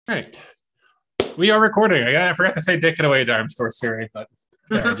Right. We are recording. I forgot to say "Dick It Away, Dime Store" Siri, but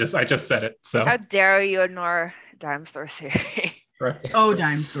I just said it. So How dare you ignore Dime Store Siri? right. Oh,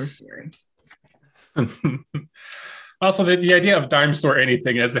 dime store theory. Also, the idea of dime store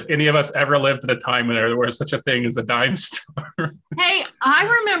anything, as if any of us ever lived at a time when there was such a thing as a dime store. Hey, I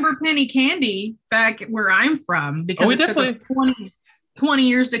remember penny candy back where I'm from because we it took us definitely 20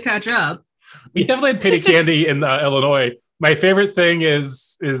 years to catch up. we definitely had penny candy in Illinois. My favorite thing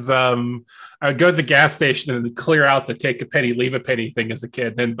is I would go to the gas station and clear out the take a penny, leave a penny thing as a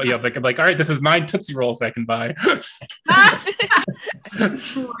kid. Then, but yeah, I'm like, all right, this is 9 Tootsie Rolls I can buy.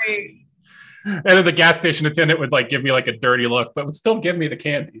 That's great. And then the gas station attendant would like give me like a dirty look, but would still give me the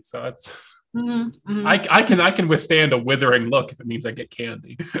candy. So it's I can withstand a withering look if it means I get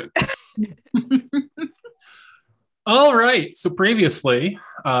candy. All right. So previously,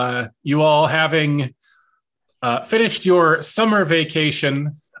 you all having finished your summer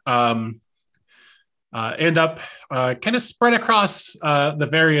vacation, end up kind of spread across the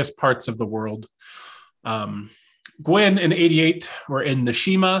various parts of the world. Gwen and 88 were in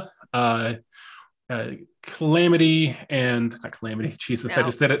Nishima. Calamity and not Calamity, Jesus, no. I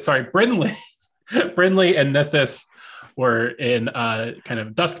just did it. Sorry, Brindley and Nithis were in kind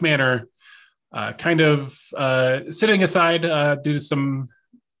of Dusk Manor, kind of sitting aside due to some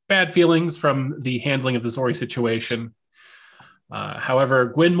bad feelings from the handling of the Zori situation. However,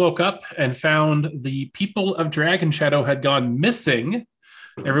 Gwen woke up and found the people of Dragon Shadow had gone missing.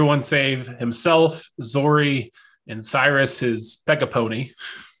 Everyone save himself, Zori, and Cyrus, his Pegapony.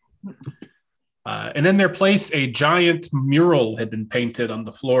 And in their place, a giant mural had been painted on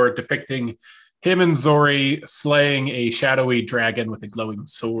the floor depicting him and Zori slaying a shadowy dragon with a glowing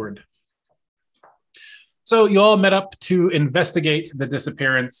sword. So you all met up to investigate the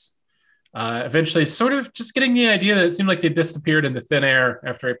disappearance. Eventually, sort of just getting the idea that it seemed like they disappeared into thin air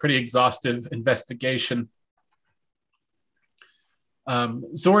after a pretty exhaustive investigation.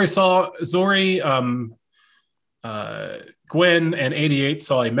 Gwen and 88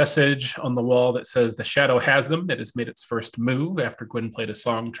 saw a message on the wall that says the shadow has them. It has made its first move after Gwen played a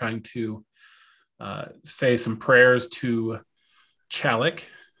song trying to say some prayers to Chalik.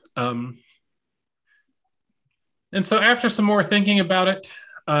 And so after some more thinking about it,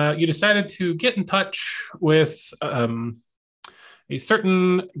 you decided to get in touch with a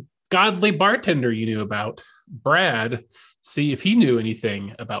certain godly bartender you knew about, Brad, see if he knew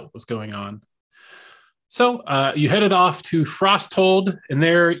anything about what was going on. So you headed off to Frosthold, and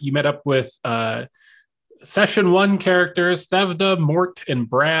there you met up with Session 1 characters, Thevda, Mort, and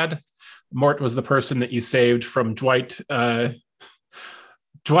Brad. Mort was the person that you saved from Dwight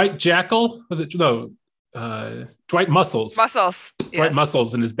Jackal? Was it? No, Dwight Muscles. Muscles. Dwight yes.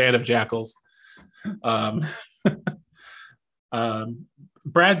 Muscles and his band of jackals. Brad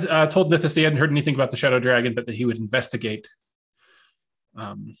told Nithis he hadn't heard anything about the Shadow Dragon, but that he would investigate.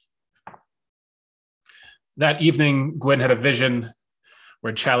 That evening, Gwen had a vision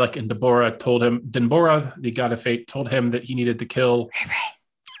where Chalik and Denbora, the god of fate, told him that he needed to kill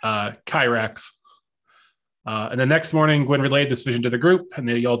Kyrax. And the next morning, Gwen relayed this vision to the group, and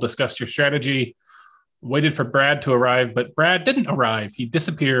they all discussed your strategy, waited for Brad to arrive, but Brad didn't arrive. He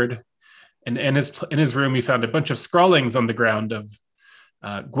disappeared, and in his room, he found a bunch of scrawlings on the ground of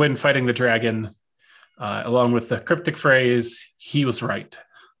Gwen fighting the dragon, along with the cryptic phrase, "He was right."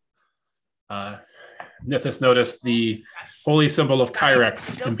 Nithis noticed the holy symbol of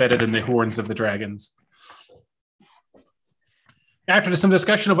Kyrax embedded in the horns of the dragons. After some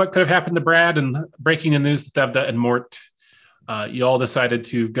discussion of what could have happened to Brad and breaking the news to Thevda and Mort, you all decided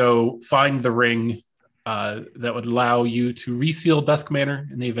to go find the ring that would allow you to reseal Dusk Manor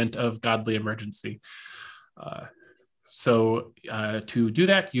in the event of godly emergency. So to do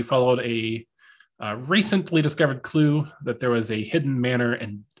that, you followed a recently discovered clue that there was a hidden manor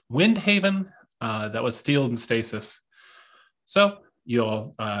in Windhaven that was sealed in stasis. So you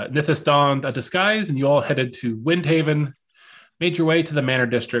all, Nithis donned a disguise and you all headed to Windhaven, made your way to the Manor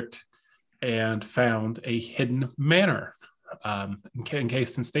District, and found a hidden manor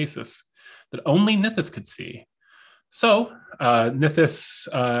encased in stasis that only Nithis could see. So Nithis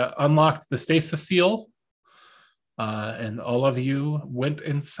unlocked the stasis seal, and all of you went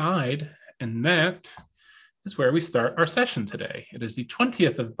inside, and that is where we start our session today. It is the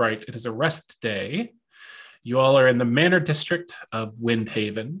 20th of Bright. It is a rest day. You all are in the Manor District of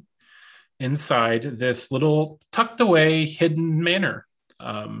Windhaven, inside this little tucked away hidden manor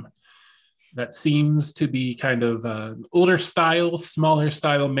that seems to be kind of an older style, smaller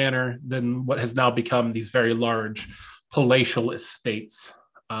style manor than what has now become these very large palatial estates.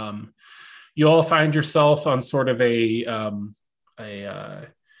 You all find yourself on sort of a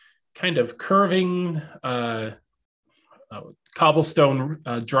kind of curving cobblestone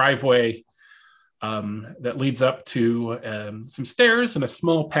driveway that leads up to some stairs and a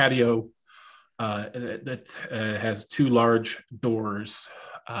small patio that has two large doors.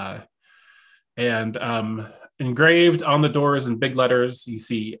 And engraved on the doors in big letters, you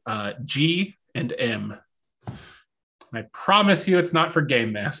see G and M. I promise you it's not for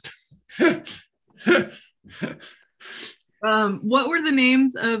Game Master. What were the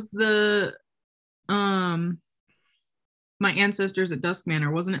names of the my ancestors at Dusk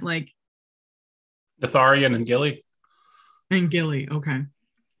Manor? Wasn't it like Nitharian and Gilly? and Gilly? Okay.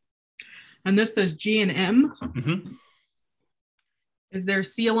 And this says G and M. Mm-hmm. Is there a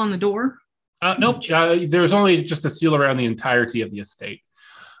seal on the door? Nope. There's only just a seal around the entirety of the estate.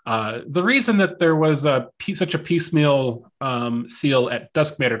 The reason that there was such a piecemeal seal at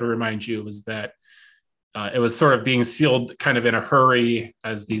Dusk Manor, to remind you, was that it was sort of being sealed kind of in a hurry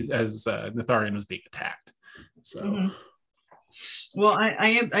as Nitharian was being attacked. So, well,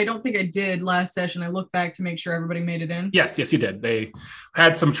 I don't think I did last session. I looked back to make sure everybody made it in. Yes, you did. They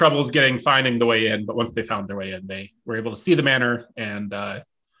had some troubles finding the way in, but once they found their way in, they were able to see the manor and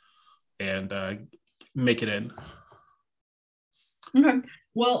make it in. Okay.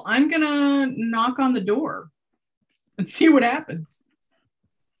 Well, I'm gonna knock on the door and see what happens.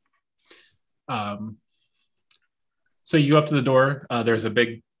 So you go up to the door. There's a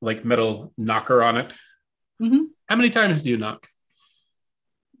big metal knocker on it. Mm-hmm. How many times do you knock?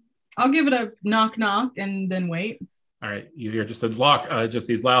 I'll give it a knock and then wait. All right, you hear just just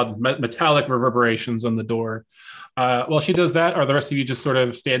these loud metallic reverberations on the door. While she does that, are the rest of you just sort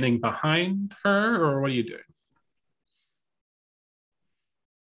of standing behind her, or what are you doing?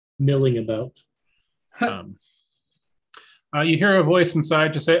 Milling about. You hear a voice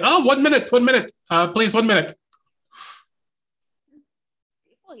inside just say, "Oh, 1 minute, please, 1 minute."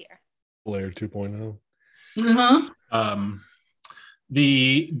 People here. Blair 2.0. Uh-huh.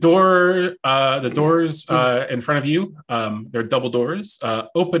 The doors in front of you, they're double doors,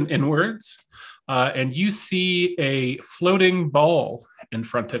 open inwards, and you see a floating ball in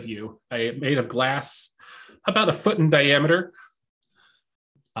front of you, made of glass, about a foot in diameter.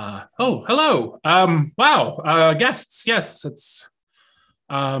 Oh, hello. Wow, guests. Yes, it's.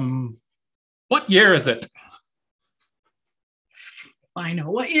 What year is it? I know.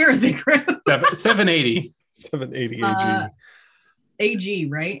 What year is it, Chris? 780. 780 AG. AG,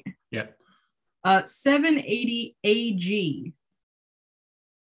 right? Yeah. 780 AG.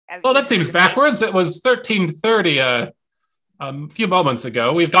 Well, that seems backwards. It was 1330 a few moments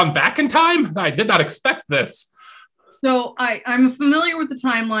ago. We've gone back in time? I did not expect this. So I'm familiar with the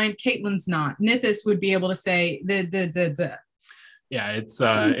timeline. Caitlin's not. Nithis would be able to say the. Yeah,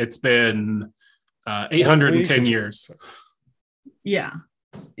 it's been 810 years. Yeah.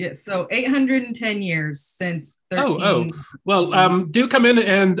 Yeah, so 810 years since 13. Oh, well, do come in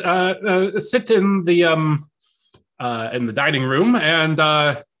and sit in the dining room, and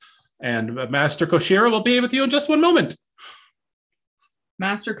Master Koshira will be with you in just 1 moment.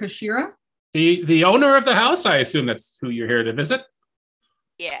 Master Koshira? The owner of the house, I assume that's who you're here to visit.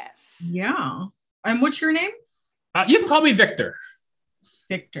 Yes. Yeah. And what's your name? You can call me Victor.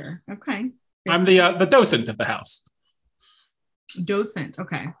 Victor. Okay. I'm the docent of the house. Docent.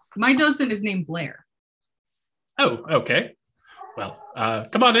 Okay. My docent is named Blair. Oh, okay. Well,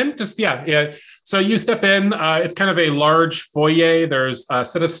 come on in. Just, yeah. So you step in. It's kind of a large foyer. There's a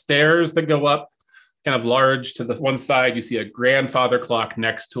set of stairs that go up, kind of large to the one side. You see a grandfather clock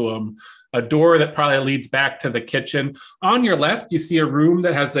next to him, a door that probably leads back to the kitchen. On your left, you see a room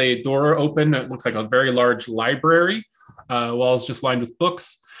that has a door open. It looks like a very large library. Walls just lined with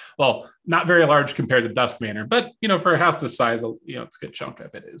books. Well, not very large compared to Dusk Manor, but, for a house this size, it's a good chunk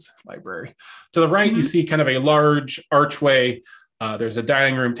of it is library. To the right, you see kind of a large archway. There's a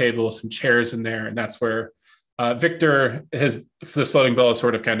dining room table, some chairs in there, and that's where Victor, this floating ball is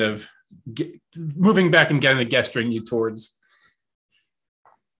sort of kind of moving back and getting the gesturing you towards.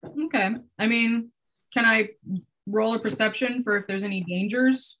 Okay. I mean, can I roll a perception for if there's any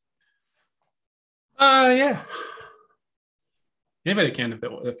dangers? Yeah. Anybody can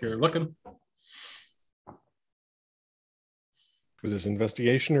if you're looking. Was this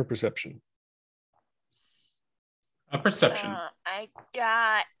investigation or perception? Perception. I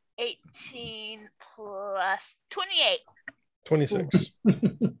got 18 plus 28. 26.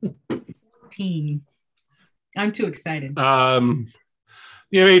 14. I'm too excited. I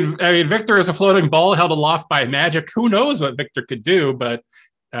mean, Victor is a floating ball held aloft by magic. Who knows what Victor could do? But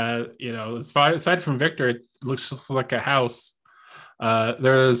aside from Victor, it looks just like a house.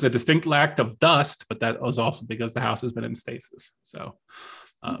 There is a distinct lack of dust, but that was also because the house has been in stasis. So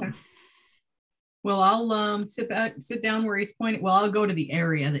Okay. Well, I'll sit down where he's pointing. Well, I'll go to the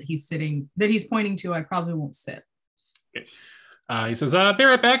area that he's pointing to. I probably won't sit. Okay. He says, "Be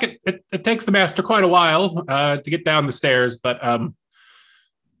right back. It takes the master quite a while to get down the stairs, but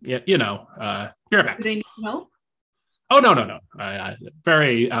yeah, be right back." Do they need help? Oh no.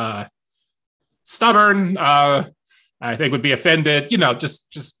 Very stubborn. I think would be offended.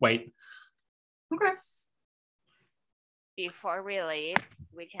 Just wait. Okay. Before we leave,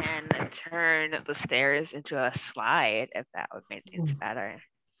 we can turn the stairs into a slide if that would make things better.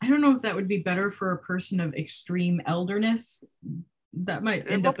 I don't know if that would be better for a person of extreme elderness. That might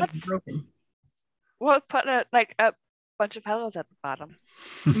end up as broken. We'll put a bunch of pillows at the bottom.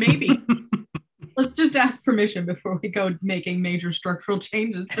 Maybe. Let's just ask permission before we go making major structural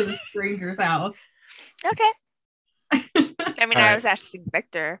changes to the stranger's house. Okay. I mean, I was asking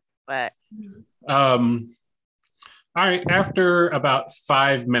Victor, but all right. After about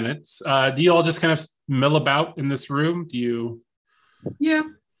 5 minutes, do you all just kind of mill about in this room? Do you? Yeah,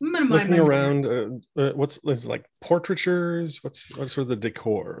 I'm gonna mind looking around. What's like portraitures? What's sort of the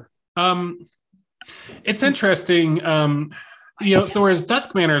decor? It's interesting. So whereas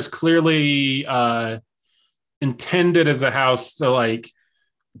Dusk Manor is clearly intended as a house to like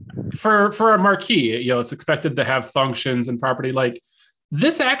for a marquee, it's expected to have functions and property. Like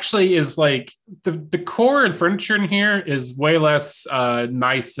this actually is like the decor and furniture in here is way less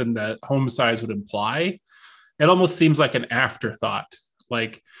nice than the home size would imply. It almost seems like an afterthought.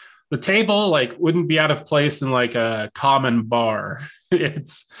 Like the table like wouldn't be out of place in like a common bar.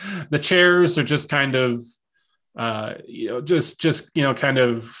 It's the chairs are just kind of kind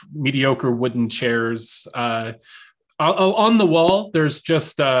of mediocre wooden chairs. On the wall, there's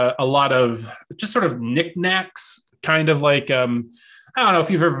just a lot of just sort of knickknacks, kind of like I don't know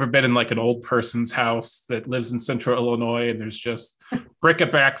if you've ever been in like an old person's house that lives in central Illinois, and there's just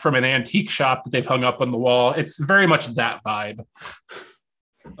bric-a-brac from an antique shop that they've hung up on the wall. It's very much that vibe.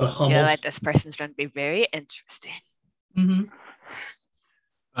 I feel like this person's going to be very interesting. Mm-hmm.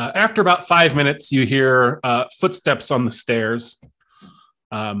 After about 5 minutes, you hear footsteps on the stairs.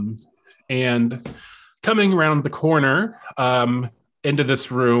 And coming around the corner into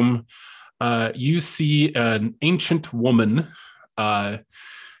this room, you see an ancient woman.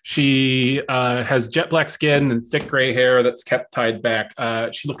 She has jet black skin and thick gray hair that's kept tied back.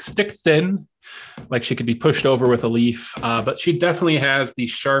 She looks stick thin, like she could be pushed over with a leaf, but she definitely has the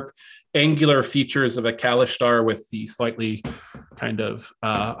sharp, angular features of a Kalishtar with the slightly kind of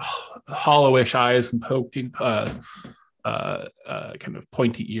hollowish eyes and poking, kind of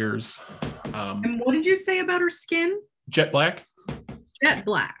pointy ears. And what did you say about her skin? Jet black. Jet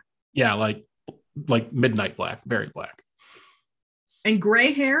black. Yeah, like midnight black, very black. And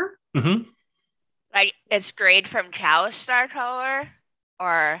gray hair? Mm-hmm. Like it's grayed from Kalishtar color,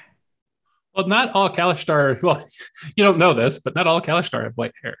 or? Well, not all Kalishtar. Well, you don't know this, but not all Kalishtar have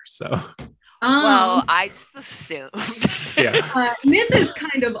white hair. So. Well, I just assumed. Yeah. Myth is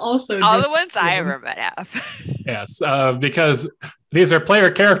kind of also all the ones I ever met have. Yes, because these are player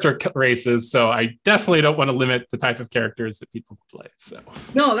character races, so I definitely don't want to limit the type of characters that people play. So.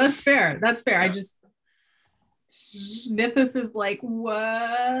 No, that's fair. That's fair. I just. Mythos is like,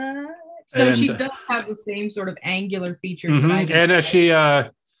 what? So she does have the same sort of angular features. Mm-hmm. That I do. And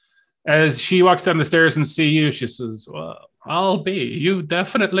as she walks down the stairs and see you, she says, "Well, I'll be. You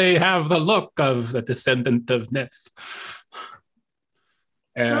definitely have the look of the descendant of Nith."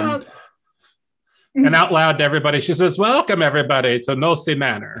 And out loud to everybody, she says, "Welcome everybody to Gnosi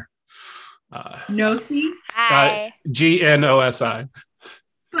Manor." Gnosi? Hi. Gnosi.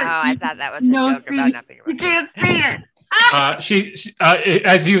 Oh, I thought that was a joke about nothing. You can't see it. She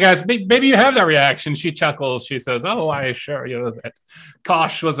as you guys, maybe you have that reaction. She chuckles. She says, "Oh, I assure you that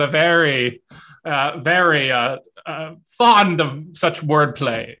Kosh was a very, very fond of such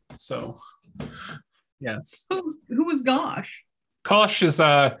wordplay." So, yes. Who was Gosh? Kosh is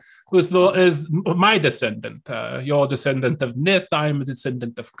my descendant. You're a descendant of Nith. I'm a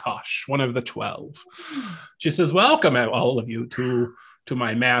descendant of Kosh, one of the 12. She says, "Welcome, all of you, to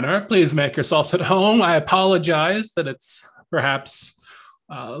my manor. Please make yourselves at home. I apologize that it's perhaps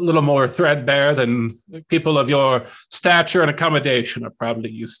a little more threadbare than people of your stature and accommodation are probably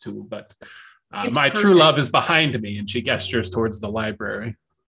used to, but my true love is behind me," and she gestures towards the library.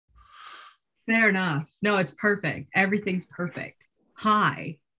 Fair enough. No, it's perfect. Everything's perfect.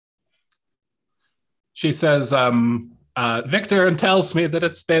 Hi. She says, Victor tells me that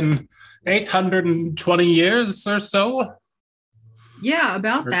it's been 820 years or so. Yeah,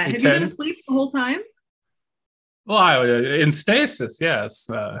 about that. Have you been asleep the whole time? Well, in stasis, yes.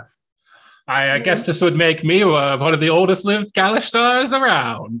 I guess this would make me one of the oldest lived Kalistars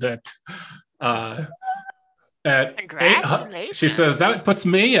around. Uh, Congratulations. she says that puts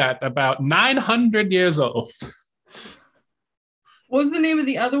me at about 900 years old. What was the name of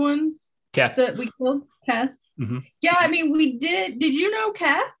the other one Kath. that we killed? Kath. Mhm. Yeah, I mean, we did. Did you know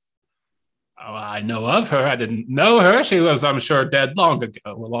Kath? Oh, I know of her. I didn't know her. She was, I'm sure, dead long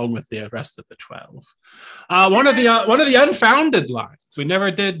ago, along with the rest of the 12. One of the unfounded lines. We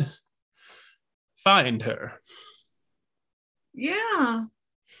never did find her. Yeah,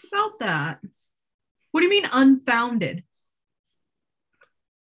 about that. What do you mean unfounded?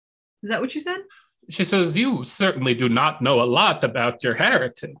 Is that what you said? She says, "You certainly do not know a lot about your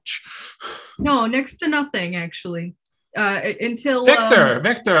heritage." No, next to nothing, actually. Until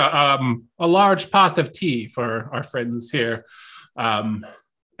Victor, a large pot of tea for our friends here. And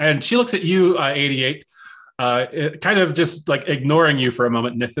she looks at you, 88, kind of just like ignoring you for a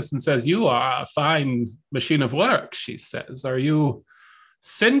moment, Nithis, and says, "You are a fine machine of work," she says. "Are you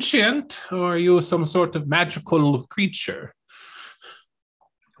sentient or are you some sort of magical creature?"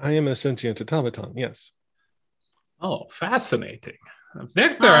 I am a sentient automaton, yes. Oh, fascinating.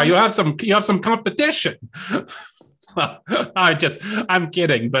 Victor, you have some competition. I'm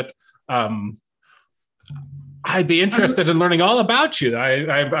kidding, but I'd be interested in learning all about you.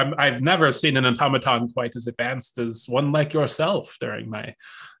 I've never seen an automaton quite as advanced as one like yourself during my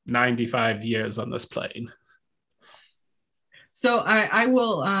 95 years on this plane. So I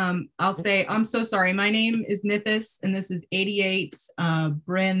will I'll say I'm so sorry. My name is Nithis, and this is 88,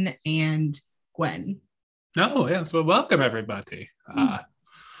 Bryn, and Gwen. Oh, yes. Well, welcome, everybody.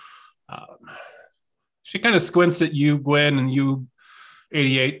 She kind of squints at you, Gwen, and you,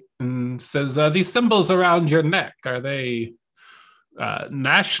 88, and says, "These symbols around your neck, are they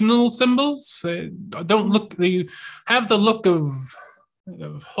national symbols? They have the look of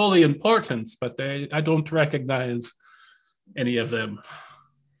holy importance, but I don't recognize any of them."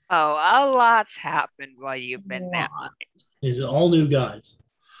 Oh, a lot's happened while you've been there. These are all new guys.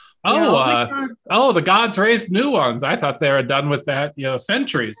 The gods raised new ones. I thought they were done with that,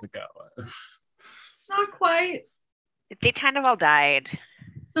 centuries ago. Not quite. They kind of all died.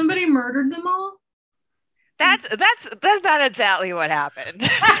 Somebody murdered them all. That's not exactly what happened.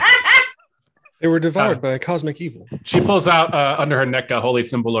 They were devoured by a cosmic evil. She pulls out under her neck a holy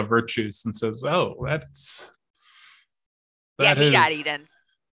symbol of virtues and says, "Oh, that yeah, he is, got eaten.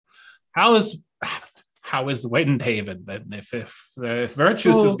 How is Windhaven then? If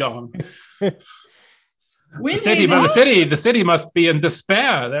virtues is gone, the city must be in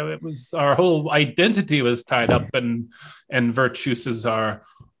despair. It was our whole identity was tied up, and virtues is our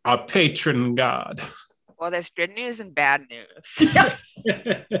patron god." Well, there's good news and bad news.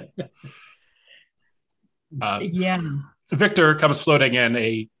 Yeah. Victor comes floating in,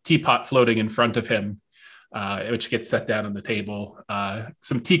 a teapot floating in front of him, which gets set down on the table.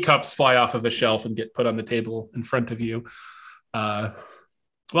 Some teacups fly off of a shelf and get put on the table in front of you. Well,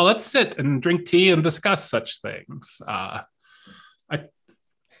 let's sit and drink tea and discuss such things.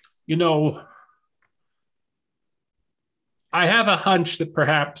 I have a hunch that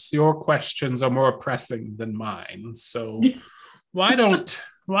perhaps your questions are more pressing than mine. So why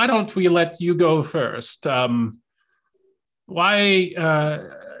don't we let you go first?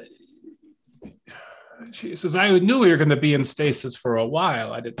 She says, "I knew we were going to be in stasis for a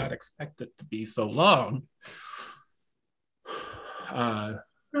while. I did not expect it to be so long."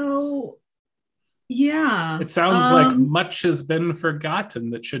 Yeah. It sounds like much has been forgotten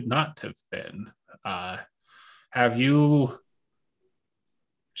that should not have been. Have you...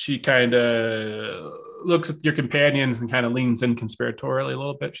 She kind of looks at your companions and kind of leans in conspiratorially a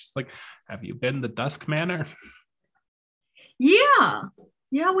little bit. She's like, "Have you been to Dusk Manor?" Yeah,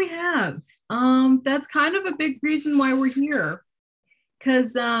 we have. That's kind of a big reason why we're here.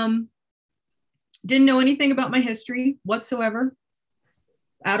 Because didn't know anything about my history whatsoever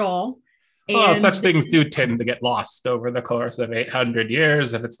at all. Well, such things do tend to get lost over the course of 800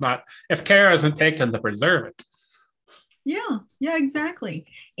 years if care isn't taken to preserve it. Yeah, exactly.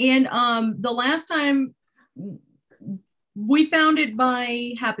 And the last time we found it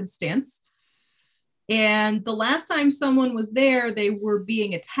by happenstance. And the last time someone was there, they were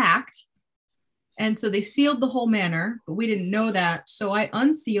being attacked. And so they sealed the whole manor, but we didn't know that. So I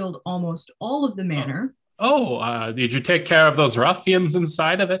unsealed almost all of the manor. Did you take care of those ruffians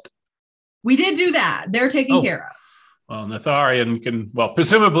inside of it? We did do that. They're taken care of. Well, Nitharian can,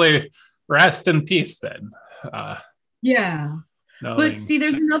 presumably rest in peace then. Yeah. But see,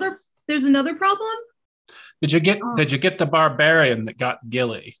 there's another problem. Did you get the barbarian that got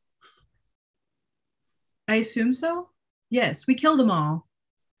Gilly? I assume so. Yes, we killed them all.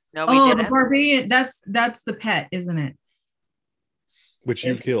 No, we Oh, the didn't. barbarian. That's the pet, isn't it? Which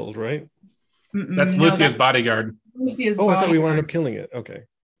you killed, right? That's No, Lucia's bodyguard. Lucia's Oh, I thought we wound bodyguard. up killing it. Okay.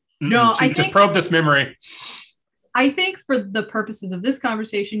 No, She I just think- probed this memory. I think for the purposes of this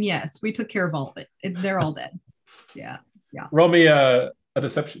conversation, yes, we took care of all of it. They're all dead. Yeah. Roll me a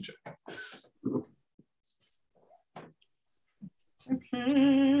deception check.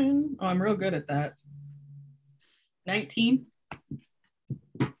 Oh, I'm real good at that. 19.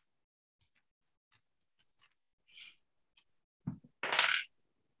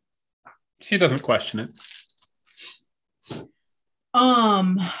 She doesn't question it.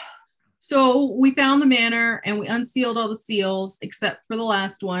 So we found the manor and we unsealed all the seals except for the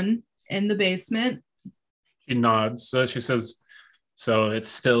last one in the basement. She nods. So she says, so it's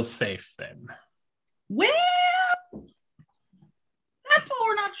still safe then. Well, that's what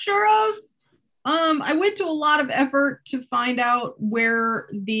we're not sure of. I went to a lot of effort to find out where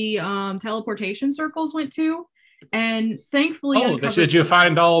the teleportation circles went to, and thankfully, Did you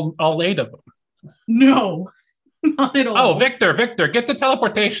find all 8 of them? No, not at all. Oh, Victor, get the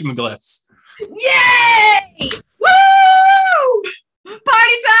teleportation glyphs. Yay! Woo!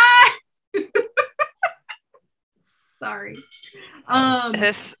 Party time! Sorry.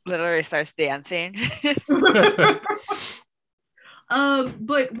 This literally starts dancing.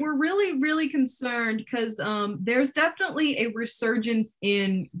 But we're really, really concerned because there's definitely a resurgence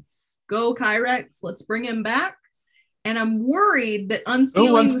in Go Kyrex. Let's bring him back. And I'm worried that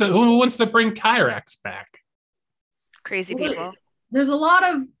unsealing. Who wants to bring Kyrax back? Crazy people. There's a lot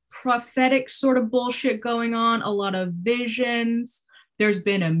of prophetic sort of bullshit going on, a lot of visions. There's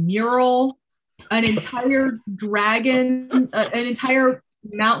been a mural, an entire dragon, an entire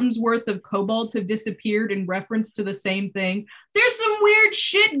mountain's worth of kobolds have disappeared in reference to the same thing. There's some weird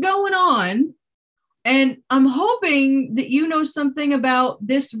shit going on. And I'm hoping that you know something about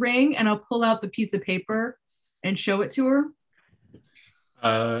this ring, and I'll pull out the piece of paper and show it to her.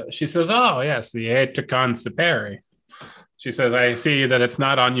 She says, oh, yes, the Aetricon Seperi. She says, I see that it's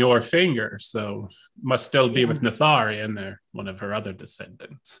not on your finger, so must still be with Netharian or one of her other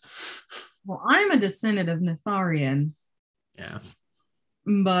descendants. Well, I'm a descendant of Netharian. Yes.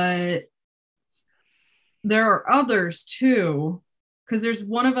 But there are others too, because there's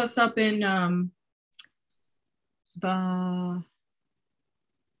one of us up in the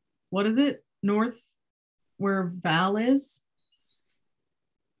what is it, north, where Val is.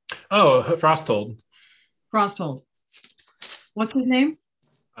 Oh, Frosthold. What's his name?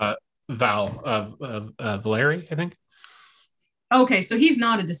 Val Valeri, I think. Okay, so he's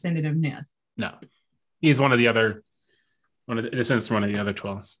not a descendant of Neth. No, he's one of the other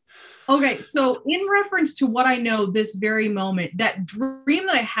 12s. Okay, so in reference to what I know this very moment, that dream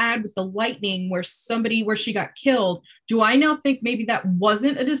that I had with the lightning where she got killed, do I now think maybe that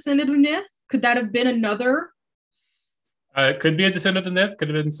wasn't a descendant of Nith? Could that have been another? It could be a descendant of Nith, could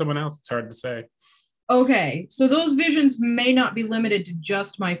have been someone else. It's hard to say. Okay, so those visions may not be limited to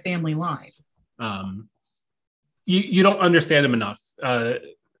just my family line. You don't understand them enough.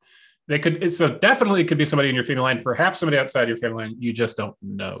 They could, so definitely it could be somebody in your family line, perhaps somebody outside your family line. You just don't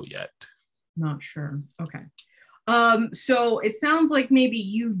know yet. Not sure. Okay. So it sounds like maybe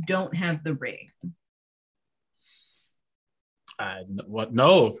you don't have the ring. What?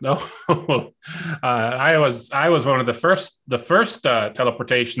 No. I was one of the first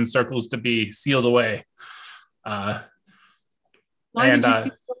teleportation circles to be sealed away. Why did you see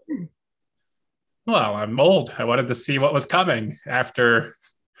the ring? Well, I'm old. I wanted to see what was coming after.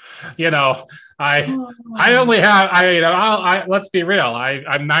 I only have. Let's be real.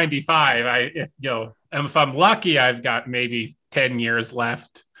 I'm 95. If I'm lucky, I've got maybe 10 years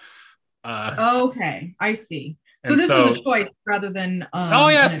left. Okay, I see. So this was a choice rather than. Oh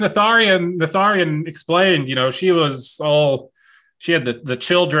yes, Netharian explained. She had the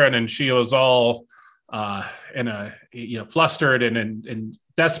children, and she was all flustered and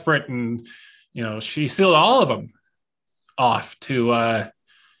desperate, and she sealed all of them off to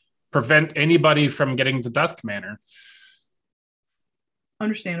prevent anybody from getting to Dusk Manor.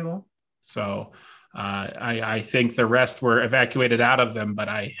 Understandable. So I think the rest were evacuated out of them, but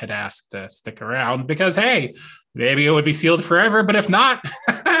I had asked to stick around because, hey, maybe it would be sealed forever. But if not,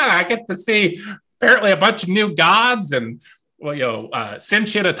 I get to see apparently a bunch of new gods and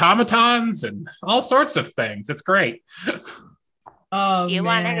sentient automatons and all sorts of things. It's great. Oh, you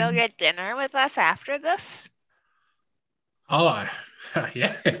want to go get dinner with us after this? Oh,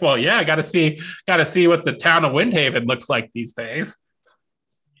 yeah. Well, yeah. I got to see what the town of Windhaven looks like these days.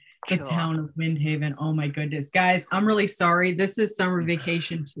 The Cool. town of Windhaven. Oh my goodness. Guys, I'm really sorry. This is summer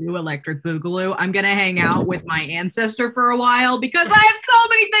vacation to Electric Boogaloo. I'm going to hang out with my ancestor for a while because I have so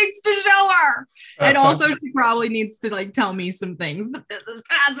many things to show her. And also she probably needs to like tell me some things, but this is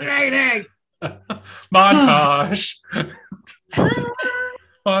fascinating. Montage.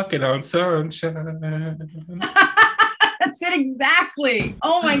 Walking on sunshine. That's it exactly.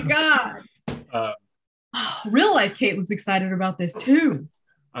 Oh my God. Real life Caitlin's excited about this too.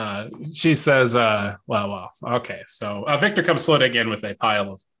 She says, well, okay. So Victor comes floating in with a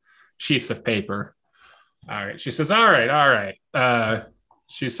pile of sheets of paper. All right. She says, all right.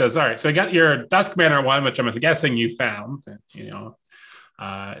 She says, all right. So you got your Dusk Manor one, which I'm guessing you found,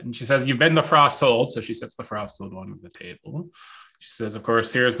 and she says, you've been the Frosthold. So she sets the Frosthold one on the table. She says, of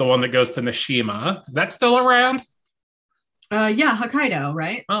course, here's the one that goes to Nishima. Is that still around? Yeah, Hokkaido,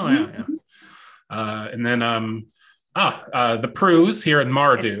 right? Oh, yeah. And then the Prus here in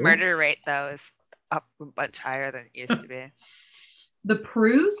Mardu. Its murder rate though is up much higher than it used to be. The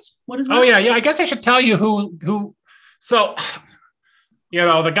Prus? What is that? Oh yeah. I guess I should tell you who. So,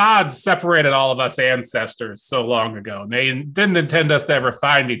 the gods separated all of us ancestors so long ago, and they didn't intend us to ever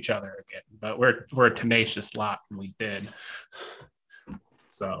find each other again. But we're a tenacious lot, and we did.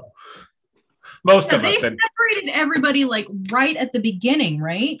 So, most of they us separated everybody like right at the beginning,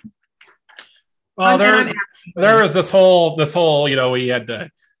 right? Well, there was this whole, we had to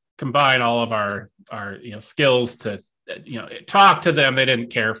combine all of our skills to, talk to them. They didn't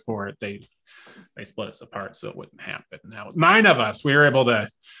care for it. They split us apart so it wouldn't happen. Now, 9 of us,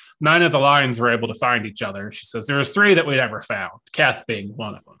 9 of the lines were able to find each other. She says there was 3 that we'd ever found, Kath being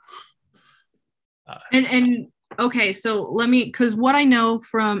one of them. And okay, so let me, because what I know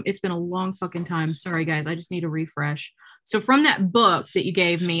from, it's been a long fucking time. Sorry, guys. I just need a refresh. So from that book that you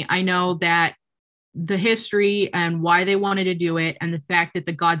gave me, I know that the history and why they wanted to do it and the fact that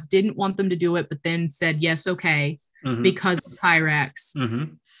the gods didn't want them to do it, but then said, yes, okay, because of Pyrex.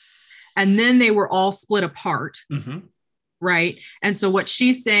 And then they were all split apart. Right. And so what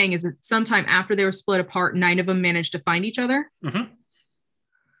she's saying is that sometime after they were split apart, 9 of them managed to find each other.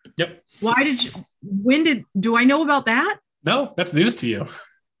 Yep. Do I know about that? No, that's news to you.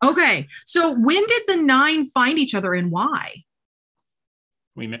 Okay. So when did the 9 find each other and why?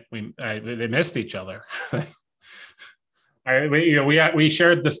 They missed each other. We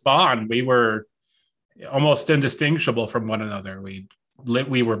shared this bond. We were almost indistinguishable from one another. We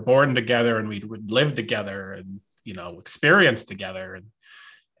were born together, and we would live together, and experience together, and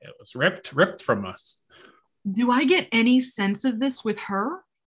it was ripped from us. Do I get any sense of this with her?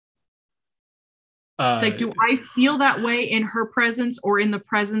 Do I feel that way in her presence or in the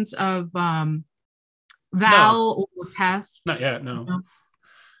presence of Val or Cass? Not yet, no.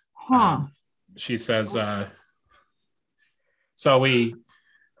 Huh. She says, so we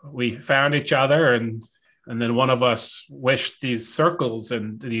found each other, and then one of us wished these circles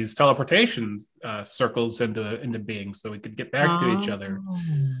and these teleportation circles into being so we could get back to each other.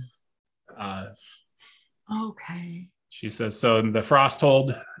 Okay. She says, so in the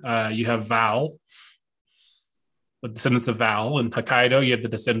Frosthold, you have Val, the descendants of Val. In Hokkaido, you have the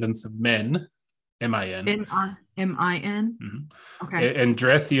descendants of Min, M-I-N. M-I-N? Okay. In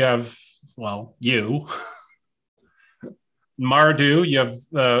Drith, you have, you. Mardu, you have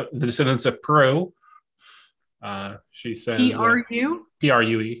the descendants of Peru. She says P-R-U?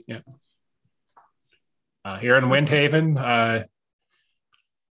 P-R-U-E, yeah. Here in Windhaven,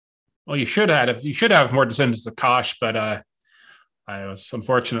 you should have more descendants of Kosh, but I was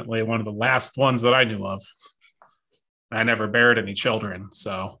unfortunately one of the last ones that I knew of. I never buried any children,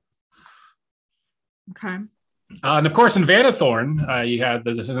 so. Okay. And of course, in Vanathorn, you had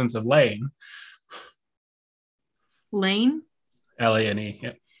the descendants of Lane. Lane? L-A-N-E,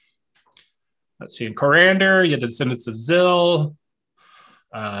 yeah. Let's see, in Corander, you had the descendants of Zil.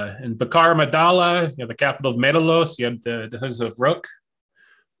 In Bakar Madala, you have the capital of Medalos, you have the descendants of Rook.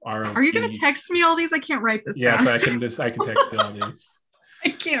 R-O-K. Are you going to text me all these? I can't write this fast. Yes, I can text you all these. I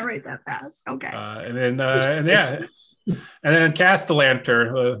can't write that fast. Okay. And then in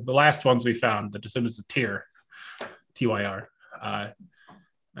Castellanter, the last ones we found, the descendants of Tyr, T-Y-R.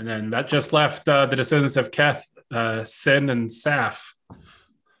 And then that just left the descendants of Keth, Sin, and Saf,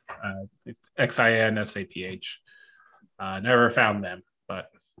 X-I-N-S-A-P-H. Never found them,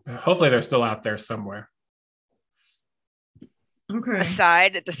 but hopefully they're still out there somewhere. Okay.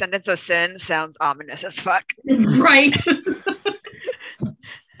 Aside, descendants of Sin sounds ominous as fuck. Right.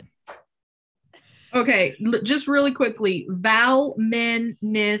 Okay, just really quickly. Val, Min,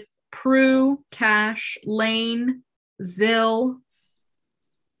 Nith, Prue, Cash, Lane, Zil.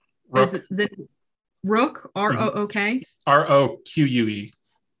 Rook. The Rook, R-O-O-K. R-O-Q-U-E.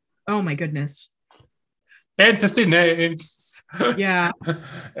 Oh my goodness. Fantasy names. Yeah. And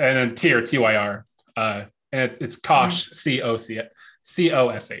then Tyr, Tyr. And it's Kosh, Cosh.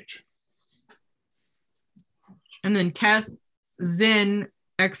 And then Keth, Zin,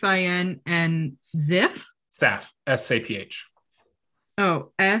 Xin, and Ziff. Saf, Saph.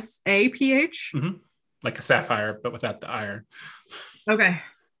 Oh, Saph. Like a sapphire, but without the iron. Okay.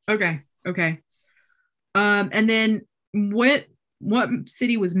 And then what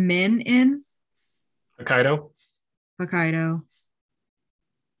city was Min in? Hokkaido.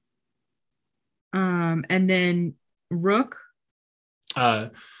 And then Rook.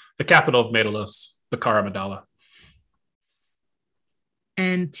 The capital of Medalos, Bakara Madala.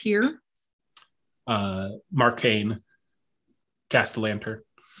 And Tyr. Marcane, Castellanter.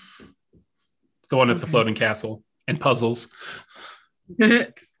 The one with the floating castle and puzzles.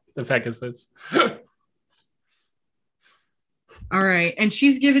 The Pegasus. All right. And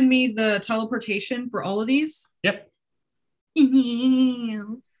she's given me the teleportation for all of these? Yep. Yeah.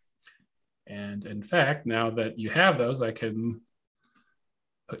 And in fact, now that you have those, I can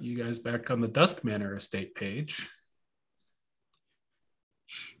put you guys back on the Dusk Manor estate page.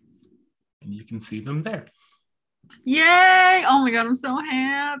 And you can see them there. Yay! Oh my god, I'm so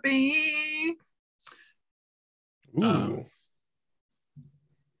happy. Ooh.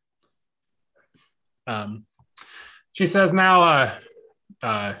 She says now,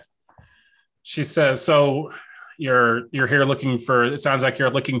 she says, so you're here looking for, it sounds like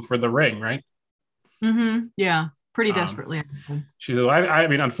you're looking for the ring, right? Mm-hmm. Yeah, pretty desperately. She said, I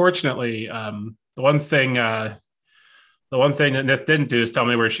mean, unfortunately, the one thing that Nith didn't do is tell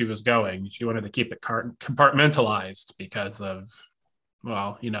me where she was going. She wanted to keep it compartmentalized because of,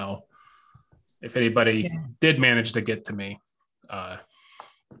 well, you know, if anybody did manage to get to me.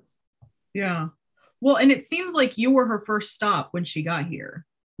 Yeah. Well, and it seems like you were her first stop when she got here,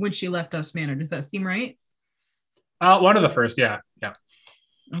 when she left Dusk Manor. Does that seem right? One of the first, yeah.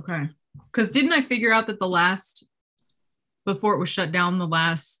 Okay. Because didn't I figure out that before it was shut down, the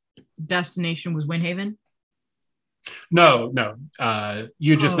last destination was Windhaven? No.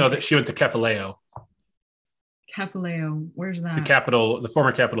 You just know that she went to Kefaleo. Kefaleo, where's that? The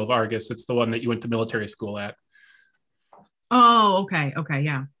former capital of Argus. It's the one that you went to military school at. Oh, okay,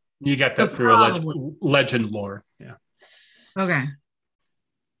 yeah. You got that through a legend lore. Yeah. Okay.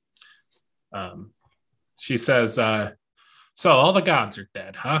 She says, so all the gods are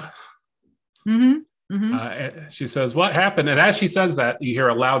dead, huh? She says, what happened? And as she says that, you hear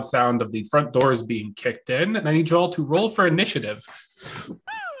a loud sound of the front doors being kicked in. And I need you all to roll for initiative.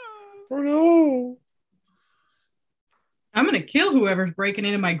 Oh no. I'm going to kill whoever's breaking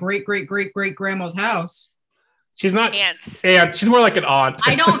into my great grandma's house. She's not ants. Aunt. She's more like an aunt.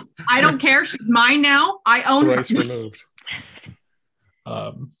 I don't care. She's mine now. I own her. Removed.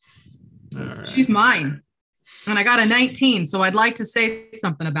 All right. She's mine. And I got a 19, so I'd like to say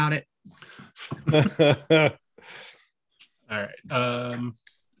something about it. All right. I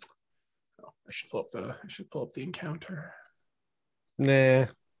should pull up the encounter. Nah.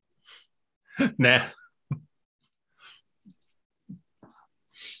 Nah.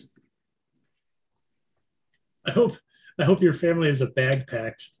 I hope your family has a bag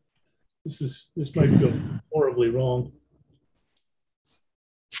packed. This might go horribly wrong.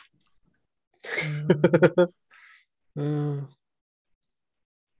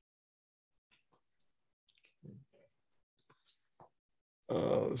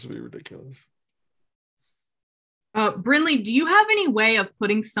 This would be ridiculous. Brinley, do you have any way of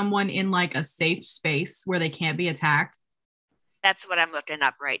putting someone in like a safe space where they can't be attacked? That's what I'm looking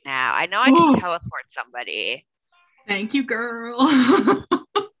up right now. I know I can teleport somebody. Thank you, girl.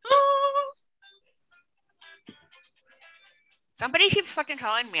 Somebody keeps fucking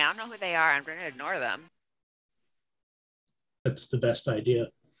calling me. I don't know who they are. I'm going to ignore them. That's the best idea.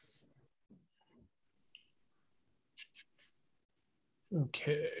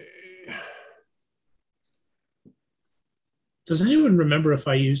 Okay. Does anyone remember if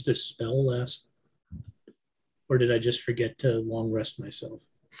I used a spell last? Or did I just forget to long rest myself?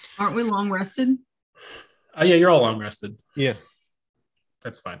 Aren't we long rested? Yeah, you're all long rested. Yeah.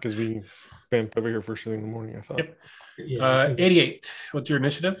 That's fine. Because we vamped over here first thing in the morning, I thought. Yep. 88. What's your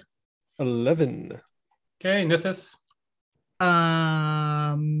initiative? 11. Okay, Nithis.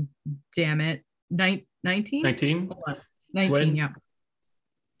 Damn it. 19? 19. 19, Gwen? yeah.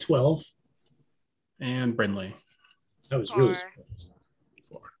 12. And Brinley. I was really 4. surprised.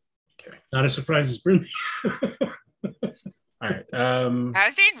 4. Okay. Not as surprised as Brinley. All right. I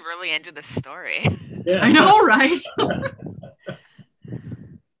was getting really into the story. Yeah. I know, right?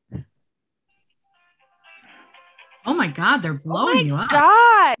 Oh my God, they're Oh blowing you my up.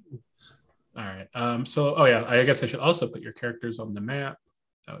 god! All right. So, oh yeah, I guess I should also put your characters on the map.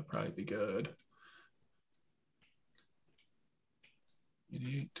 That would probably be good.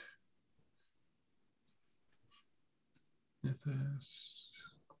 88. Nithis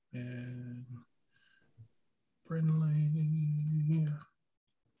and Brinley.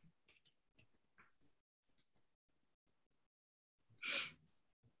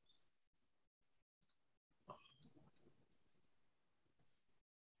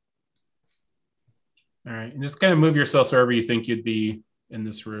 All right, and just kind of move yourselves wherever you think you'd be in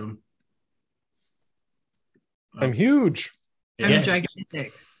this room. I'm huge. Yeah, I'm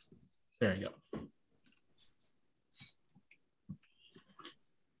gigantic. there you go.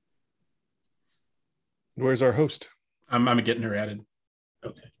 Where's our host? I'm getting her added.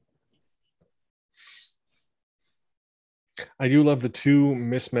 Okay. I do love the two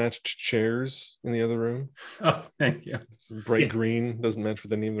mismatched chairs in the other room. Oh, thank you. It's bright Yeah. green, doesn't match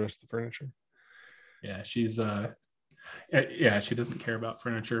with any of the rest of the furniture. Yeah, she's yeah, she doesn't care about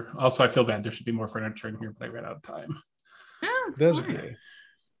furniture. Also, I feel bad. There should be more furniture in here, but I ran out of time. Oh, it's That's fine.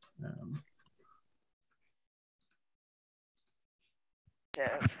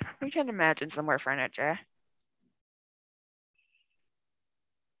 okay. We can imagine some more furniture.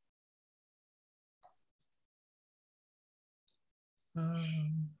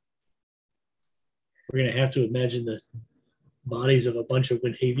 We're going to have to imagine the bodies of a bunch of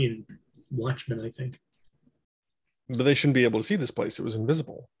Windhavian watchmen, I think. But they shouldn't be able to see this place. It was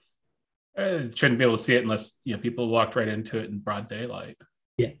invisible. Shouldn't be able to see it unless people walked right into it in broad daylight.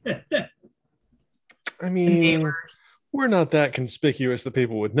 Yeah. I The mean, neighbors. we're not that conspicuous that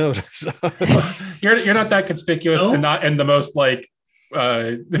people would notice. You're not that conspicuous, No? and not in the most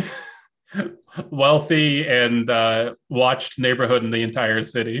wealthy and watched neighborhood in the entire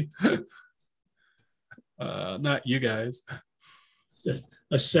city. Not you guys. It's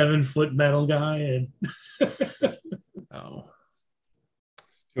a 7-foot metal guy and Oh.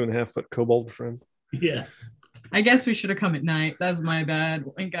 2.5-foot kobold friend. yeah. I guess we should have come at night. That's my bad.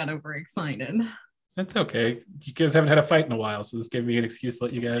 I got overexcited. That's okay. You guys haven't had a fight in a while, so this gave me an excuse to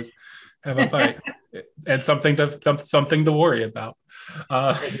let you guys have a fight and something to worry about.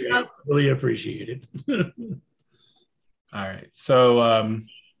 Really appreciate it. All right. So,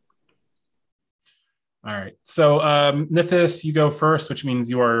 Nithis, you go first, which means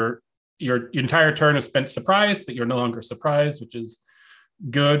your entire turn is spent surprised, but you're no longer surprised, which is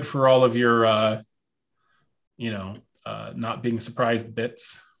good for all of your, not being surprised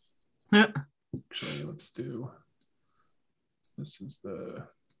bits. Actually, let's do. This is the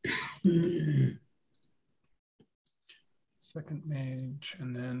second mage,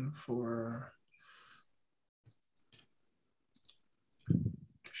 and then for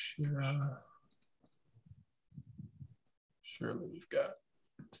Kashira. Surely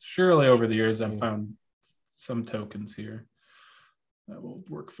over the years I've found some tokens here that will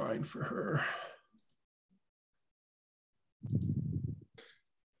work fine for her.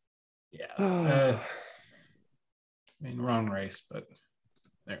 Yeah. Wrong race, but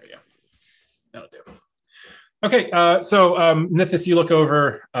there we go. That'll do. Okay, so Nithis, you look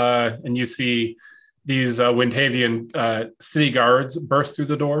over and you see these Windhavian city guards burst through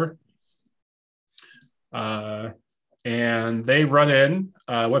the door. And they run in,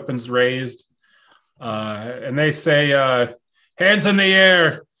 weapons raised, and they say, hands in the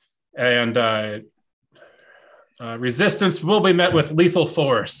air, and resistance will be met with lethal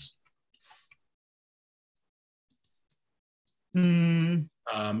force. And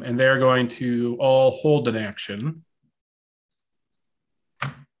they're going to all hold an action.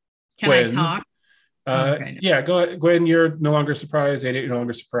 Can Gwen, I talk? Okay. Yeah, go ahead. Gwen, you're no longer surprised. Ada, you're no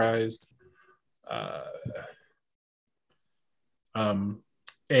longer surprised.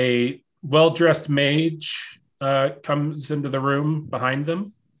 A well-dressed mage comes into the room behind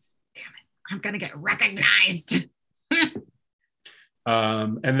them. Damn it. I'm going to get recognized.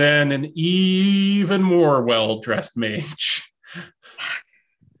 And then an even more well-dressed mage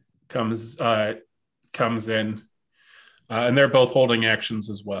comes in. And they're both holding actions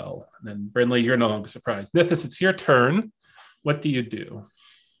as well. And then Brinley, you're no longer surprised. Nithis, it's your turn. What do you do?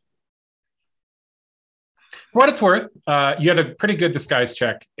 For what it's worth, you had a pretty good disguise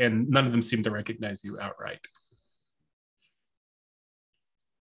check, and none of them seem to recognize you outright.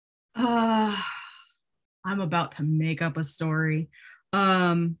 I'm about to make up a story.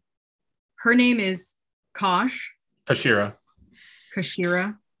 Her name is Kashira.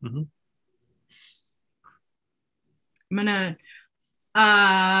 Mm-hmm. I'm gonna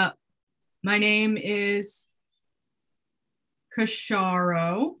my name is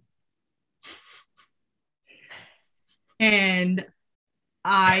Kasharo. And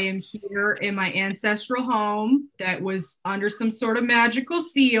I am here in my ancestral home that was under some sort of magical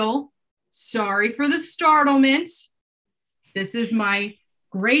seal. Sorry for the startlement. This is my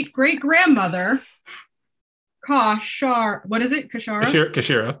great-great-grandmother, Kashar. What is it?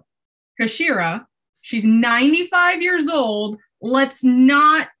 Kashara? Kashira. She's 95 years old. Let's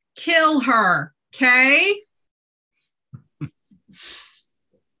not kill her, okay?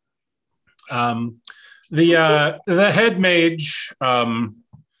 The head mage, the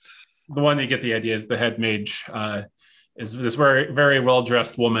one you get the idea is the head mage is this very, very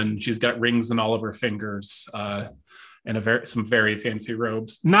well-dressed woman. She's got rings in all of her fingers and some very fancy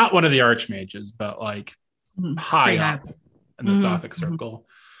robes. Not one of the archmages, but like high up in the Sothic circle.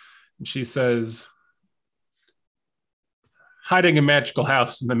 And she says, hiding a magical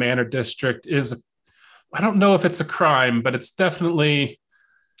house in the Manor district is, I don't know if it's a crime, but it's definitely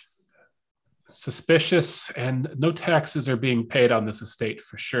suspicious, and no taxes are being paid on this estate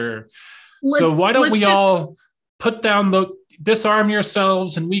for sure. So why don't we all put down disarm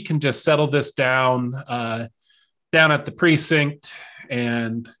yourselves, and we can just settle this down at the precinct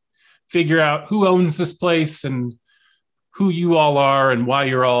and figure out who owns this place and who you all are and why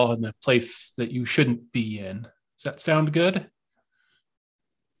you're all in a place that you shouldn't be in. Does that sound good?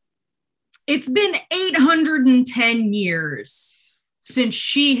 It's been 810 years since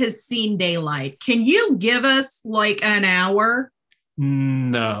she has seen daylight. Can you give us like an hour?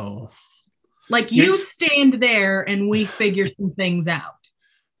 No. Like you stand there and we figure some things out.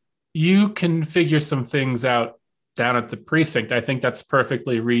 You can figure some things out down at the precinct. I think that's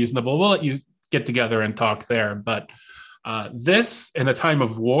perfectly reasonable. We'll let you get together and talk there. But this, in a time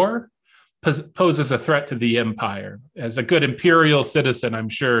of war, poses a threat to the empire. As a good imperial citizen, I'm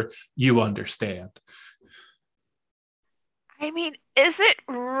sure you understand. I mean, is it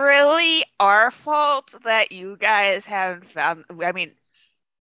really our fault that you guys haven't found? I mean,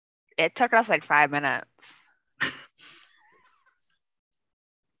 it took us like 5 minutes.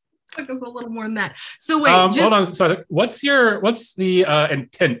 Took us a little more than that. So wait, hold on. So what's the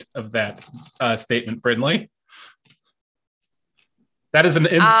intent of that statement, Brindley? That is an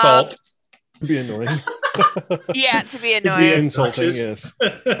insult. To be annoying. Yeah, to be annoying. To be insulting, yes.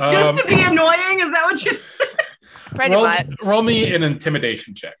 Just to be annoying? Is that what you said? Pretty much. Roll me an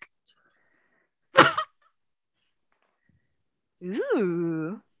intimidation check.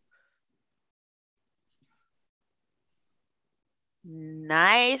 Ooh.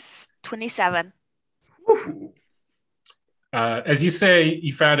 Nice. 27. As you say,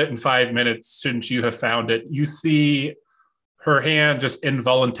 you found it in 5 minutes. Shouldn't you have found it? You see her hand just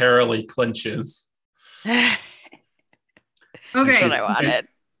involuntarily clenches. Okay. That's what I wanted.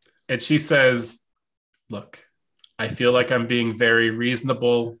 And she says, look, I feel like I'm being very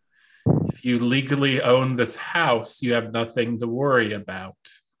reasonable. If you legally own this house, you have nothing to worry about.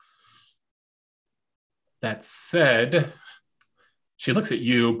 That said, she looks at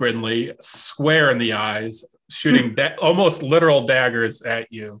you, Brindley, square in the eyes, shooting almost literal daggers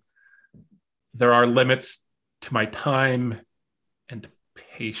at you. There are limits to my time and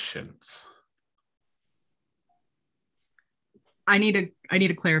patience. I need a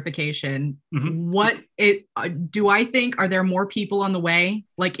clarification. Mm-hmm. Do I think, are there more people on the way,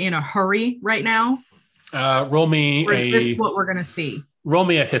 like in a hurry right now? Roll me or is this what we're gonna see? Roll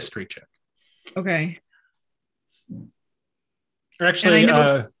me a history check. Okay. Or actually,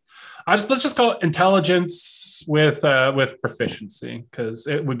 let's just call it intelligence with proficiency, because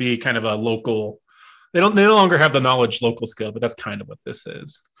it would be kind of a local. They no longer have the knowledge local skill, but that's kind of what this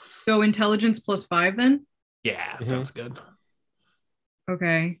is. So intelligence +5 then? Yeah, sounds good.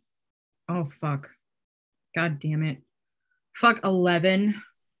 Okay. Oh fuck. God damn it. Fuck 11. Can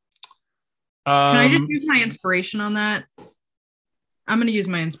I just use my inspiration on that? I'm gonna use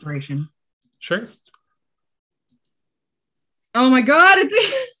my inspiration. Sure. Oh my god,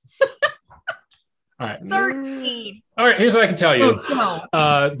 All right. 13. All right, here's what I can tell you.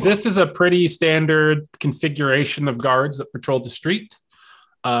 Oh, This is a pretty standard configuration of guards that patrol the street.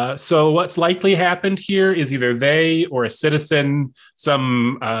 So what's likely happened here is either they or a citizen,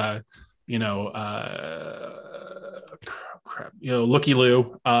 some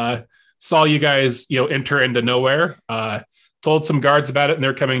looky-loo, saw you guys enter into nowhere, told some guards about it, and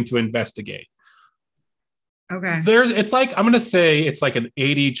they're coming to investigate. Okay. It's like, I'm going to say it's like an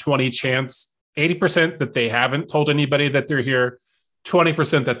 80-20 chance, 80% that they haven't told anybody that they're here,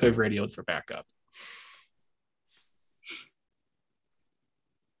 20% that they've radioed for backup.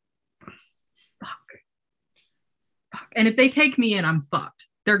 Fuck. And if they take me in, I'm fucked.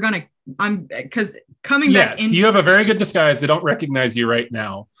 Because coming back in. Yes, you have a very good disguise. They don't recognize you right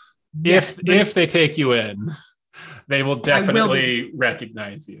now. Yes, if they take you in. They will definitely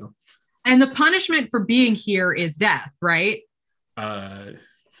recognize you. And the punishment for being here is death, right?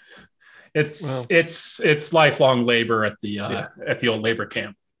 It's lifelong labor at the old labor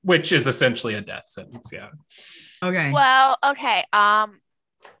camp, which is essentially a death sentence. Yeah. Okay. Well, okay.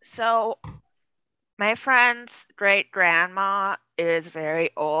 So my friend's great grandma is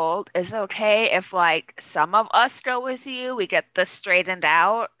very old. Is it okay if like some of us go with you? We get this straightened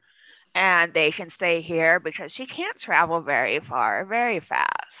out and they can stay here because she can't travel very far, very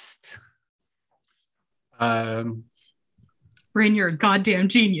fast. Bryn, you're a goddamn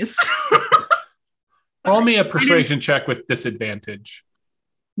genius. Roll me a persuasion check with disadvantage.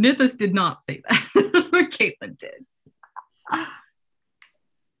 Nithis did not say that. Caitlin did.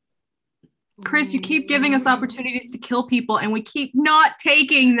 Chris, you keep giving us opportunities to kill people and we keep not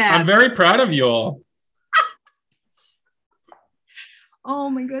taking them. I'm very proud of you all.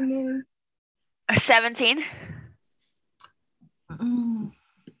 Oh my goodness. 17.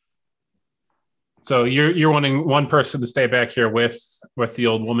 So you're wanting one person to stay back here with the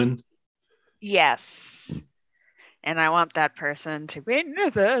old woman? Yes. And I want that person to be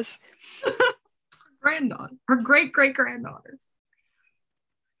Nithis. Granddaughter. Her great-great-granddaughter.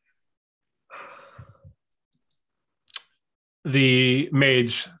 The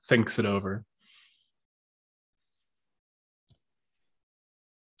mage thinks it over.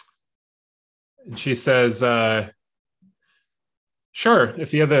 And she says, sure,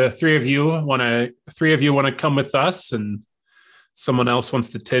 if the other three of you want to come with us and someone else wants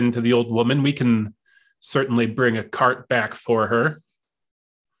to tend to the old woman, we can certainly bring a cart back for her.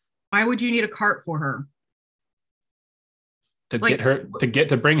 Why would you need a cart for her? To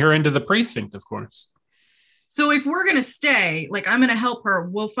bring her into the precinct, of course. So if we're gonna stay, like I'm gonna help her,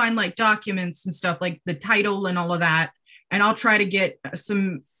 we'll find like documents and stuff, like the title and all of that, and I'll try to get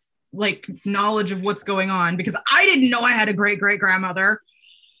some like knowledge of what's going on because I didn't know I had a great-great-grandmother.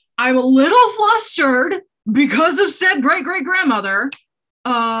 I'm a little flustered because of said great-great-grandmother.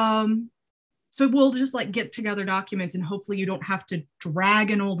 So we'll just like get together documents and hopefully you don't have to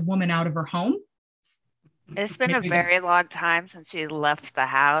drag an old woman out of her home. It's been a very long time since she left the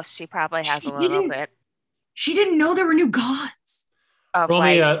house. She probably has a little bit. She didn't know there were new gods. I'd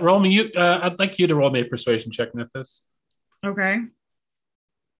like you to roll me a persuasion check with this. Okay.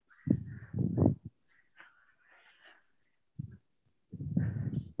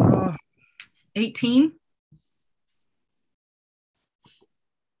 Uh, 18.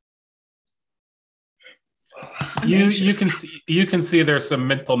 You can see there's some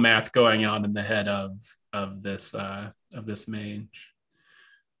mental math going on in the head of this mage.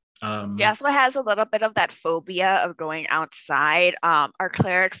 She also has a little bit of that phobia of going outside. Our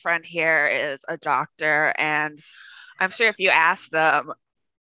cleric friend here is a doctor, and I'm sure if you asked them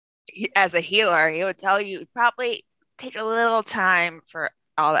as a healer, he would tell you it'd probably take a little time for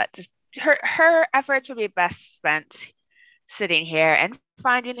all that. Just her efforts would be best spent sitting here and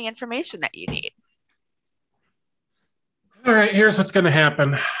finding the information that you need. All right, here's what's going to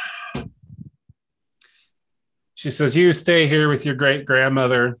happen. She says, you stay here with your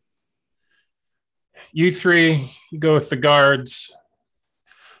great-grandmother. You three go with the guards.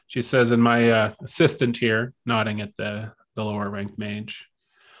 She says, and my assistant here, nodding at the lower-ranked mage.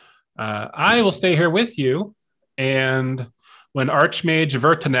 I will stay here with you, and when Archmage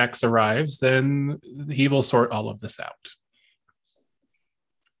Vertinex arrives, then he will sort all of this out.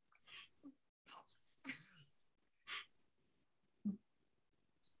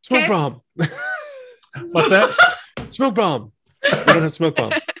 Smoke bomb. What's that? Smoke bomb. We don't have smoke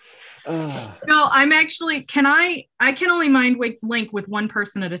bombs. No, I'm actually. I can only mind link with one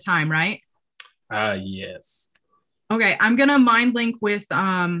person at a time, right? Yes. Okay, I'm gonna mind link with.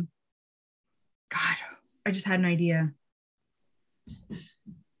 God, I just had an idea.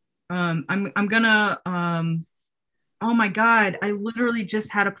 I'm gonna. Oh my God! I literally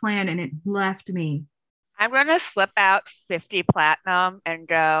just had a plan and it left me. I'm going to slip out 50 platinum and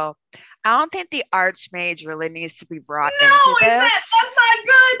go, I don't think the Archmage really needs to be brought into this. That's not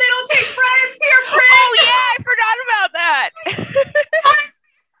good. They don't take bribes here, Bryn. Oh, yeah, I forgot about that.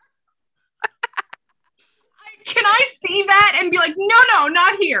 Can I see that and be like, no,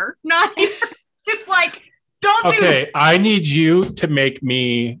 not here. Not here. Just like, don't do it. Okay, I need you to make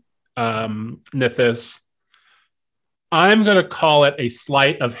me, Nithis, I'm going to call it a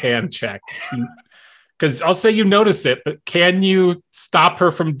sleight of hand check. Because I'll say you notice it, but can you stop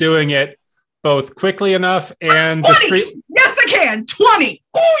her from doing it both quickly enough and discreetly? Yes, I can. 20.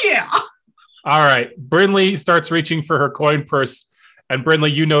 Oh, yeah. All right. Brinley starts reaching for her coin purse. And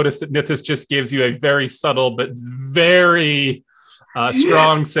Brinley, you notice that Nithis just gives you a very subtle but very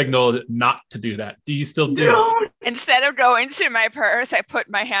strong signal not to do that. Do you still do it? Instead of going to my purse, I put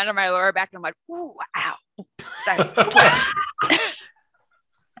my hand on my lower back and I'm like, ooh, ow. Sorry.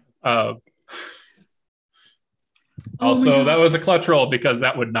 Also, that was a clutch roll because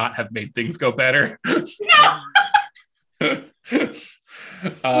that would not have made things go better.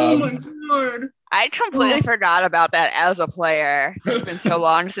 Oh my god. I completely forgot about that as a player. It's been so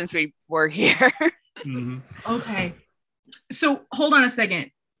long since we were here. Okay. So hold on a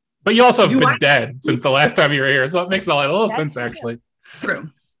second. But you also have been dead since the last time you were here, so it makes a little sense, actually. True.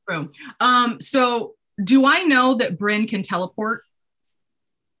 So do I know that Bryn can teleport?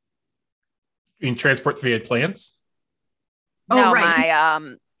 You mean transport via plants? No,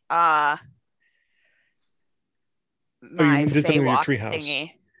 right. my you did something in your Feywalk treehouse.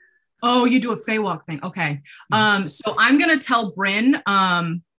 thingy. Oh, you do a Feywalk thing. Okay. So I'm gonna tell Bryn.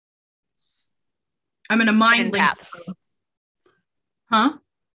 I'm gonna mind Hidden link. paths. Huh?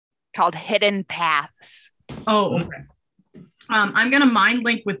 Called hidden paths. Oh, okay. I'm gonna mind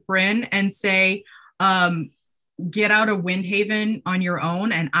link with Bryn and say, get out of Windhaven on your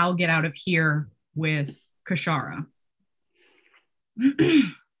own, and I'll get out of here with Kashara.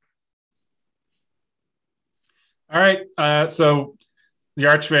 All right. So the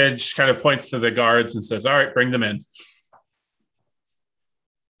Archmage kind of points to the guards and says, all right, bring them in.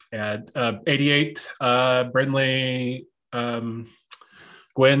 And 88, Brindley, Gwen,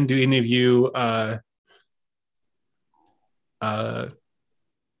 do any of you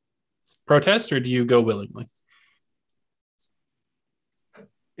protest, or do you go willingly?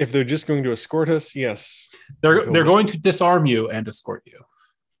 If they're just going to escort us, yes. They're going to disarm you and escort you.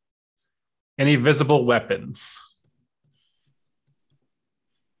 Any visible weapons?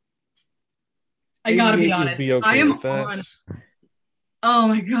 I gotta be honest. Be okay I am with that. on. Oh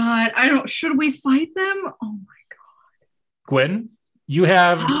my god! I don't. Should we fight them? Oh my god. Gwen, you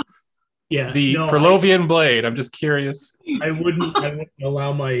have the Perlovian blade. I'm just curious. I wouldn't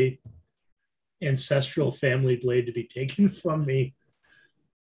allow my ancestral family blade to be taken from me,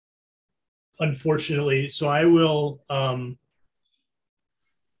 unfortunately. So I will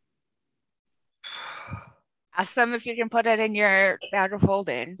ask them if you can put it in your bag of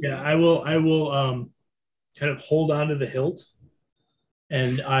holding. Yeah, I will kind of hold on to the hilt,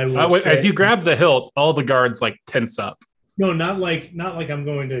 and I will say, as you grab the hilt, all the guards like tense up. No, not like I'm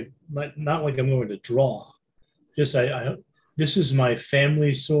going to draw. Just this is my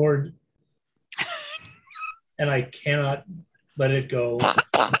family sword, and I cannot let it go.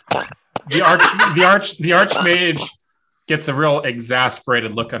 The archmage gets a real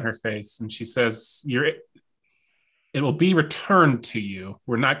exasperated look on her face, and she says, it will be returned to you.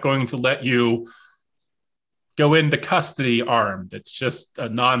 We're not going to let you go into custody armed. It's just a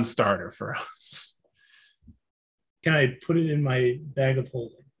non-starter for us. Can I put it in my bag of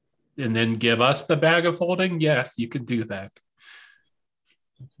holding? And then give us the bag of holding? Yes, you could do that.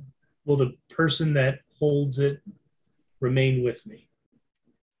 Will the person that holds it remain with me?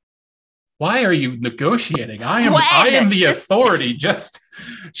 Why are you negotiating? I am the authority.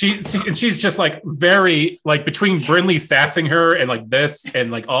 She's just like very like between Brinley sassing her and like this and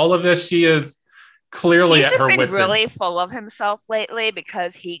like all of this, she is clearly at her wits end. He's just been really full of himself lately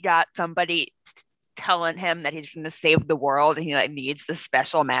because he got somebody telling him that he's going to save the world and he like needs the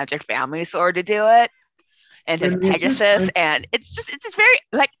special magic family sword to do it, and his Pegasus, and it's just very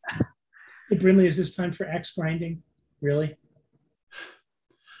like. Hey, Brinley, is this time for axe grinding? Really?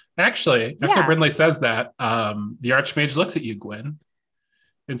 Actually, after Brindley says that, the Archmage looks at you, Gwen,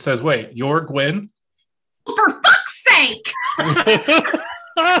 and says, wait, you're Gwen? For fuck's sake!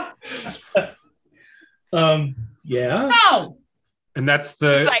 Yeah. No! And that's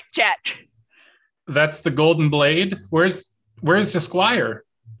the... Psych check. That's the golden blade? Where's the squire?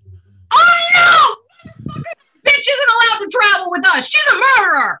 Oh, no! Bitch isn't allowed to travel with us! She's a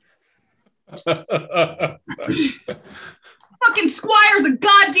murderer! Fucking squire's a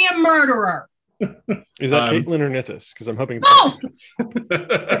goddamn murderer. Is that Caitlin or Nithis? Because I'm hoping it's both.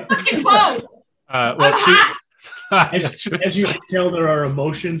 Fucking both. As you can tell, there are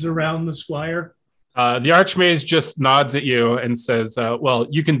emotions around the squire. The Archmage just nods at you and says, well,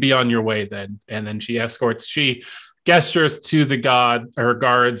 you can be on your way then. And then she gestures to the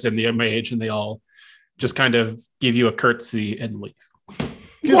guards and the mage, and they all just kind of give you a curtsy and leave.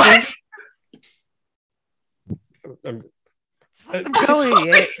 What?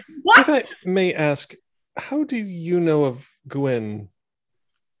 Kelly, if I may ask, how do you know of Gwen?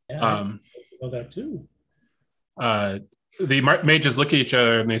 Yeah, I know that too. The mages look at each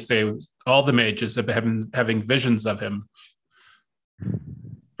other and they say, all the mages have been having visions of him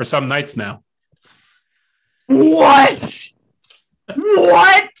for some nights now. What?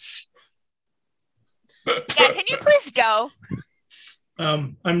 What? Yeah, can you please go?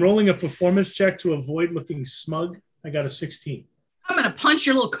 I'm rolling a performance check to avoid looking smug. I got a 16. I'm gonna punch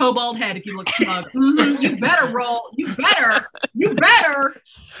your little kobold head if you look smug. Mm-hmm. You better roll. You better. You better.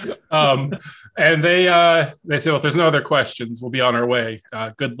 And they say, well, if there's no other questions, we'll be on our way.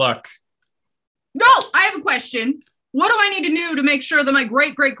 Good luck. No, I have a question. What do I need to do to make sure that my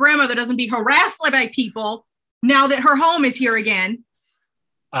great great grandmother doesn't be harassed by people now that her home is here again?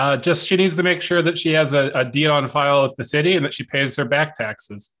 Just she needs to make sure that she has a deed on file at the city and that she pays her back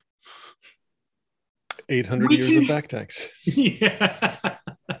taxes. 800 years of back taxes. Yeah.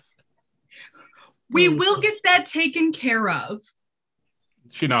 We will get that taken care of.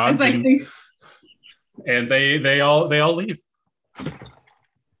 She nods, and they all leave.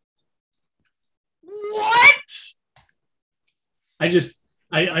 What? I just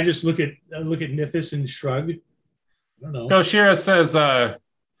look at Nithis and shrug. I don't know. Goshira says, that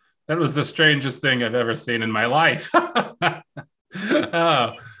was the strangest thing I've ever seen in my life. Kind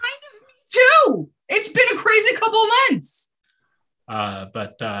of me too. It's been a crazy couple months.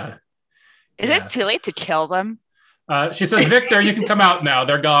 Is it too late to kill them? She says, Victor, you can come out now.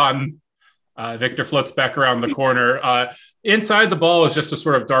 They're gone. Victor floats back around the corner. Inside the ball is just a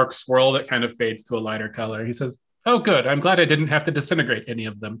sort of dark swirl that kind of fades to a lighter color. He says, oh, good. I'm glad I didn't have to disintegrate any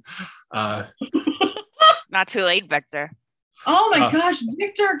of them. Not too late, Victor. Oh my gosh,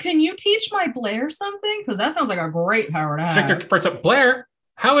 Victor, can you teach my Blair something? Because that sounds like a great power to have. Victor first up, Blair?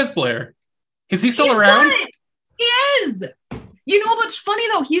 How is Blair? Is he still around? Good. He is. You know what's funny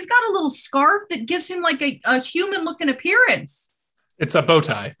though? He's got a little scarf that gives him like a human-looking appearance. It's a bow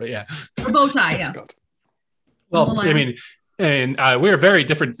tie, but yeah. A bow tie, yeah. Well, I mean, and we are very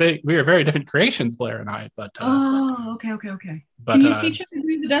different we are very different creations, Blair and I. But okay. But, can you teach him to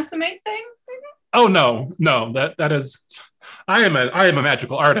do the decimate thing? Oh no, that is. I am a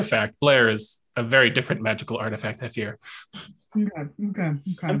magical artifact. Blair is a very different magical artifact, I fear. Okay.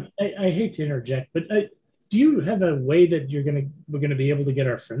 I hate to interject, but do you have a way that we're gonna be able to get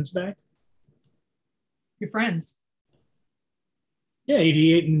our friends back? Your friends? Yeah,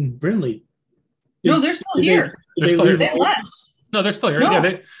 88 and Brinley. No, they're still here. They're still here. They left. No, they're still here. No.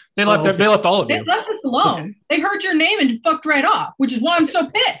 Yeah, they left. Okay. They left all of you. They left us alone. They heard your name and fucked right off, which is why I'm so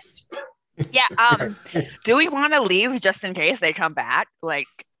pissed. Yeah. Do we want to leave just in case they come back? Like,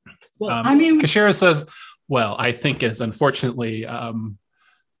 I mean, Kashira says, "Well, I think is unfortunately.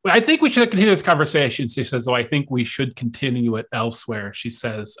 I think we should continue this conversation." She says, "Oh, I think we should continue it elsewhere." She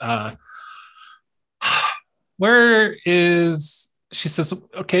says, "Where is?" She says,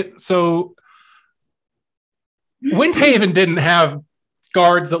 "Okay, so Windhaven didn't have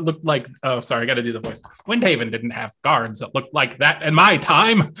guards that looked like." Oh, sorry, I got to do the voice. Windhaven didn't have guards that looked like that in my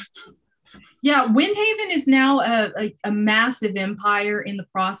time. Yeah, Windhaven is now a massive empire in the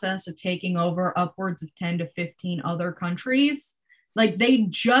process of taking over upwards of 10 to 15 other countries. Like, they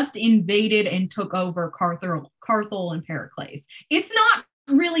just invaded and took over Carthel and Pericles. It's not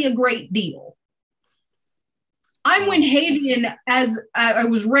really a great deal. I'm Windhavian as I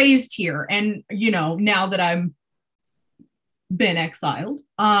was raised here, and, you know, now that I'm been exiled,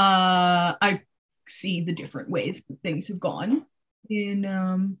 I see the different ways that things have gone.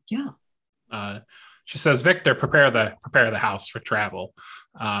 And, yeah. She says, Victor, prepare the house for travel.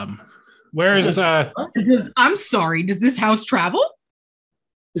 Where's I'm sorry, does this house travel?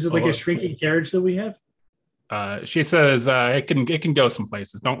 Is it like a shrinking carriage that we have? She says it can go some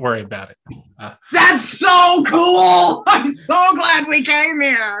places. Don't worry about it. That's so cool. I'm so glad we came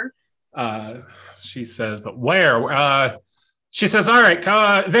here. She says, but where? She says, all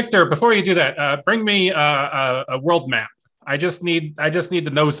right, Victor, before you do that, bring me a world map. I just need to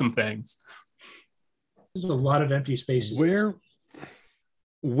know some things. There's a lot of empty spaces. Where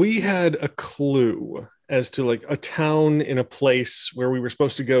we had a clue as to like a town in a place where we were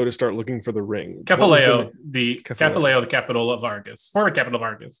supposed to go to start looking for the ring. Kefaleo, the capital of Argus, former capital of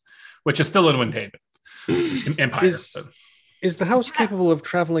Argus, which is still in Windhaven Empire. Is the house capable of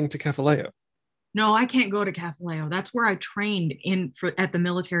traveling to Kefaleo? No, I can't go to Kefaleo. That's where I trained at the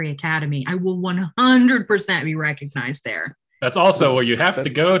military academy. I will 100% be recognized there. That's also where you have to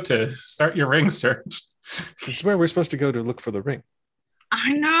go to start your ring search. It's where we're supposed to go to look for the ring.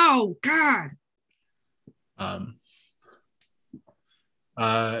 I know. God.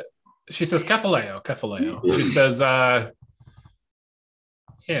 She says Kefaleo. She says,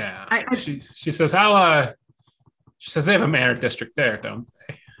 yeah. She says how she says they have a manor district there, don't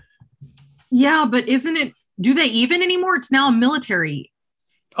they? Yeah, but isn't it? Do they even anymore? It's now a military.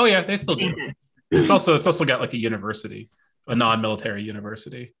 Oh yeah, they still do. It's also got like a university, a non-military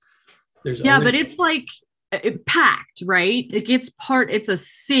university. But it's like packed, right? It's a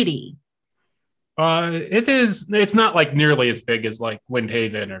city. It's not like nearly as big as like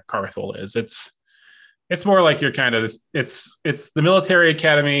Windhaven or Carthel is. It's more like you're kind of it's the military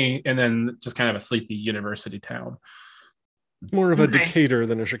academy and then just kind of a sleepy university town. More of a Decatur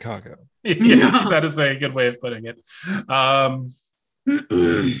than a Chicago. Yes, that is a good way of putting it.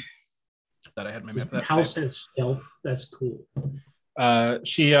 That I had my map. That house has stealth. That's cool.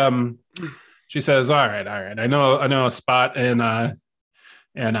 She says, "All right. I know a spot in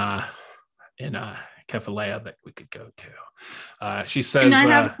Kefalea that we could go to." She says, "Can I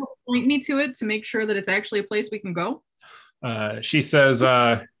have people point me to it to make sure that it's actually a place we can go?" She says,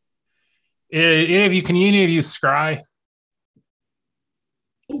 "Any of you scry?"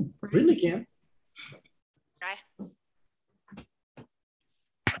 Oh, really? Can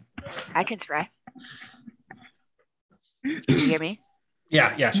I can scry. Can you hear me?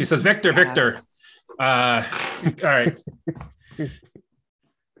 Yeah. She says, Victor. All right.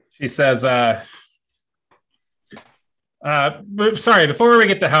 She says, sorry, before we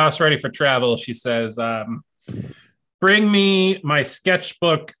get the house ready for travel, she says, bring me my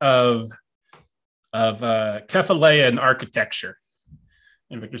sketchbook of Kefalean architecture.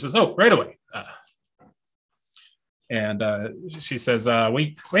 And Victor says, oh, right away. And she says,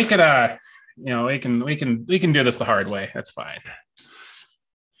 we could, we can do this the hard way. That's fine.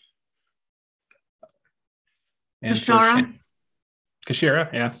 And Kashira,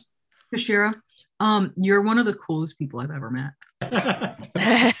 yes. Kashira, you're one of the coolest people I've ever met.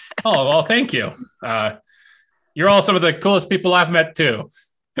 Oh, well, thank you. You're all some of the coolest people I've met too.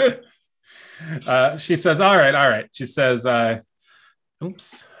 She says, all right. She says,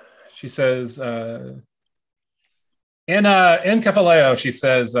 She says, in Kefaleo, she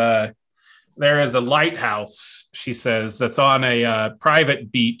says, there is a lighthouse, she says, that's on a private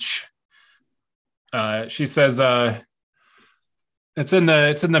beach. She says, it's in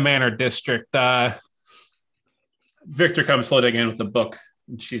the Manor district. Victor comes floating in with the book.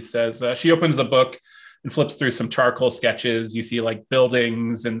 And she says, she opens the book and flips through some charcoal sketches. You see like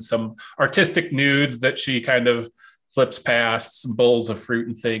buildings and some artistic nudes that she kind of flips past, some bowls of fruit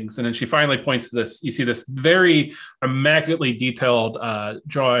and things. And then she finally points to this. You see this very immaculately detailed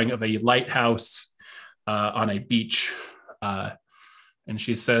drawing of a lighthouse on a beach. And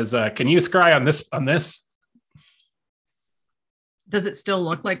she says, can you scry on this? Does it still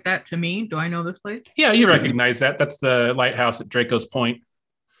look like that to me? Do I know this place? Yeah, you recognize that. That's the lighthouse at Draco's Point.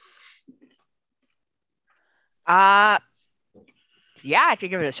 Yeah, I could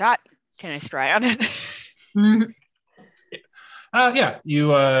give it a shot. Can I scry on it? Yeah, you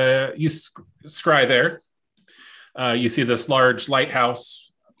scry there. You see this large lighthouse,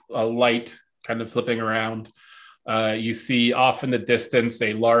 a light kind of flipping around. You see off in the distance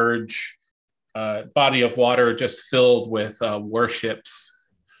a large body of water just filled with warships.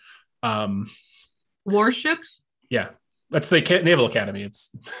 Warships? Yeah, that's the Naval Academy.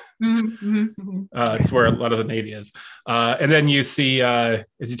 It's it's where a lot of the Navy is. And then you see, as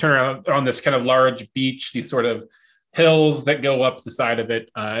you turn around on this kind of large beach, these sort of hills that go up the side of it,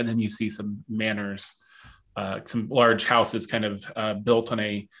 and then you see some manors, some large houses kind of built on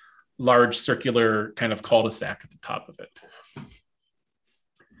a large circular kind of cul-de-sac at the top of it.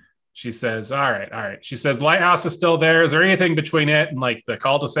 She says, all right. She says, lighthouse is still there. Is there anything between it and like the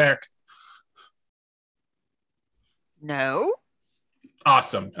cul-de-sac? No.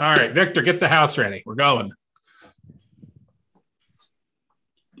 Awesome. All right, Victor, get the house ready. We're going.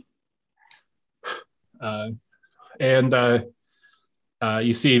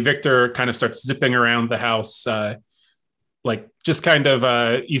 You see Victor kind of starts zipping around the house, like just kind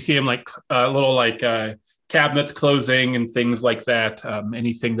of, you see him like little like cabinets closing and things like that.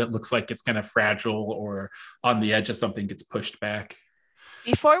 Anything that looks like it's kind of fragile or on the edge of something gets pushed back.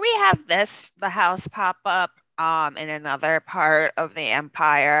 Before we have the house pop up in another part of the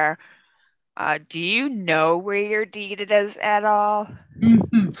empire, do you know where your deed is at all?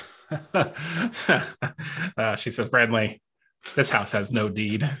 She says, Bradley, this house has no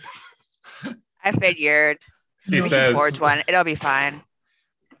deed. I figured. She says, forge one. It'll be fine.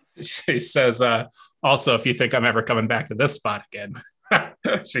 She says, also, if you think I'm ever coming back to this spot again.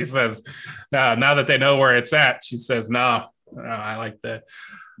 She says, now that they know where it's at, she says, no, I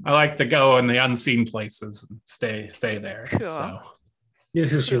like to go in the unseen places and stay there. Cool. So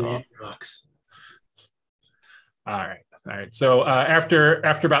this is your landbox. All right. So after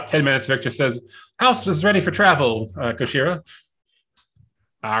about 10 minutes, Victor says, house is ready for travel, Koshira.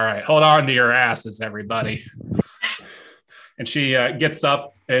 All right, hold on to your asses, everybody. And she gets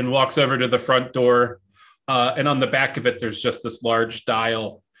up and walks over to the front door. And on the back of it, there's just this large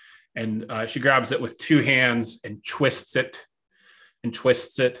dial. and she grabs it with two hands and twists it. And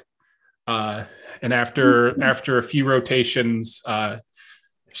after a few rotations,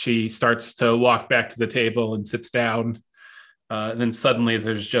 she starts to walk back to the table and sits down. And then suddenly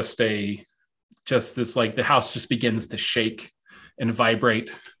there's just this like the house just begins to shake and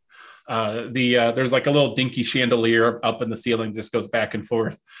vibrate. There's like a little dinky chandelier up in the ceiling, just goes back and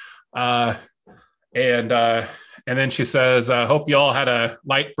forth. And then she says, hope you all had a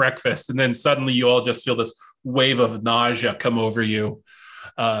light breakfast. And then suddenly you all just feel this wave of nausea come over you.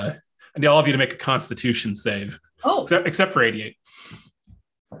 And all of you to make a constitution save. Oh. Except for 88.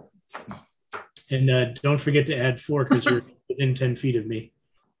 And don't forget to add 4 because you're within 10 feet of me.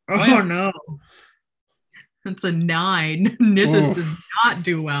 Oh, no. That's a 9. Nithis does not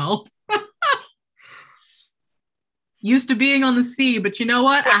do well. Used to being on the sea, but you know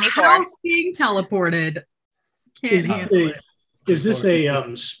what? 24. A house being teleported. Can't handle it. Is this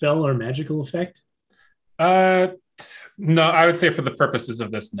a spell or magical effect? No, I would say for the purposes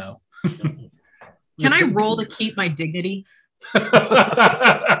of this, no. Can I roll to keep my dignity?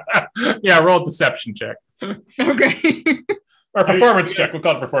 Yeah, roll a deception check. Okay. Or performance check. We'll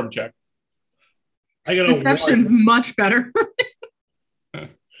call it a performance check. Deception's much better.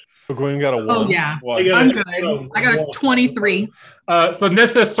 So Gwen got a 1. Oh, yeah. I'm good. I got a 23. So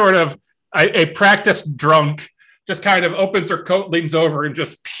Nithis, sort of a practiced drunk, just kind of opens her coat, leans over, and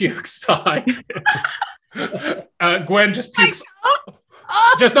just pukes behind it. Gwen just pukes.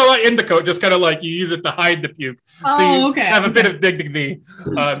 Just not like in the coat, just kind of like you use it to hide the puke. So you have a bit of dignity.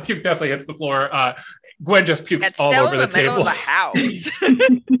 Puke definitely hits the floor. Gwen just pukes all over the table. Of the house.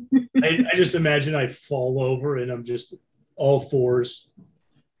 I just imagine I fall over and I'm just all fours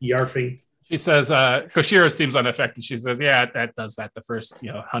yarfing. She says, Koshiro seems unaffected. She says, yeah, that does that the first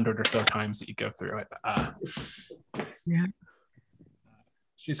 100 or so times that you go through it. Yeah.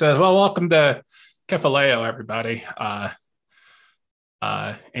 She says, well, welcome to Kefaleo, everybody.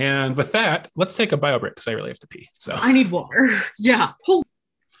 And with that, let's take a bio break because I really have to pee. So I need water. Yeah. All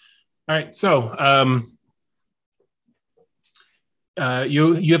right. So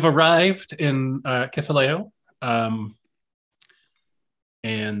you have arrived in Kefaleo.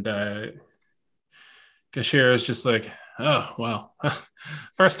 And Kashira is just like, oh, well,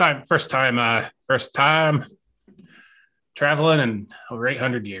 first time traveling in over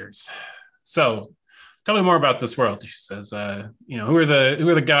 800 years. So tell me more about this world. She says, who are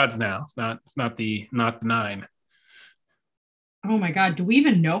the gods now? It's not the 9. Oh my God. Do we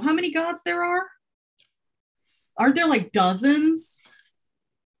even know how many gods there are? Aren't there like dozens?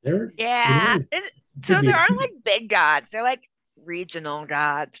 Yeah. So there aren't like big gods. They're like regional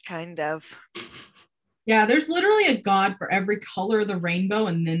gods, kind of. Yeah, there's literally a god for every color of the rainbow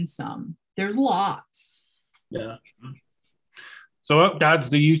and then some. There's lots. Yeah. So what gods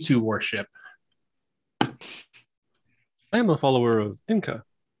do you two worship? I am a follower of Inca,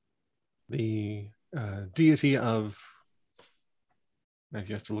 the deity of. If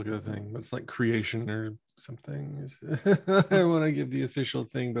you have to look at the thing, it's like creation or something. I want to give the official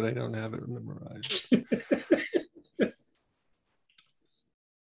thing, but I don't have it memorized.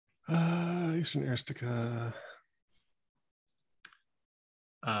 Eastern Aristica.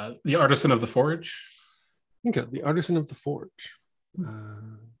 The artisan of the forge. Inca, the artisan of the forge. They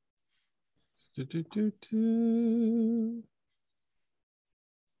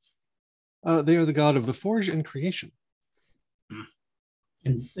are the god of the forge and creation.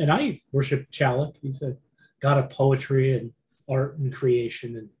 And I worship Chalik. He's a god of poetry and art and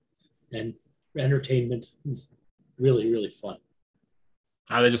creation and entertainment. He's really, really fun.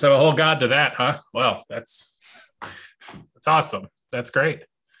 They just have a whole god to that, huh? Well, that's awesome. That's great.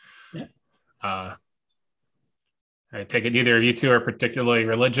 Yeah. I take it neither of you two are particularly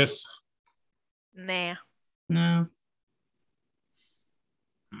religious. Nah. No.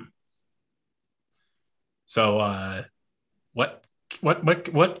 So, what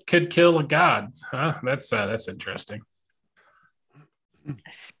could kill a god? Huh? That's interesting.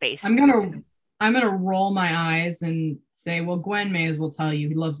 Space. I'm gonna roll my eyes and say, well, Gwen may as well tell you.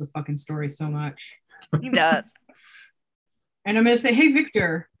 He loves the fucking story so much. He does. And I'm gonna say, hey,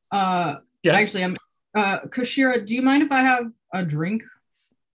 Victor. Yes. Actually, I'm Koshira, do you mind if I have a drink?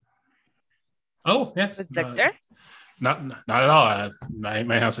 Oh, yes. With Victor? Not at all.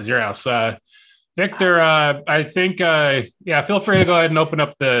 My house is your house. Victor, I think, feel free to go ahead and open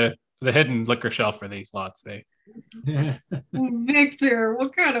up the hidden liquor shelf for these lots. Victor,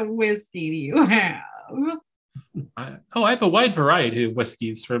 what kind of whiskey do you have? I have a wide variety of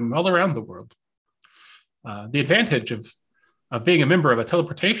whiskeys from all around the world. The advantage of being a member of a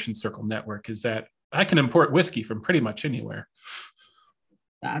teleportation circle network is that I can import whiskey from pretty much anywhere.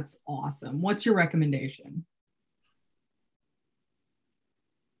 That's awesome. What's your recommendation?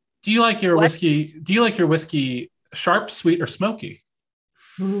 Do you like your whiskey? Do you like your whiskey sharp, sweet, or smoky?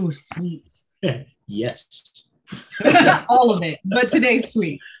 Ooh, sweet. Yes. All of it, but today's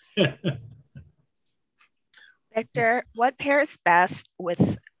sweet. Victor, what pairs best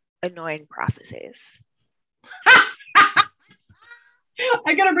with annoying prophecies?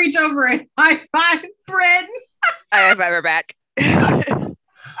 I gotta reach over and high five Bryn. I have ever back.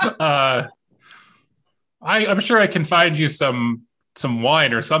 I'm sure I can find you some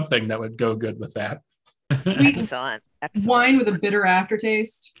wine or something that would go good with that. Sweet Excellent. wine with a bitter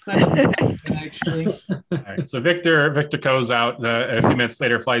aftertaste. That doesn't sound good, actually. All right, so Victor goes out. A few minutes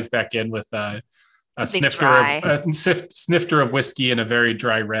later, flies back in with a snifter of whiskey and a very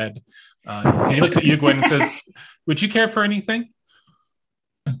dry red. He looks at you, Gwen, and says, "Would you care for anything?"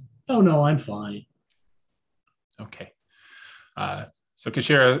 Oh no, I'm fine. Okay. So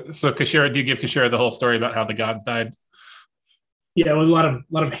Kashira, do you give Kashira the whole story about how the gods died? Yeah, with a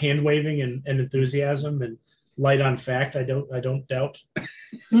lot of hand waving and enthusiasm and light on fact. I don't doubt.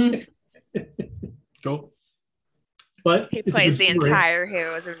 Cool. But he plays the entire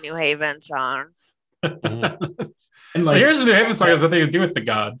Heroes of New Haven song. And like, Heroes of New Haven song has nothing to do with the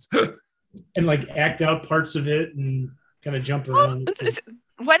gods. And like act out parts of it and kind of jump around.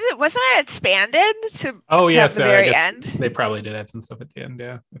 Wasn't it expanded to yes, the very end? They probably did add some stuff at the end.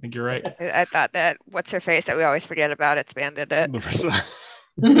 Yeah, I think you're right. I thought that what's her face that we always forget about expanded it. Larissa.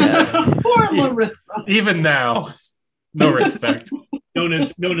 Poor Larissa. Even now, no respect. known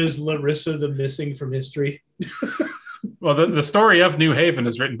as Larissa the Missing from history. Well, the story of New Haven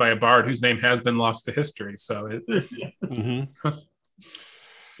is written by a bard whose name has been lost to history. So it.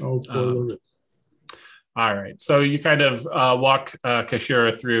 Oh, poor Larissa. All right. So you kind of walk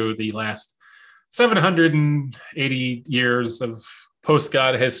Kashira through the last 780 years of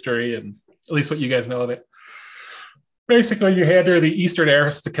post-God history, and at least what you guys know of it. Basically, you hand her the Eastern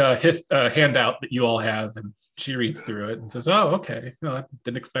Aristica handout that you all have, and she reads through it and says, "Oh, okay. No, I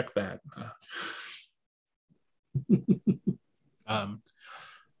didn't expect that."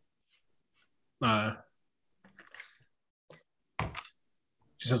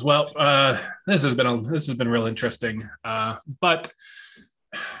 She says, "Well, this has been real interesting, but."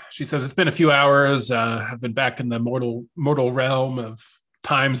 She says, "It's been a few hours. I've been back in the mortal realm of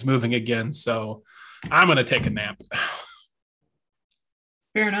time's moving again, so I'm going to take a nap."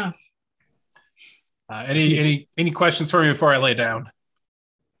 Fair enough. Any questions for me before I lay down?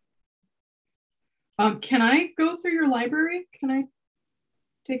 Can I go through your library? Can I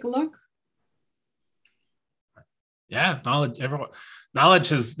take a look? Yeah,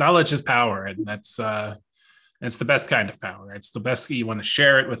 knowledge is power, and that's it's the best kind of power. It's the best. You want to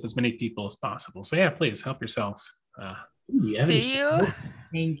share it with as many people as possible. So yeah, please help yourself. Do you have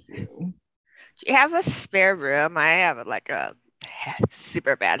a spare room? I have like a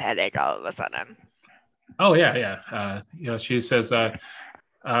super bad headache all of a sudden. Oh yeah. She says, why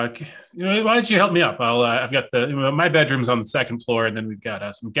don't you help me up? I've got my bedroom's on the second floor, and then we've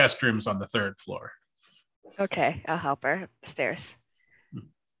got some guest rooms on the third floor. Okay, I'll help her upstairs.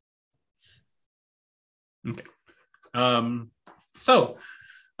 Okay. So,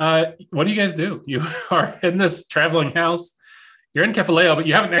 what do you guys do? You are in this traveling house. You're in Kefaleo, but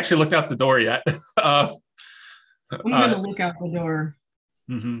you haven't actually looked out the door yet. I'm going to look out the door.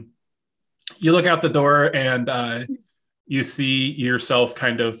 Mm-hmm. You look out the door and you see yourself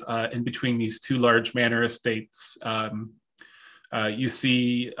kind of in between these two large manor estates. You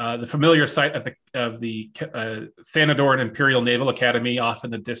see the familiar site of the Thanadoran Imperial Naval Academy off in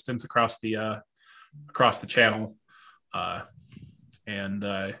the distance across the channel, and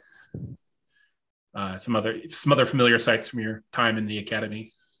some other familiar sites from your time in the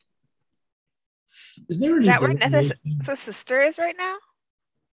academy. Is there Is that where Neth's sister is right now?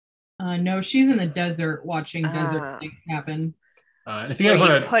 No, she's in the desert watching desert things happen. And if you guys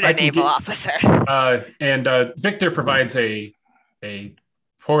want to put a naval officer, and Victor provides a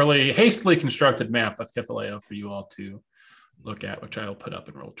hastily constructed map of Kefaleo for you all to look at, which I'll put up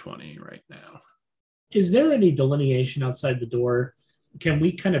in Roll20 right now. Is there any delineation outside the door? Can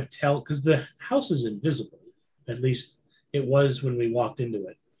we kind of tell? Because the house is invisible. At least it was when we walked into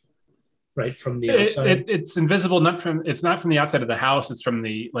it, right from the outside. It's invisible. It's not from the outside of the house. It's from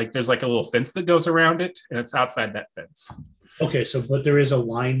there's like a little fence that goes around it, and it's outside that fence. Okay, but there is a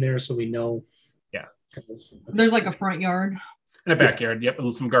line there, so we know. Yeah. There's like a front yard. And a backyard. Yep,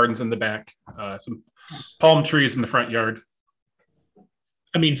 some gardens in the back. Some palm trees in the front yard.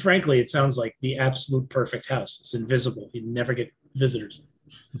 I mean, frankly, it sounds like the absolute perfect house. It's invisible. You never get visitors.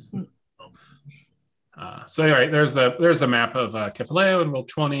 So anyway, there's the map of Kefaleo and Roll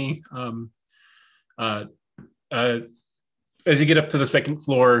 20. As you get up to the second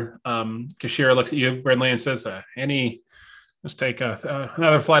floor, Kashira looks at you, Brindley, and says, Annie, just take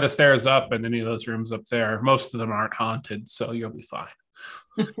another flight of stairs up and any of those rooms up there. Most of them aren't haunted, so you'll be fine.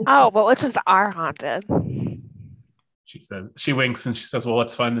 Oh, but which ones are haunted? She says, she winks and she says, well,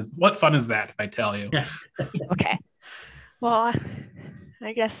 what fun is that if I tell you? Okay. Well,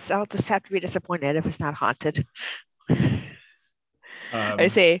 I guess I'll just have to be disappointed if it's not haunted. I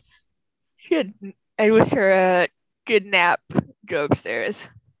say, I wish her a good nap. Go upstairs.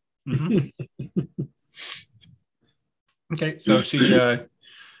 Mm-hmm. Okay, so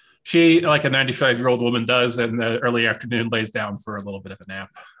she like a 95-year-old woman does in the early afternoon lays down for a little bit of a nap.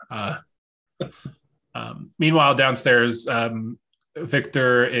 Meanwhile, downstairs,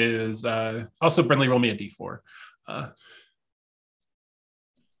 Victor is also Brindley. Roll me a d4.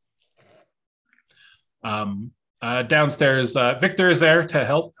 Downstairs, Victor is there to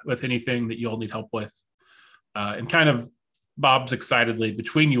help with anything that you'll need help with, and kind of bobs excitedly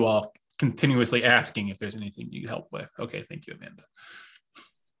between you all, continuously asking if there's anything you need help with. Okay, thank you, Amanda.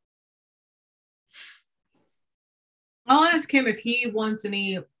 I'll ask him if he wants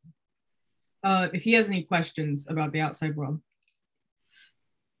any, if he has any questions about the outside world.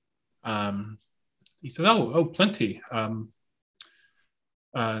 He said, "Oh, plenty.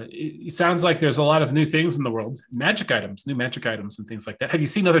 It sounds like there's a lot of new things in the world, new magic items, and things like that. Have you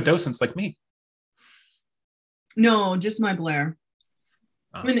seen other docents like me?" No, just my Blair.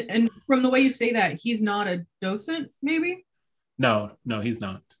 And from the way you say that, he's not a docent, maybe? No, he's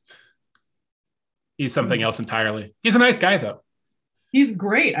not. He's something else entirely. He's a nice guy, though. He's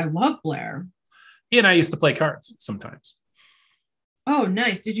great. I love Blair. He and I used to play cards sometimes. Oh,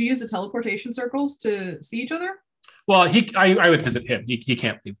 nice. Did you use the teleportation circles to see each other? Well, I would visit him. He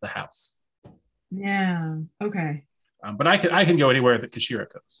can't leave the house. Yeah. Okay. But I can go anywhere that Kashira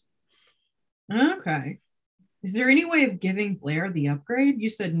goes. Okay. Is there any way of giving Blair the upgrade? You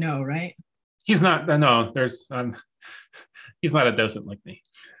said no, right? He's not. No, there's. He's not a docent like me.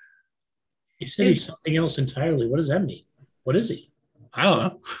 He said he's something else entirely. What does that mean? What is he? I don't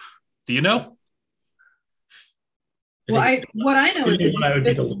know. Do you know? What I know is that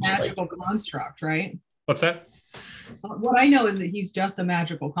he's just a magical construct, right? What's that? What I know is that he's just a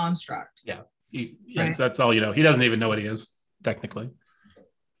magical construct. Yeah. Right. That's all you know. He doesn't even know what he is, technically.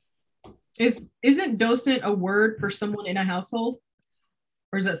 Isn't docent a word for someone in a household?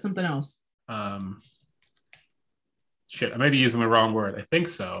 Or is that something else? Shit, I may be using the wrong word. I think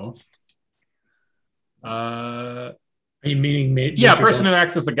so. Are you meaning yeah, a person who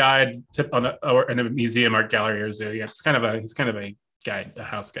acts as a guide or in a museum, art gallery, or zoo. Yeah, he's kind of a guide, a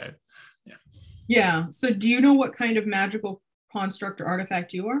house guide. Yeah. Yeah. So do you know what kind of magical construct or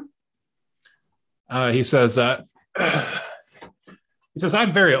artifact you are? He says, I'm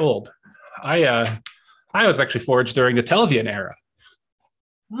very old. I was actually forged during the Telvian era.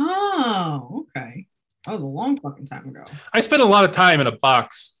 Oh, okay. That was a long fucking time ago. I spent a lot of time in a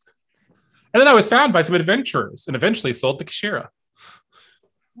box. And then I was found by some adventurers and eventually sold to Kashira.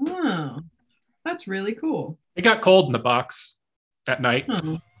 Oh, that's really cool. It got cold in the box at night.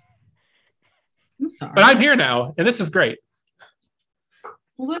 Oh. I'm sorry. But I'm here now, and this is great.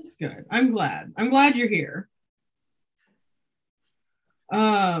 Well, that's good. I'm glad you're here.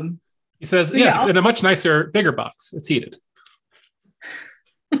 He says, so yes, in a much nicer, bigger box. It's heated.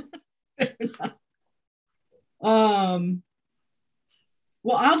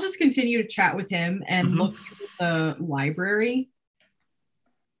 Well, I'll just continue to chat with him and look through the library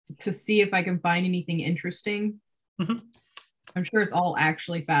to see if I can find anything interesting. I'm sure it's all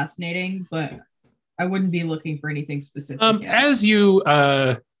actually fascinating, but I wouldn't be looking for anything specific. As you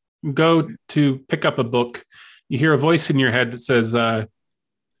go to pick up a book, you hear a voice in your head that says,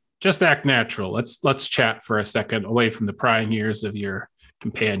 just act natural. Let's chat for a second away from the prying ears of your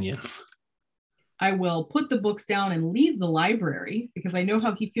companions. I will put the books down and leave the library because I know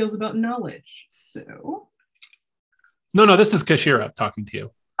how he feels about knowledge. So. No, this is Kashira talking to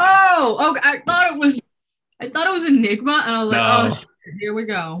you. Oh, okay. I thought it was Enigma, and I was like, no. oh, shit, here we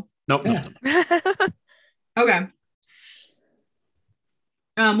go. Nope. Okay.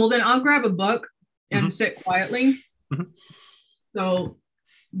 Well, then I'll grab a book and sit quietly, so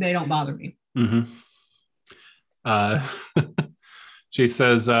they don't bother me. She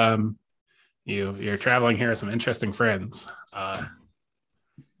says, You're traveling here with some interesting friends. And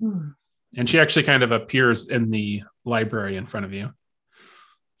she actually kind of appears in the library in front of you.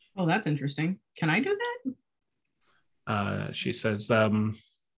 Oh, that's interesting. Can I do that? She says,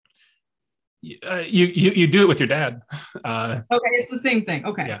 you do it with your dad. Okay, it's the same thing.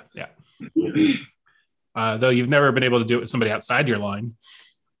 Okay. Yeah. though you've never been able to do it with somebody outside your line.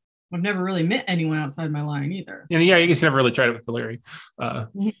 I've never really met anyone outside my line either. And yeah, I guess you never really tried it with Valeri.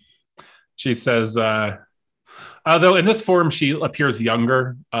 She says, although in this form she appears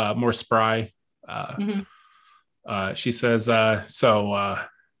younger, more spry. She says,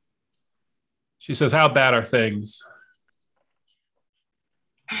 she says, how bad are things?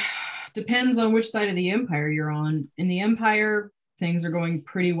 Depends on which side of the Empire you're on. In the Empire, things are going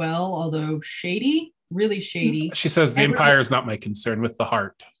pretty well, although shady, really shady. She says, the Empire is not my concern, with the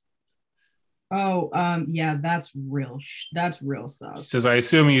heart. Oh, yeah, that's real stuff. She says, I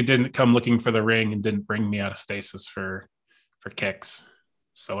assume you didn't come looking for the ring and didn't bring me out of stasis for kicks.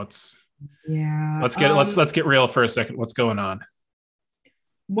 So let's get real for a second. What's going on?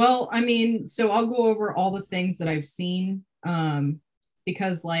 Well, I mean, so I'll go over all the things that I've seen,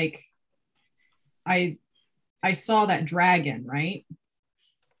 because like I saw that dragon, right?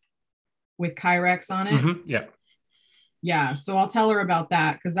 With Kyrex on it. Mm-hmm. Yeah. Yeah, so I'll tell her about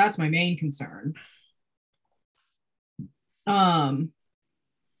that because that's my main concern. And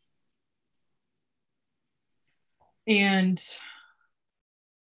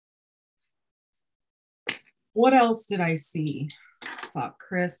what else did I see? Fuck,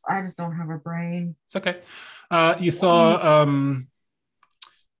 Chris, I just don't have a brain. It's okay. You saw,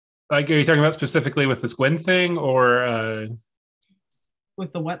 like, are you talking about specifically with this Gwen thing, or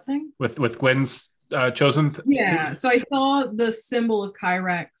with the what thing? With Gwen's chosen? Yeah. So I saw the symbol of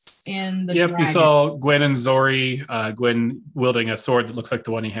Kyrex and the dragon. You saw Gwen and Zori. Gwen wielding a sword that looks like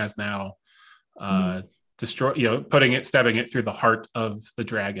the one he has now. Stabbing it through the heart of the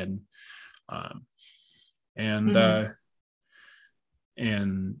dragon. And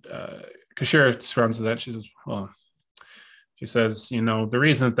Kashira responds to that. She says, the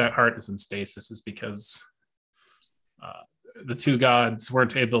reason that heart is in stasis is because the two gods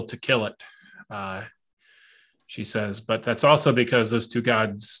weren't able to kill it. She says, but that's also because those two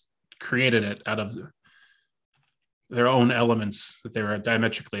gods created it out of their own elements that they were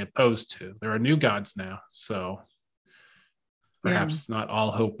diametrically opposed to. There are new gods now, so perhaps not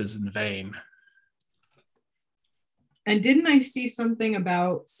all hope is in vain. And didn't I see something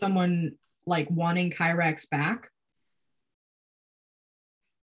about someone like wanting Kyrex back?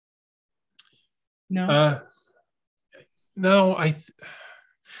 No. No, I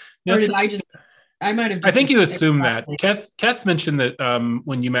might have. I think you assume that. Keth mentioned that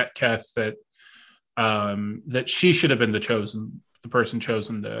when you met Keth that that she should have been the person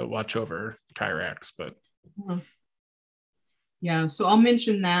chosen to watch over Kyrex, but yeah. So I'll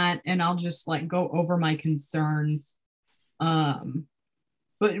mention that, and I'll just like go over my concerns. But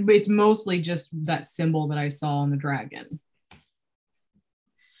it's mostly just that symbol that I saw on the dragon.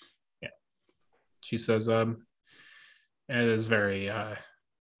 Yeah. She says, it is very,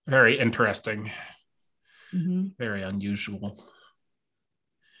 very interesting. Mm-hmm. Very unusual.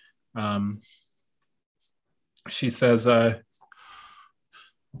 She says, well,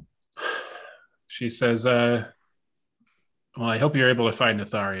 I hope you're able to find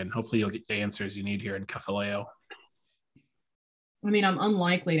Netharian. Hopefully you'll get the answers you need here in Kefaleo. I mean, I'm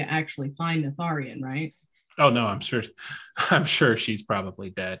unlikely to actually find Netharian, right? Oh no, I'm sure she's probably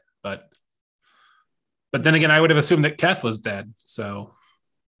dead, but then again, I would have assumed that Keth was dead, so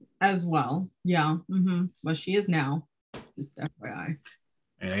as well. Yeah. Mm-hmm. Well, she is now. Just FYI.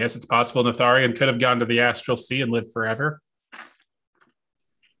 And I guess it's possible Netharian could have gone to the Astral Sea and lived forever.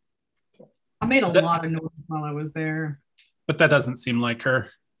 I made a lot of noise while I was there. But that doesn't seem like her.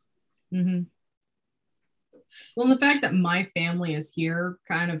 Mm-hmm. Well, and the fact that my family is here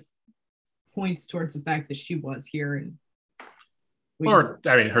kind of points towards the fact that she was here. Her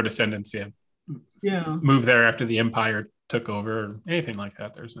descendants, moved there after the Empire took over, or anything like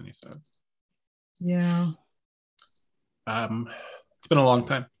that. There's any so. Yeah. It's been a long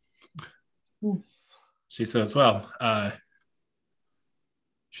time. Ooh. She says,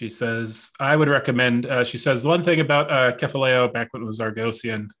 I would recommend, she says, the one thing about Kefaleo back when it was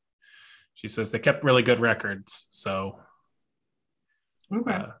Argosian, she says they kept really good records. So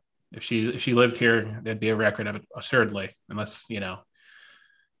okay. If she lived here, there'd be a record of it, assuredly, unless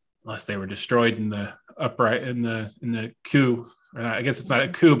they were destroyed in the coup. Or not, I guess it's not a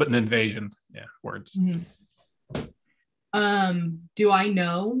coup, but an invasion. Yeah, words. Mm-hmm. Do I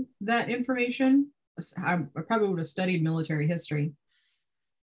know that information? I probably would have studied military history.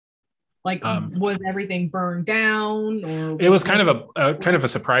 Like, was everything burned down, or it was kind of a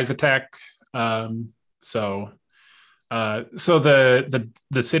surprise attack? So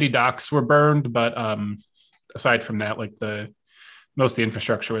the city docks were burned, but aside from that, like most of the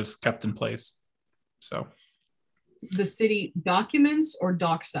infrastructure was kept in place. So the city documents or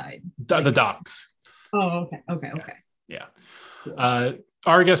dockside? The docks. Oh, okay. Yeah. Cool.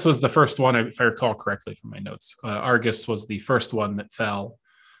 Argus was the first one, if I recall correctly from my notes. Argus was the first one that fell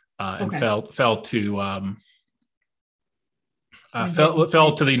and fell to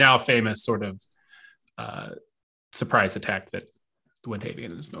fell to the now famous sort of surprise attack that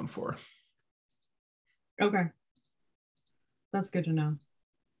Windhaven is known for. Okay, that's good to know.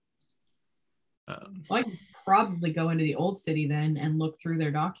 Well, I can probably go into the old city then and look through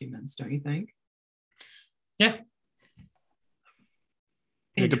their documents, don't you think? Yeah.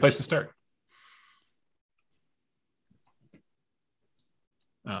 A good place to start.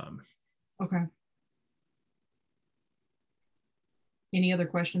 Okay. Any other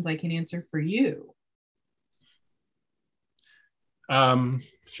questions I can answer for you?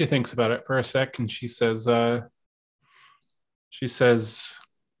 She thinks about it for a sec and she says,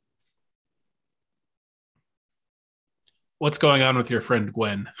 what's going on with your friend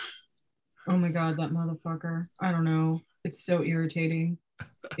Gwen? Oh my God, that motherfucker. I don't know. It's so irritating.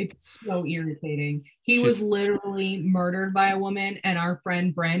 It's so irritating. He was literally murdered by a woman, and our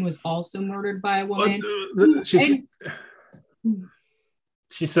friend Bren was also murdered by a woman. She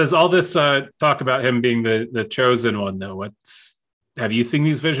says all this talk about him being the chosen one, though. Have you seen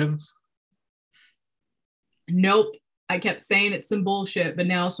these visions? Nope. I kept saying it's some bullshit, but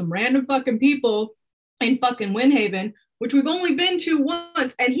now some random fucking people in fucking Windhaven, which we've only been to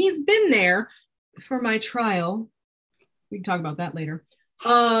once, and he's been there for my trial. We can talk about that later.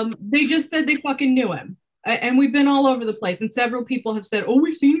 They just said they fucking knew him. And we've been all over the place. And several people have said, oh,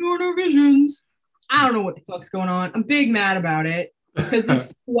 we've seen you on our visions. I don't know what the fuck's going on. I'm big mad about it because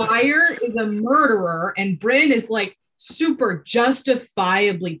this squire is a murderer and Bryn is like super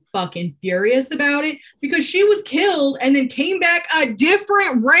justifiably fucking furious about it because she was killed and then came back a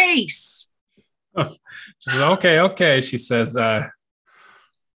different race. Oh, she says, okay. She says, I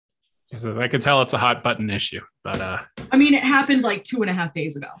can tell it's a hot button issue, but I mean, it happened like 2.5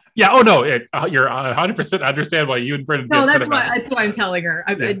 days ago. Yeah. Oh no, you're 100% understand why you and Brendan. No, that's what I'm telling her.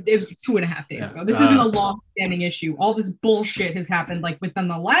 It was 2.5 days ago. This isn't a long-standing issue. All this bullshit has happened like within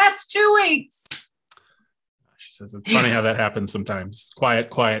the last 2 weeks. She says it's funny how that happens sometimes.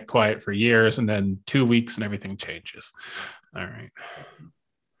 Quiet for years, and then 2 weeks, and everything changes. All right.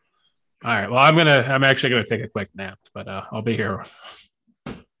 Well, I'm actually gonna take a quick nap, but I'll be here.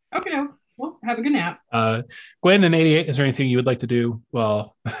 Okay, no. Well, have a good nap. Gwen and 88, is there anything you would like to do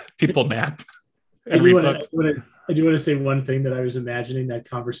while people nap? I do want to say one thing that I was imagining that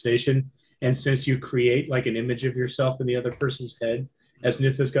conversation. And since you create like an image of yourself in the other person's head, as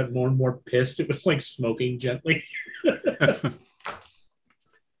Nithis got more and more pissed, it was like smoking gently.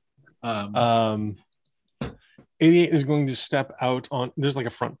 88 is going to step out on, there's like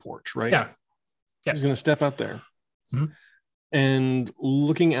a front porch, right? Yeah. He's going to step out there. Mm-hmm. And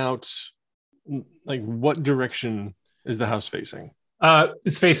looking out, like what direction is the house facing?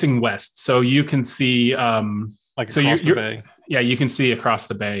 It's facing west, so you can see like across the bay. Yeah, you can see across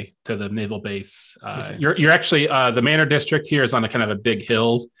the bay to the naval base. Okay. You're actually the Manor district here is on a kind of a big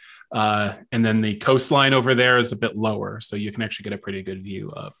hill, and then the coastline over there is a bit lower, so you can actually get a pretty good view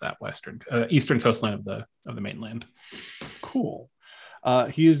of that eastern coastline of the mainland. Cool.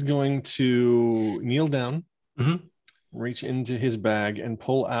 He is going to kneel down. Mm-hmm. Reach into his bag and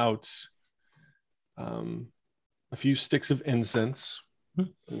pull out a few sticks of incense,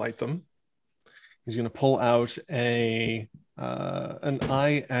 light them. He's going to pull out an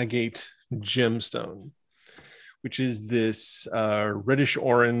eye agate gemstone, which is this reddish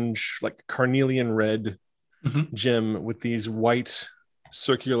orange, like carnelian red gem with these white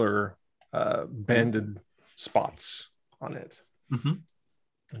circular banded spots on it. Mm-hmm.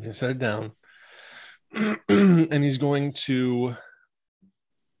 He's going to set it down. And he's going to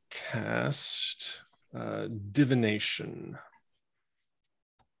cast divination.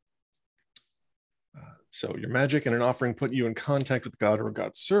 So your magic and an offering put you in contact with God or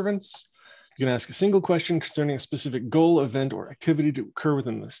God's servants. You can ask a single question concerning a specific goal, event, or activity to occur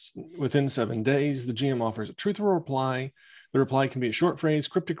within 7 days. The GM offers a truthful reply. The reply can be a short phrase,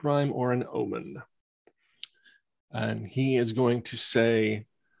 cryptic rhyme, or an omen. And he is going to say,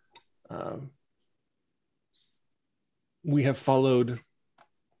 we have followed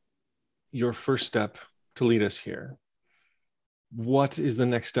your first step to lead us here. What is the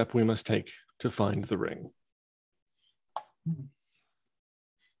next step we must take to find the ring? Nice.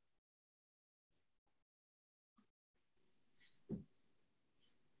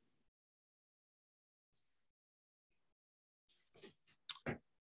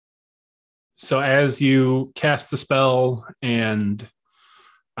 So as you cast the spell and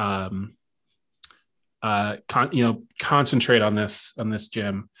concentrate on this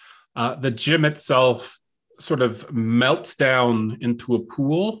gem, The gym itself sort of melts down into a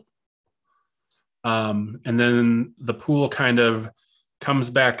pool. And then the pool kind of comes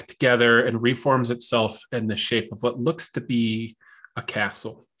back together and reforms itself in the shape of what looks to be a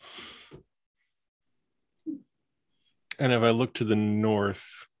castle. And if I look to the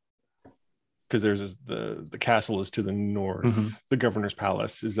north, because there's the castle is to the north, the governor's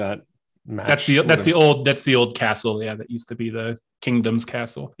palace, is that match? That's the old castle, yeah, that used to be the kingdom's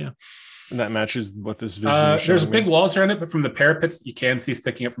castle, yeah. And that matches what this vision is showing. There's big walls around it, but from the parapets you can see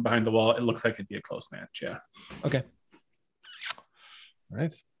sticking up from behind the wall, it looks like it'd be a close match, yeah. Okay. All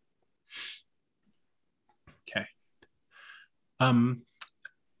right. Okay.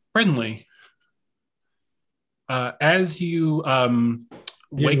 Brindley, as you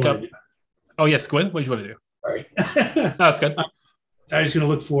wake up. Oh yes, Gwen, what did you want to do? All right. No, that's good. I was going to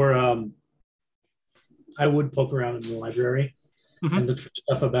look for. I would poke around in the library and look for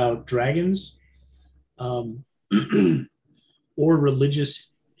stuff about dragons, or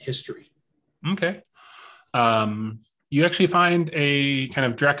religious history. Okay. You actually find a kind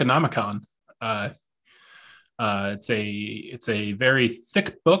of Draconomicon. It's a very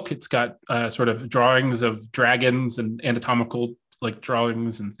thick book. It's got sort of drawings of dragons and anatomical like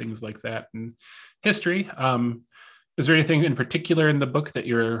drawings and things like that and history. Is there anything in particular in the book that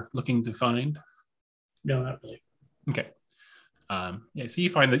you're looking to find? No, not really. Okay. Yeah, so you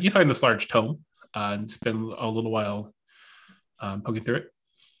find this large tome and spend a little while poking through it.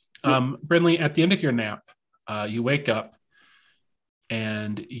 Brindley, at the end of your nap, you wake up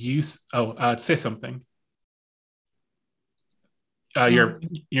and you say something. You're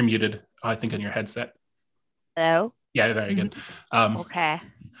muted, I think, on your headset. Hello? Yeah, very good. Okay.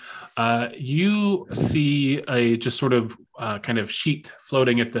 You see a just sort of kind of sheet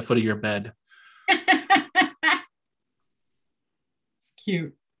floating at the foot of your bed. It's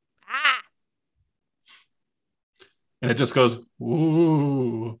cute. Ah! And it just goes,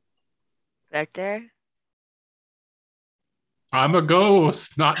 ooh. Victor? I'm a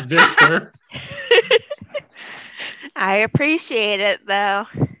ghost, not Victor. I appreciate it, though.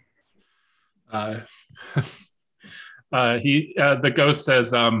 The ghost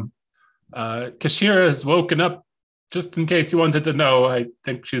says, Kashira has woken up. Just in case you wanted to know, I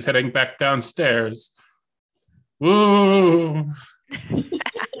think she's heading back downstairs. Woo!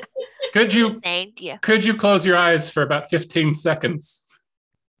 Could you Thank you. Could you close your eyes for about 15 seconds?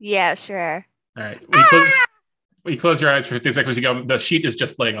 Yeah, sure. All right. We close your eyes for 15 seconds. You go. The sheet is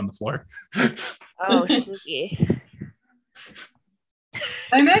just laying on the floor. Oh, spooky.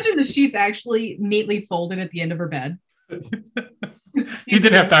 I imagine the sheet's actually neatly folded at the end of her bed. You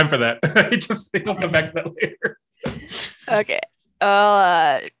didn't have time for that. He'll come back to that later. Okay.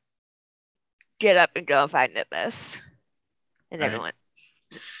 I'll get up and go and find Nimbus. And everyone.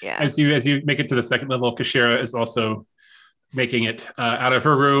 Yeah. As you make it to the second level, Kashira is also making it out of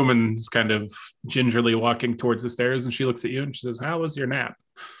her room and is kind of gingerly walking towards the stairs. And she looks at you and she says, "How was your nap?"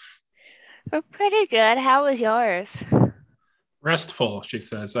 We're pretty good. How was yours? Restful, she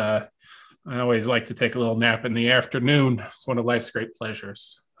says. I always like to take a little nap in the afternoon. It's one of life's great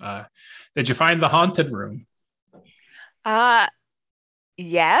pleasures. Did you find the haunted room?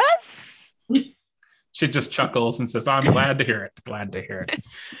 Yes. She just chuckles and says, "I'm glad to hear it. Glad to hear it."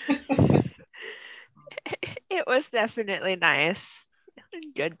 It was definitely nice.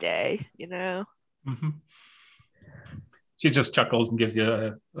 Good day, you know. Mm-hmm. She just chuckles and gives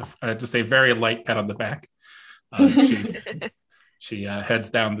you just a very light pat on the back. She heads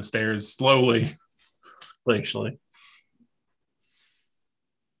down the stairs slowly, glacially.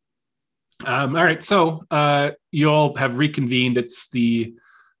 All right, so you all have reconvened. It's the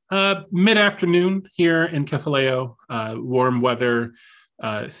mid-afternoon here in Kefaleo. Warm weather,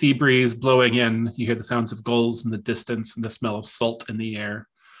 sea breeze blowing in. You hear the sounds of gulls in the distance and the smell of salt in the air.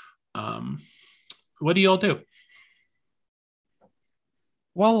 What do you all do?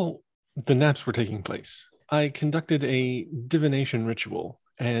 While the naps were taking place, I conducted a divination ritual,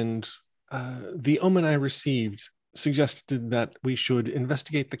 and the omen I received suggested that we should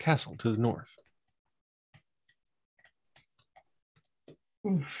investigate the castle to the north.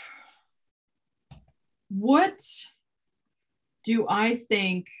 What do I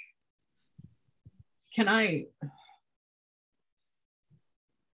think?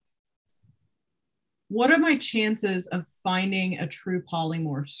 What are my chances of finding a true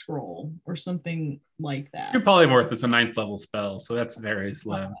polymorph scroll or something like that? True polymorph is a 9th level spell, so that's very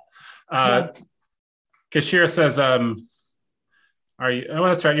slim. Kashira says, "Are you? Oh,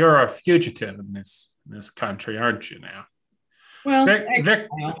 that's right. You're a fugitive in this country, aren't you now?" Well,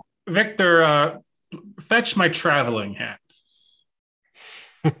 Victor, fetch my traveling hat.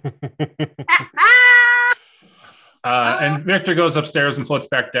 And Victor goes upstairs and floats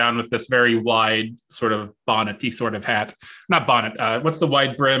back down with this very wide, sort of bonnety sort of hat. Not bonnet. What's the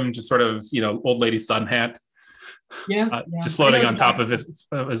wide brim? Just sort of, old lady sun hat. Yeah. Just floating on top of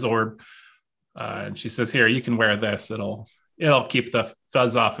his orb. And she says, "Here, you can wear this. It'll keep the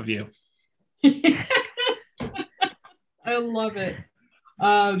fuzz off of you." I love it.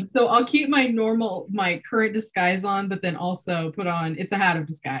 So I'll keep my current disguise on, but then also put on, it's a hat of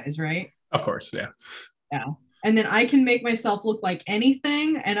disguise, right? Of course, yeah. Yeah. And then I can make myself look like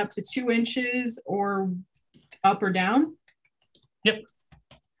anything and up to 2 inches or up or down. Yep.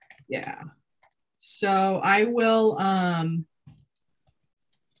 Yeah. So I will,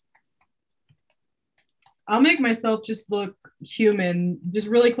 I'll make myself just look human, just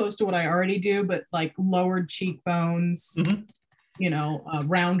really close to what I already do, but like lowered cheekbones,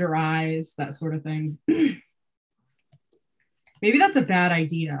 rounder eyes, that sort of thing. Maybe that's a bad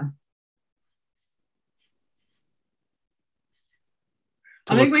idea.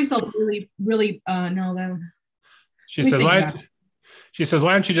 I'll make myself really, really, no, that. She says, why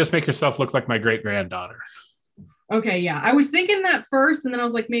don't you just make yourself look like my great-granddaughter? Okay, yeah. I was thinking that first, and then I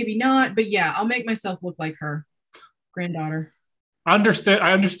was like, maybe not, but yeah, I'll make myself look like her granddaughter. I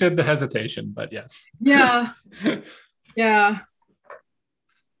understood the hesitation, but yes. Yeah. Yeah.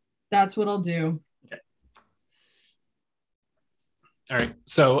 That's what I'll do. Okay. All right.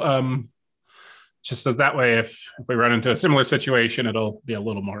 So just as that way, if we run into a similar situation, it'll be a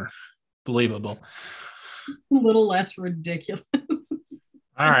little more believable. A little less ridiculous.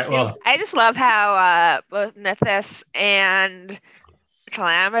 All right. Well, I just love how both Nithis and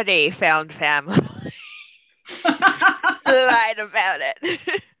Calamity found family. Lied about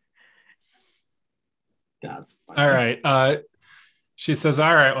it. That's funny. All right. She says,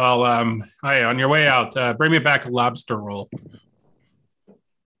 "All right. Well, hey, on your way out, bring me back a lobster roll."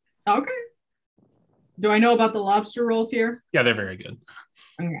 Okay. Do I know about the lobster rolls here? Yeah, they're very good.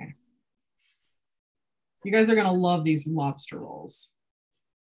 Okay. You guys are gonna love these lobster rolls.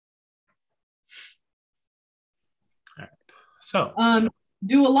 All right. So,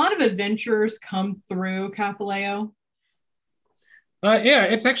 do a lot of adventurers come through Capileo? Yeah,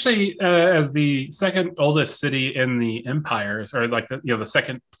 it's actually as the second oldest city in the empire, or like the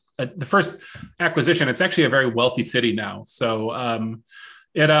second, the first acquisition. It's actually a very wealthy city now. So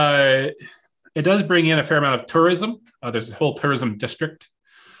it does bring in a fair amount of tourism. There's a whole tourism district.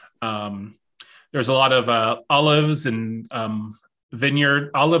 There's a lot of olives and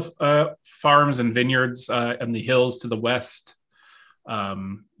olive farms and vineyards in the hills to the west.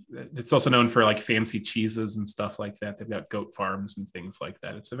 It's also known for like fancy cheeses and stuff like that. They've got goat farms and things like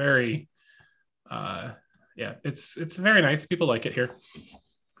that. It's a very, it's very nice. People like it here.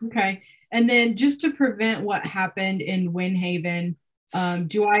 Okay. And then just to prevent what happened in Windhaven,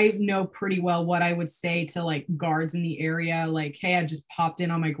 do I know pretty well what I would say to like guards in the area? Like, hey, I just popped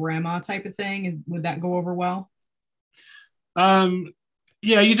in on my grandma type of thing. Would that go over well? Yeah,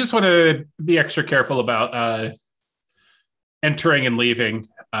 you just want to be extra careful about entering and leaving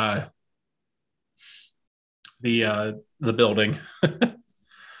the building.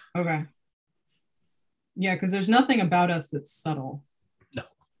 Okay. Yeah, because there's nothing about us that's subtle.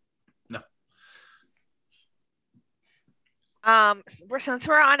 No. Since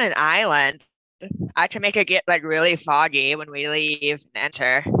we're on an island, I can make it get like really foggy when we leave and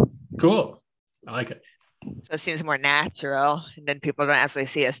enter. Cool. I like it. So it seems more natural, and then people don't actually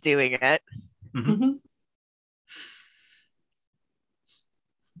see us doing it. Mm-hmm. Mm-hmm.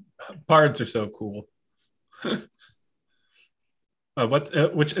 Bards are so cool. Which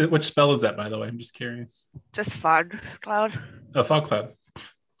spell is that, by the way? I'm just curious. Just fog cloud. Oh, fog cloud.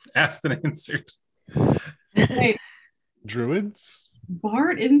 Asked and answered. Hey, Druids?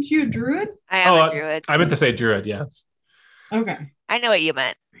 Bart, isn't you a druid? I am a druid. I meant to say druid, yes. Okay. I know what you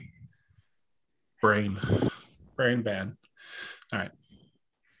meant. Brain bad. All right.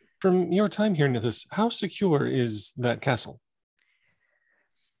 From your time here, Nithis, how secure is that castle?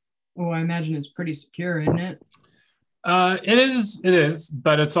 Oh, I imagine it's pretty secure, isn't it? It is,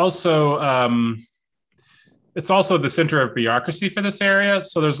 but it's also the center of bureaucracy for this area.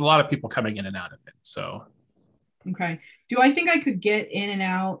 So there's a lot of people coming in and out of it. So, okay. Do I think I could get in and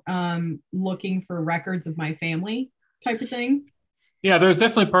out looking for records of my family type of thing? Yeah, there's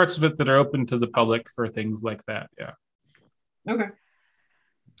definitely parts of it that are open to the public for things like that. Yeah. Okay.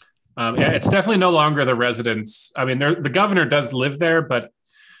 Yeah, it's definitely no longer the residence. I mean, the governor does live there, but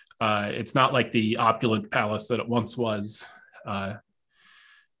it's not like the opulent palace that it once was.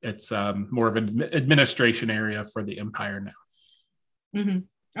 It's more of an administration area for the empire now.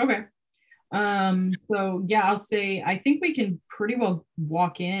 Mm-hmm. Okay. So yeah, I'll say I think we can pretty well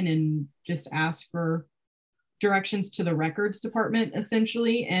walk in and just ask for directions to the records department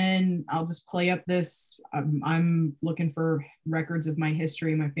essentially, and I'll just play up this I'm looking for records of my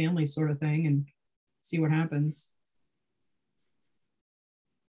history, my family sort of thing, and see what happens.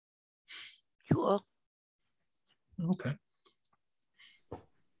 Cool. Okay.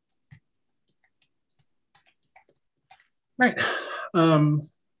 Right.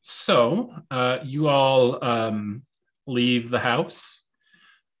 So you all leave the house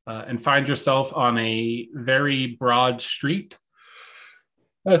and find yourself on a very broad street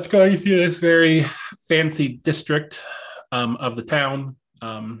that's going through this very fancy district of the town.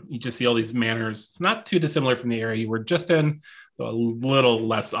 You just see all these manors. It's not too dissimilar from the area you were just in, though a little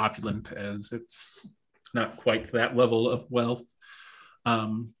less opulent, as it's not quite that level of wealth.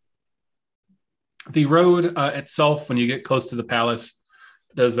 The road itself, when you get close to the palace,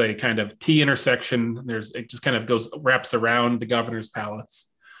 there's a kind of T intersection. It just kind of wraps around the governor's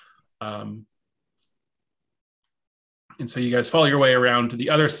palace. And so you guys follow your way around to the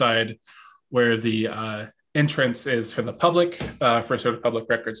other side where the entrance is for the public, for sort of public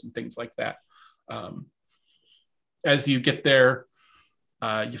records and things like that. As you get there,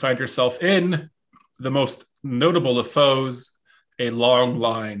 you find yourself in the most notable of foes, a long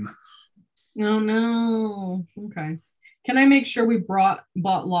line. Oh no. Okay. Can I make sure we bought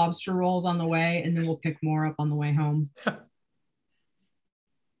lobster rolls on the way, and then we'll pick more up on the way home? Yeah.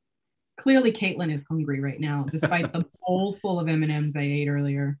 Clearly, Caitlin is hungry right now, despite the bowl full of M&Ms I ate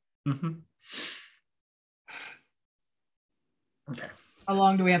earlier. Mm-hmm. Okay. How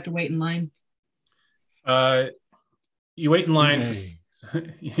long do we have to wait in line? You wait in line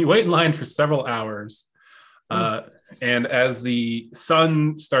you wait in line for several hours, and as the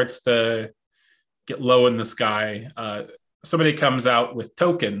sun starts to get low in the sky, somebody comes out with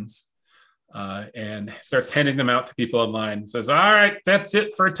tokens and starts handing them out to people in line. Says, "All right, that's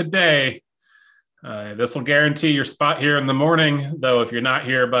it for today. This will guarantee your spot here in the morning. Though if you're not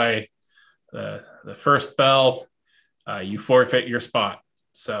here by the first bell, you forfeit your spot."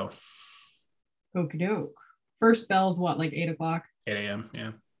 So, okie doke. First bell's what, like 8 o'clock? 8 a.m.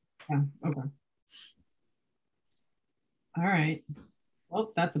 Yeah. Yeah. Okay. All right.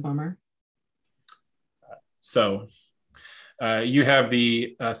 Well, that's a bummer. So you have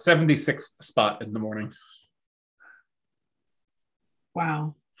the 76th spot in the morning.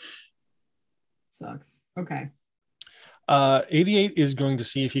 Wow. Sucks. Okay. 88 is going to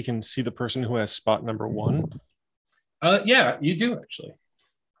see if he can see the person who has spot number 1. Yeah, you do actually.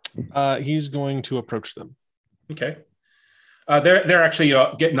 He's going to approach them. Okay. They're actually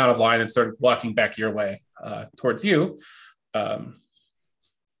getting out of line and sort of walking back your way towards you. Pardon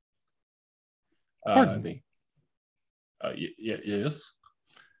me. Yes.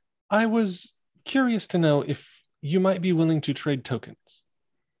 I was curious to know if you might be willing to trade tokens.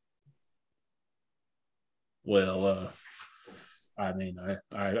 Well, I mean,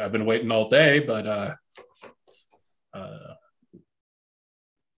 I've been waiting all day, but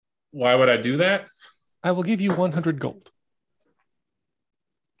why would I do that? I will give you 100 gold.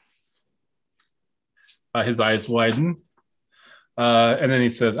 His eyes widen. And then he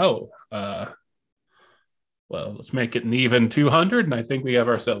says, well, let's make it an even 200, and I think we have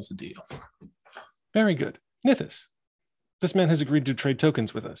ourselves a deal. Very good. Nithis, this man has agreed to trade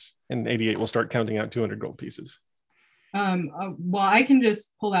tokens with us, and 88 will start counting out 200 gold pieces. Well, I can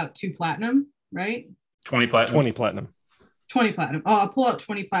just pull out 2 platinum, right? 20 platinum. 20 platinum. 20 platinum. Oh, I'll pull out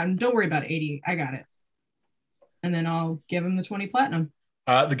 20 platinum. Don't worry about 80. I got it. And then I'll give him the 20 platinum.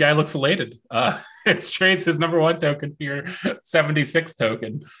 The guy looks elated. It trades his number 1 token for your 76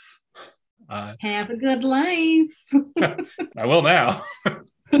 token. Have a good life. I will now.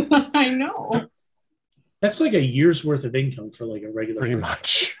 I know. That's like a year's worth of income for like a regular Pretty person.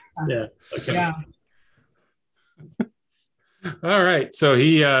 much. Yeah. Okay. Yeah. All right. So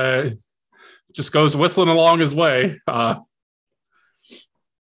he just goes whistling along his way.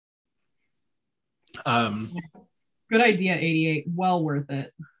 Good idea, 88. Well worth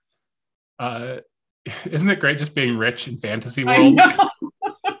it. Isn't it great just being rich in fantasy worlds? I know.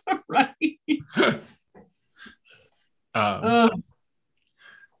 Right.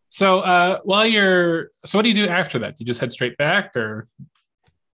 So what do you do after that? Do you just head straight back, or?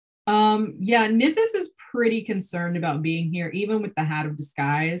 Yeah, Nithis is pretty concerned about being here, even with the hat of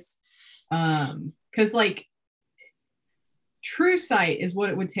disguise. Because like true sight is what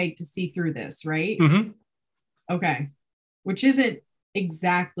it would take to see through this, right? Mm-hmm. Okay. Which isn't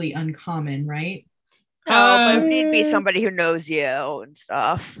exactly uncommon, right? No, but it would need to be somebody who knows you and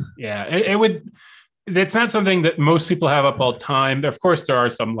stuff. Yeah, it would. It's not something that most people have up all the time. Of course, there are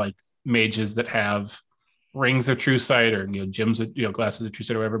some like mages that have rings of true sight or gems of glasses of true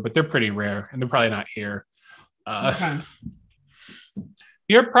sight or whatever, but they're pretty rare and they're probably not here. Okay.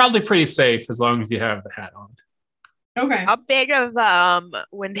 You're probably pretty safe as long as you have the hat on. Okay. How big of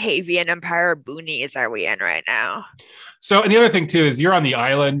Windhavian Empire boonies are we in right now? So, and the other thing too is you're on the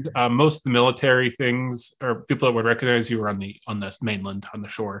island. Most of the military things or people that would recognize you are on the mainland, on the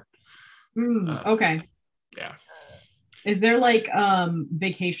shore. Okay. Yeah. Is there like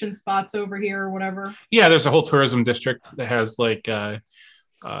vacation spots over here or whatever? Yeah, there's a whole tourism district that has like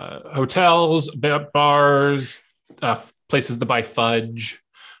hotels, bars, places to buy fudge.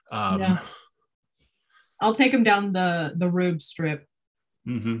 Yeah. I'll take them down the Rube Strip.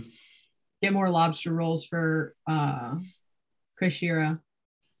 Mm-hmm. Get more lobster rolls for Krishira.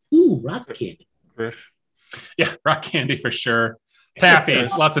 Ooh, rock candy. Yeah, rock candy for sure. Taffy,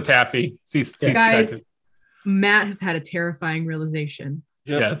 lots of taffy. Guys, Matt has had a terrifying realization.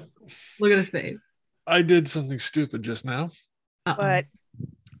 Yep. Yes. Look at his face. I did something stupid just now. But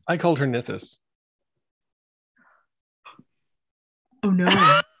I called her Nithis. Oh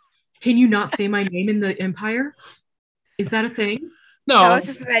no. Can you not say my name in the Empire? Is that a thing? No. Tell us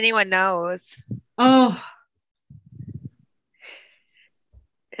if anyone knows. Oh.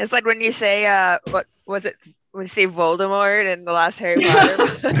 It's like when you say, what was it? When you say Voldemort in the last Harry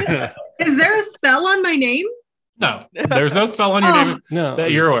Potter. Is there a spell on my name? No, there's no spell on your name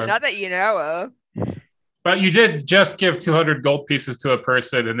that you're aware. Not that you know of. But you did just give 200 gold pieces to a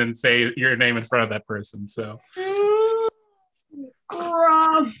person and then say your name in front of that person. So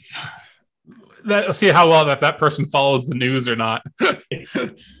Gruff. Let's see how well that person follows the news or not.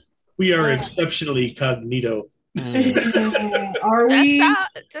 We are exceptionally cognito. Are we?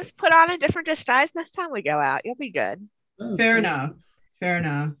 Just put on a different disguise next time we go out. You'll be good. Fair enough.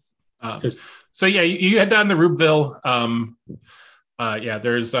 So yeah, you head down to Rubeville. Yeah,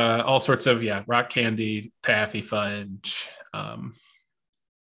 there's all sorts of rock candy, taffy, fudge.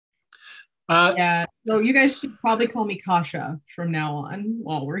 Yeah, so you guys should probably call me Kasha from now on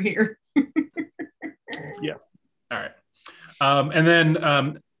while we're here. Yeah. All right. And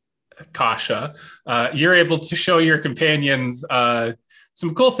then Kasha, you're able to show your companions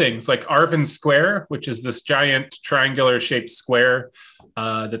some cool things like Arvin Square, which is this giant triangular shaped square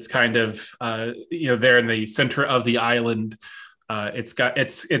that's kind of there in the center of the island. It's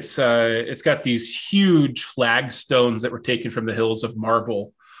got these huge flagstones that were taken from the hills of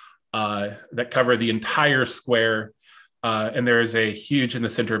marble that cover the entire square. And there is a huge, in the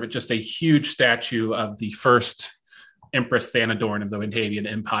center of it, just a huge statue of the first Empress Thanadorn of the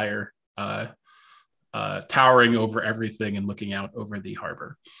Windhavian Empire, towering over everything and looking out over the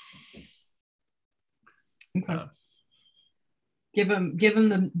harbor. Okay. Give him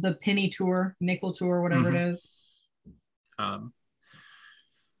the penny tour, nickel tour, whatever it is.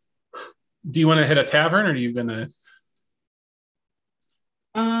 Do you want to hit a tavern, or are you gonna?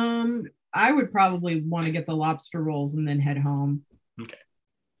 I would probably want to get the lobster rolls and then head home. Okay.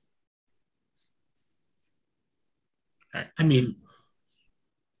 All right. I mean,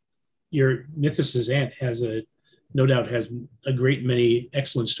 your Nithis' aunt no doubt has a great many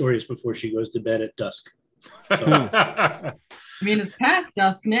excellent stories before she goes to bed at dusk. So. I mean, it's past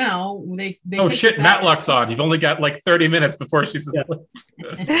dusk now. They oh shit, Matlock's on. You've only got like 30 minutes before she's asleep.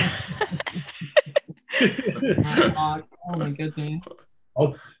 Matlock. Oh my goodness.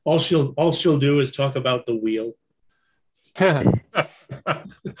 All she'll do is talk about the wheel.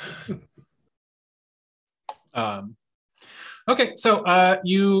 Okay, so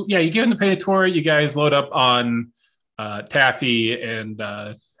you give him the penny tour. You guys load up on taffy and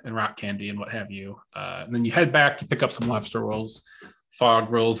rock candy and what have you, and then you head back. You pick up some lobster rolls. Fog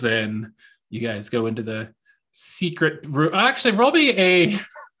rolls in. You guys go into the secret room. Actually, roll me a.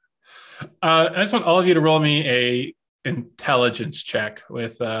 I just want all of you to roll me a intelligence check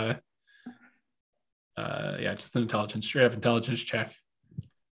with just an intelligence, straight up intelligence check.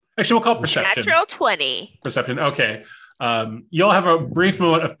 Actually, we'll call it perception. Natural 20. Perception. Okay. You'll have a brief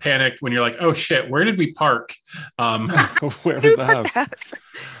moment of panic when you're like, oh shit, where did we park? Where was the house?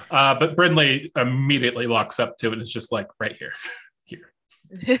 But Brindley immediately walks up to it and it's just like right here.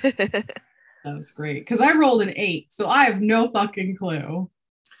 That's great. Because I rolled an 8, so I have no fucking clue.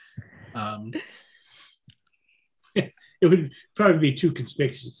 It would probably be too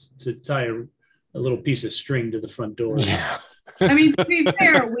conspicuous to tie a little piece of string to the front door. Yeah. I mean, to be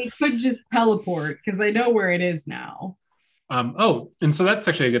fair, we could just teleport because I know where it is now. And so that's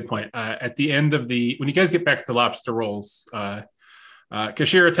actually a good point. At the end of when you guys get back to the lobster rolls,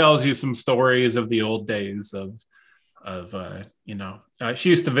 Kashira tells you some stories of the old days of she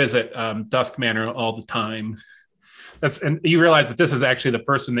used to visit Dusk Manor all the time. and you realize that this is actually the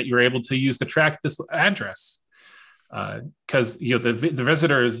person that you were able to use to track this address. Because the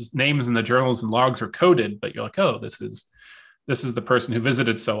visitors' names in the journals and logs are coded, but you're like, oh, this is the person who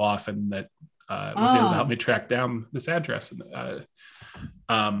visited so often that was able to help me track down this address.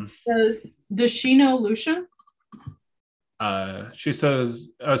 Does she know Lucia? She says,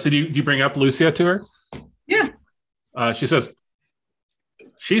 so do you bring up Lucia to her? Yeah. She says,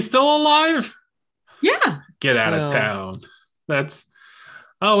 she's still alive? Yeah. Get out of town.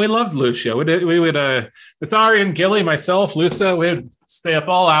 We loved Lucia. We would with Ari and Gilly, myself, Lucia, we'd stay up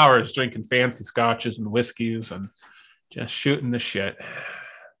all hours drinking fancy scotches and whiskeys and just shooting the shit.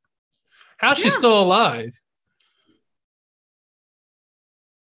 How's she still alive?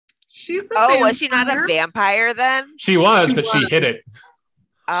 She's a vampire. Was she not a vampire then? She was, but she hid it.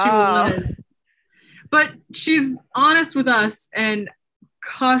 Oh. She was. But she's honest with us, and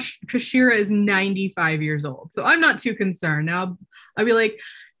Kashira is 95 years old. So I'm not too concerned. Now I'd be like,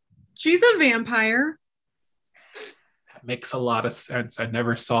 she's a vampire. That makes a lot of sense. I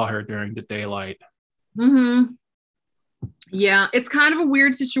never saw her during the daylight. Mm-hmm. Yeah, it's kind of a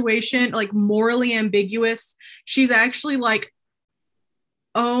weird situation, like morally ambiguous. She's actually like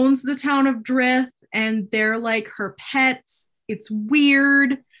owns the town of Drith, and they're like her pets. It's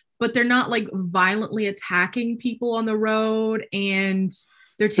weird, but they're not like violently attacking people on the road, and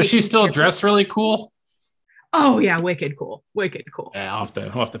they're taking. Does she still dress really cool? Oh yeah, wicked cool. Yeah, I'll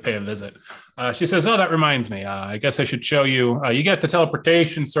have to pay a visit. She says, "Oh, that reminds me. I guess I should show you. You get the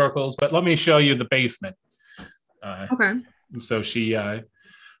teleportation circles, but let me show you the basement." Okay. And so she,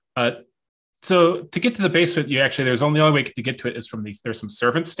 so to get to the basement, there's only way to get to it is from there's some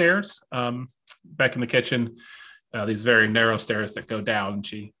servant stairs back in the kitchen. These very narrow stairs that go down. And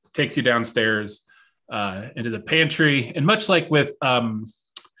she takes you downstairs into the pantry, and much like with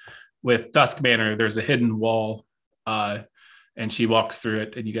Dusk Manor, there's a hidden wall, and she walks through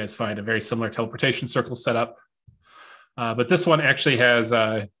it, and you guys find a very similar teleportation circle set up. But this one actually has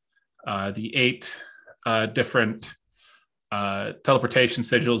the 8 different teleportation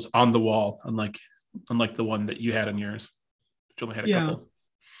sigils on the wall, unlike the one that you had in yours, which only had a couple.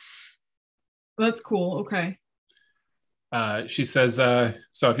 That's cool. Okay. She says,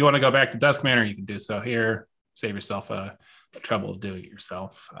 so if you want to go back to Dusk Manor, you can do so here. Save yourself the trouble of doing it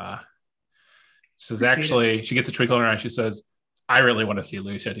yourself. She says, actually, she gets a twinkle in her eye. She says, I really want to see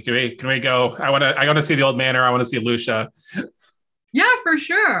Lucia. Can we go? I want to see the old manor. I want to see Lucia. Yeah, for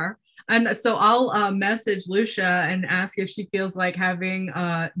sure. And so I'll message Lucia and ask if she feels like having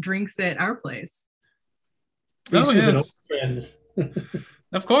drinks at our place. Oh, yes.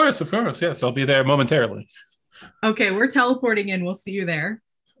 Of course. Yes, I'll be there momentarily. Okay, we're teleporting in. We'll see you there.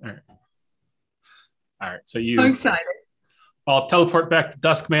 All right. So I'm excited. I'll teleport back to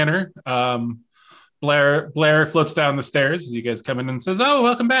Dusk Manor. Blair floats down the stairs as you guys come in and says, "Oh,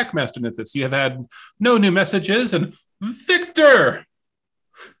 welcome back, Master Nithis. You have had no new messages." And Victor!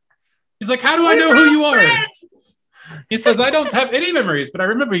 He's like, "How do I know who you are?" He says, "I don't have any memories, but I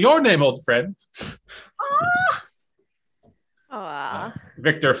remember your name, old friend."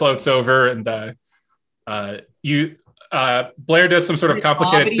 Victor floats over, and Blair does some sort of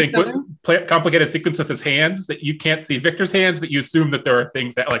complicated sequence with his hands that you can't see Victor's hands, but you assume that there are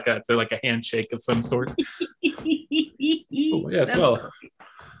things that like a handshake of some sort. Yes, well.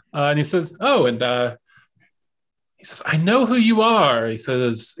 And he says, "Oh, and he says, I know who you are." He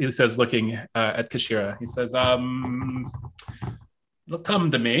says, looking at Kashira. He says, "It'll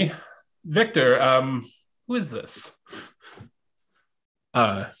come to me. Victor, who is this?"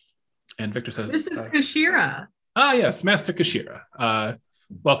 And Victor says, "This is Kashira." Yes, Master Kashira.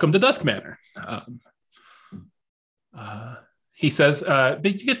 Welcome to Dusk Manor. He says, but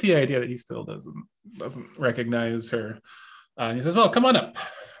you get the idea that he still doesn't recognize her. And he says, "Well, come on up."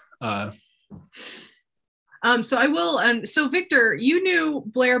 So I will. So Victor, you knew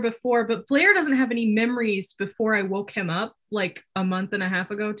Blair before, but Blair doesn't have any memories before I woke him up, like a month and a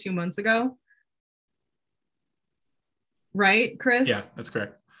half ago, 2 months ago. Right, Chris? Yeah, that's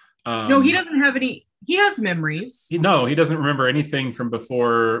correct. No, he doesn't have any. He has memories. No, he doesn't remember anything from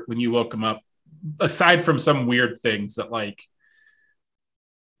before when you woke him up, aside from some weird things that like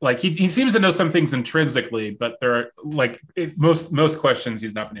he seems to know some things intrinsically, but there are most questions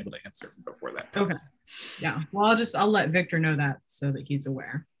he's not been able to answer before that. Okay. Yeah. Well, I'll let Victor know that so that he's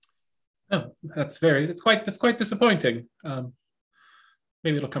aware. Oh, that's quite disappointing.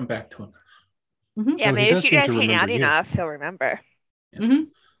 Maybe it'll come back to him. Mm-hmm. Yeah, maybe if you guys hang out enough, he'll remember. Yes.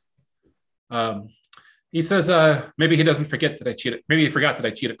 Mm-hmm. He says, maybe he doesn't forget that I cheated. Maybe he forgot that I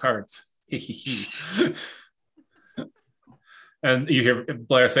cheated cards. And you hear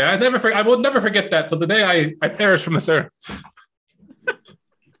Blair say, I will never forget that till the day I perish from this earth.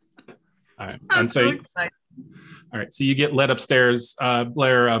 All right. And so excited. All right. So you get led upstairs.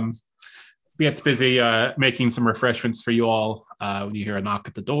 Blair gets busy making some refreshments for you all when you hear a knock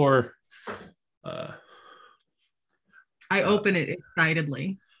at the door. I open it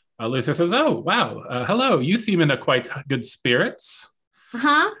excitedly. Lucia says, "Oh, wow. Hello. You seem in a quite good spirits.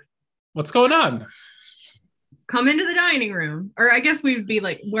 Uh-huh. What's going on?" Come into the dining room. Or I guess we'd be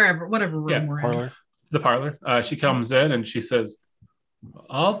like whatever room we're Parlor. in. The parlor. She comes in and she says,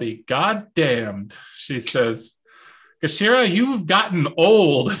 "I'll be goddamned." She says, "Kashira, you've gotten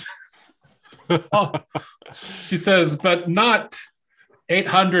old." Oh, she says, "But not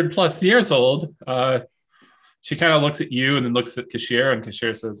 800 plus years old." She kind of looks at you and then looks at Kashira, and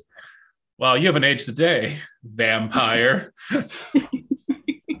Kashira says, "Well, you haven't aged a day, vampire."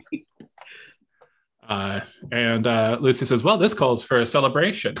 And Lucy says, "Well, this calls for a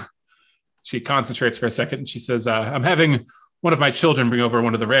celebration." She concentrates for a second and she says, "I'm having one of my children bring over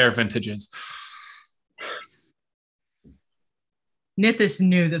one of the rare vintages." Nithis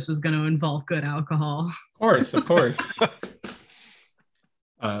knew this was going to involve good alcohol. Of course.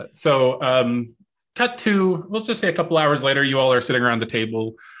 Cut to, let's just say a couple hours later, you all are sitting around the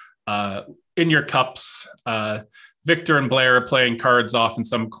table in your cups. Victor and Blair are playing cards off in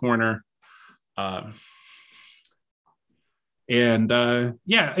some corner. Any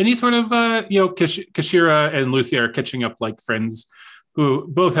sort of, Kashira and Lucy are catching up like friends who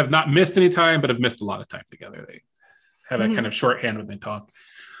both have not missed any time, but have missed a lot of time together. They have that kind of shorthand when they talk.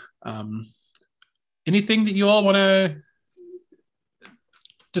 Anything that you all want to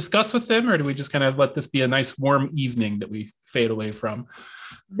discuss with them, or do we just kind of let this be a nice warm evening that we fade away from?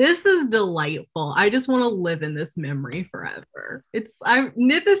 This is delightful. I just want to live in this memory forever.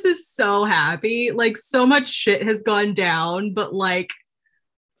 Nithis is so happy. Like, so much shit has gone down, but like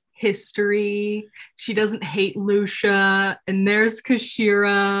history. She doesn't hate Lucia, and there's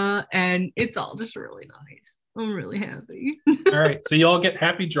Kashira, and it's all just really nice. I'm really happy. All right, so you all get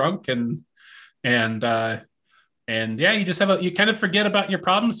happy drunk, and you just you kind of forget about your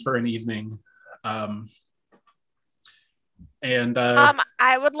problems for an evening. I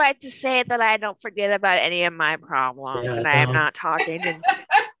would like to say that I don't forget about any of my problems, and I am not talking to.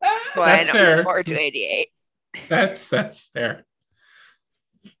 That's fair. Or to 88. That's fair.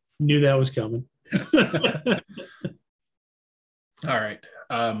 Knew that was coming. All right.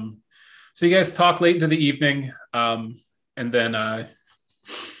 So you guys talk late into the evening, and then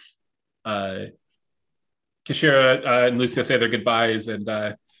Kashira and Lucia say their goodbyes, and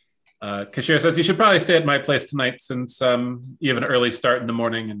Kashira says, "You should probably stay at my place tonight since you have an early start in the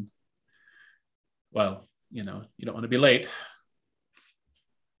morning, and, well, you don't want to be late."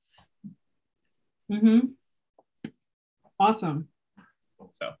 Mm-hmm. Awesome.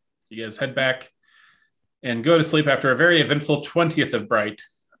 So you guys head back and go to sleep after a very eventful 20th of Bright.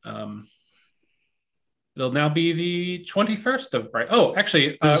 It'll now be the 21st of Bright. Oh,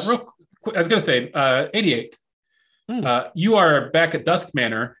 actually, real quick, I was going to say, 88. You are back at Dusk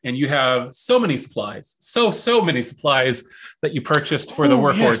Manor, and you have so many supplies, so many supplies that you purchased for the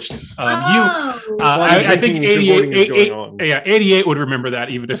Warforged. Yes. I think 88 would remember that,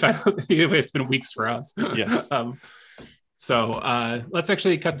 even if it's been weeks for us. Yes. So let's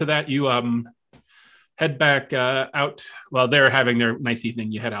actually cut to that. You head back out while they're having their nice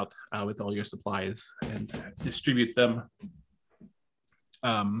evening. You head out with all your supplies and distribute them.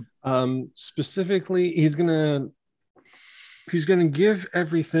 Specifically, he's gonna give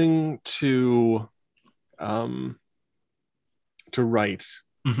everything to Wright,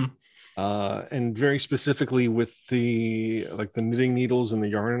 and very specifically with the knitting needles and the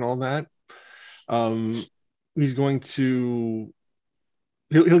yarn and all that. He's going to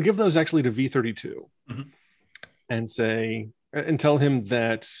he'll give those actually to V32 and tell him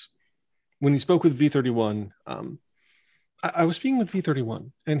that when he spoke with V31, I was speaking with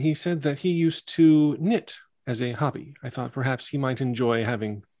V31, and he said that he used to knit as a hobby. I thought perhaps he might enjoy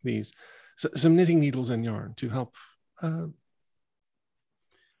having some knitting needles and yarn to help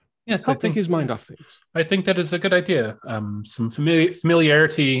take his mind off things. I think that is a good idea. Some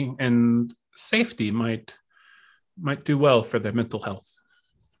familiarity and safety might do well for their mental health.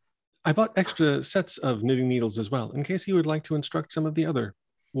 I bought extra sets of knitting needles as well, in case he would like to instruct some of the other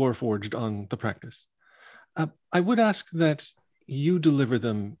Warforged on the practice. I would ask that you deliver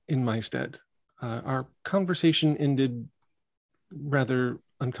them in my stead. Our conversation ended rather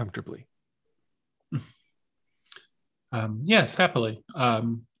uncomfortably. Yes, happily. I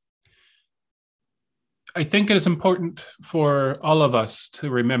think it is important for all of us to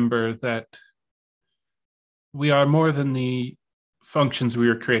remember that we are more than the functions we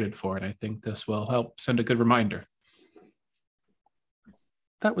were created for, and I think this will help send a good reminder.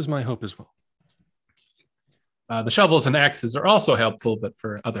 That was my hope as well. The shovels and axes are also helpful, but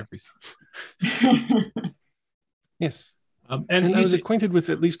for other reasons. Yes. And I was acquainted with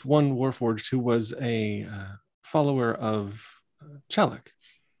at least one Warforged who was a follower of Chalak.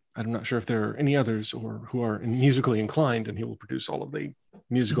 I'm not sure if there are any others or who are musically inclined, and he will produce all of the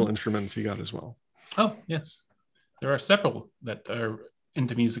musical instruments he got as well. Oh, yes. There are several that are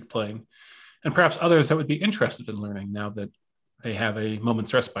into music playing, and perhaps others that would be interested in learning now that they have a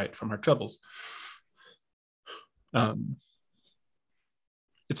moment's respite from our troubles.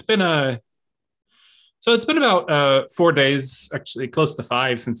 It's been about 4 days, actually close to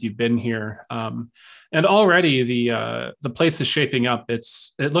 5 since you've been here, and already the place is shaping up. It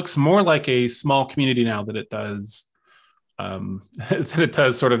looks more like a small community now than it does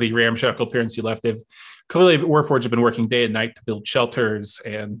sort of the ramshackle appearance you left. They've clearly, Warforged have been working day and night to build shelters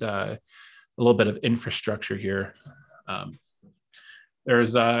and a little bit of infrastructure here.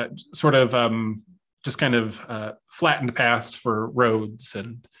 There's sort of just kind of flattened paths for roads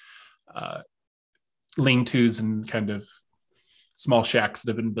and lean-tos and kind of small shacks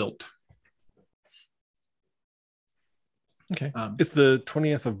that have been built. Okay. Is the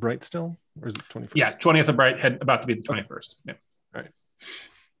 20th of Bright still? Or is it 21st? Yeah, 20th of Bright, about to be the 21st. Yeah. Right.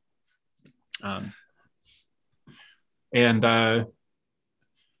 And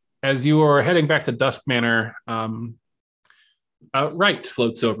as you are heading back to Dusk Manor, Wright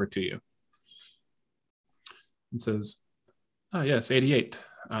floats over to you and says, "Oh yes, 88.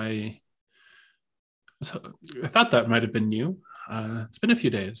 I thought that might have been you. It's been a few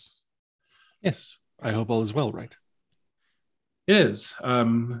days." Yes, I hope all is well, right? It is.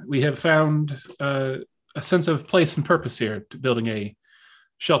 We have found a sense of place and purpose here, to building a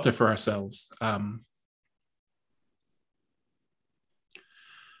shelter for ourselves.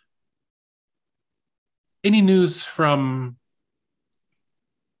 Any news from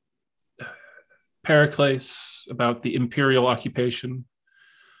Pericles about the Imperial occupation?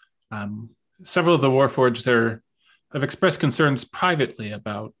 Several of the Warforged there have expressed concerns privately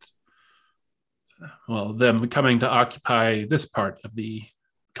about, well, them coming to occupy this part of the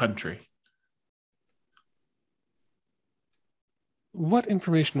country. What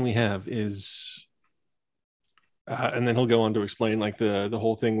information we have is, and then he'll go on to explain like the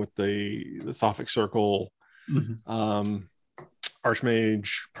whole thing with the Sophic Circle,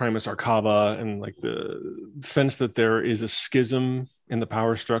 Archmage, Primus Arcava, and like the sense that there is a schism in the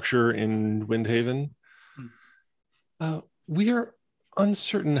power structure in Windhaven. We are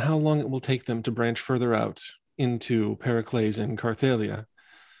uncertain how long it will take them to branch further out into Pericles and Carthalia,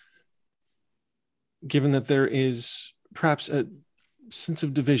 given that there is perhaps a sense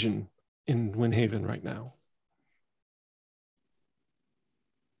of division in Windhaven right now.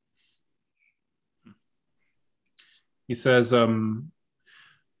 He says,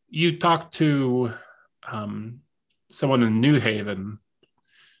 you talked to someone in New Haven.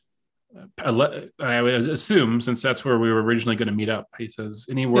 I would assume, since that's where we were originally going to meet up. He says,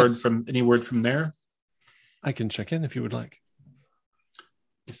 any word from there? I can check in if you would like.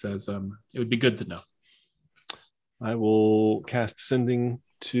 He says, it would be good to know. I will cast Sending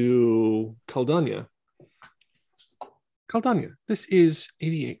to Caldania. Caldania, this is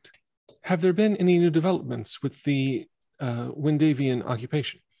 88. Have there been any new developments with the Windavian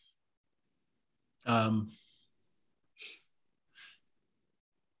occupation?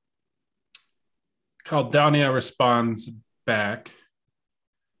 Caldania responds back.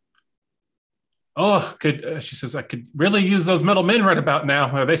 Oh, she says, I could really use those middlemen right about now.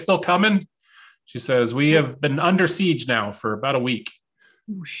 Are they still coming? She says, we have been under siege now for about a week.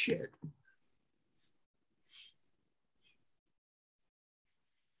 Oh, shit.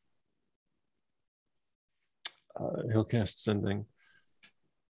 He'll cast Sending.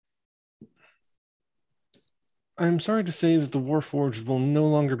 I'm sorry to say that the Warforged will no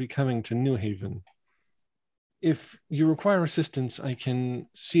longer be coming to New Haven. If you require assistance, I can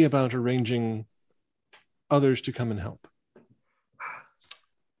see about arranging others to come and help.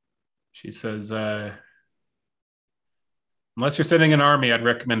 She says, unless you're sending an army, I'd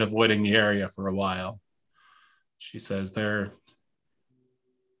recommend avoiding the area for a while. She says, they're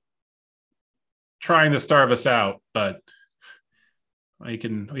trying to starve us out, but we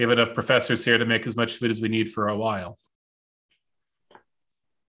have enough professors here to make as much food as we need for a while.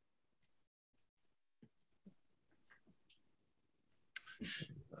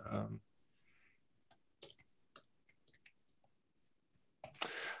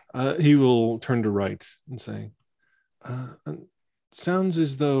 He will turn to Wright and say, sounds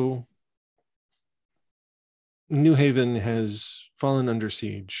as though New Haven has fallen under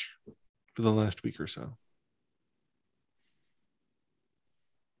siege for the last week or so.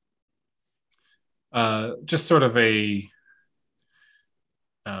 Just sort of a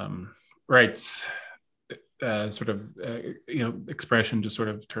writes expression just sort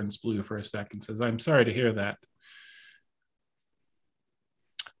of turns blue for a second and says, "I'm sorry to hear that.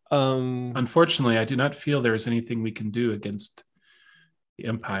 Unfortunately, I do not feel there is anything we can do against the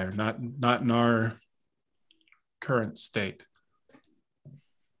Empire, not in our current state."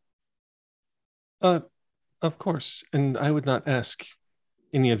 Of course, and I would not ask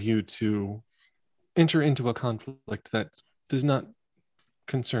any of you to enter into a conflict that does not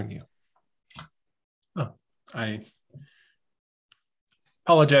concern you. Oh, I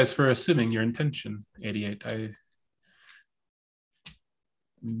apologize for assuming your intention, 88. I'm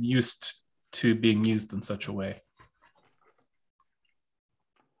used to being used in such a way.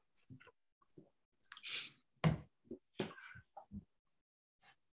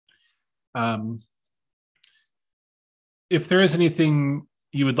 If there is anything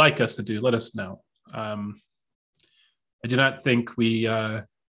you would like us to do, let us know. I do not think we are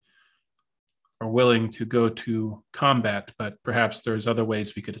willing to go to combat, but perhaps there's other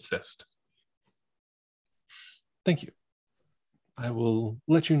ways we could assist. Thank you. I will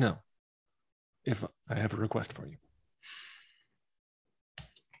let you know if I have a request for you.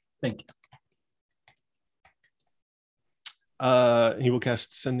 Thank you. He will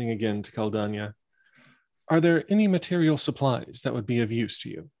cast Sending again to Caldania. Are there any material supplies that would be of use to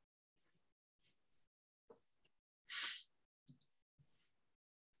you?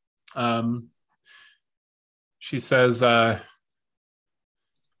 She says, well,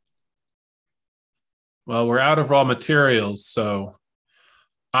 we're out of raw materials, so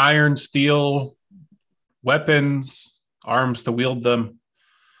iron, steel, weapons, arms to wield them.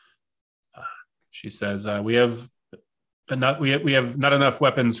 She says, we have not enough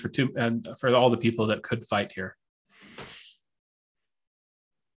weapons for all the people that could fight here.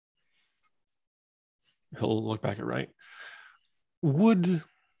 He'll look back at Wright.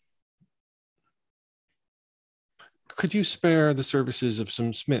 Could you spare the services of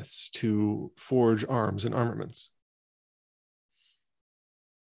some smiths to forge arms and armaments?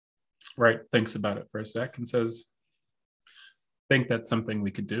 Wright thinks about it for a sec and says, I think that's something we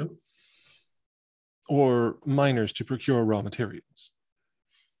could do. Or miners to procure raw materials?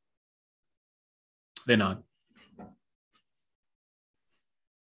 They nod.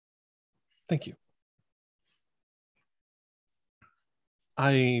 Thank you.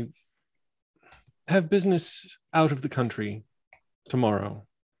 I have business out of the country tomorrow,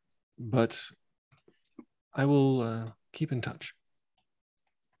 but I will keep in touch.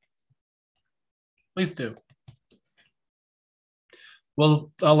 Please do.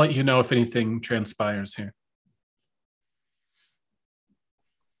 Well, I'll let you know if anything transpires here.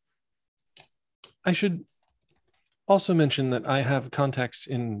 I should also mention that I have contacts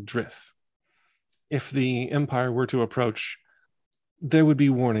in Drith. If the Empire were to approach, there would be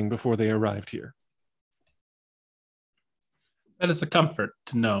warning before they arrived here. That is a comfort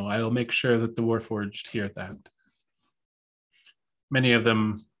to know. I will make sure that the Warforged hear that. Many of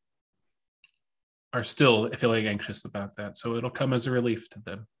them are still feeling anxious about that, so it'll come as a relief to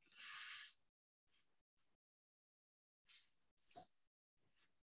them.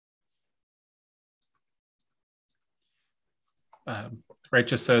 Wright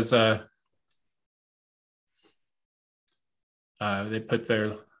just says, they put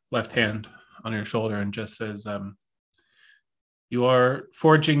their left hand on your shoulder and just says, you are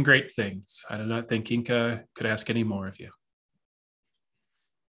forging great things. I do not think Inca could ask any more of you.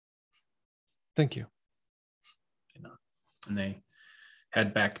 Thank you. And they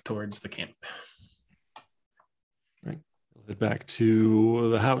head back towards the camp. Right. He'll head back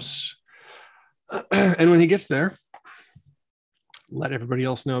to the house. And when he gets there, let everybody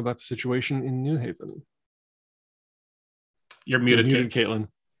else know about the situation in New Haven. You're muted, Caitlin.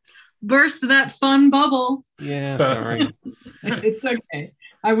 Burst that fun bubble. Yeah, sorry. It's okay.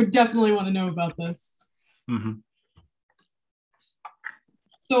 I would definitely want to know about this. Mm-hmm.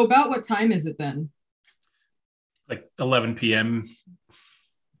 So about what time is it then? Like 11 p.m.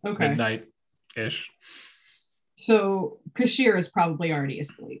 Okay. Midnight-ish. So Kashir is probably already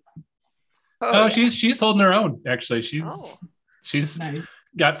asleep. Oh, yeah. She's holding her own, actually. She's nice.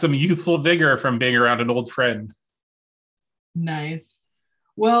 Got some youthful vigor from being around an old friend. Nice.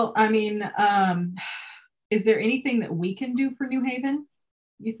 Well, I mean, is there anything that we can do for New Haven,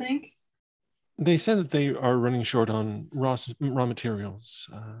 you think? They said that they are running short on raw materials,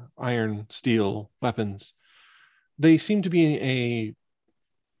 iron, steel, weapons. They seem to be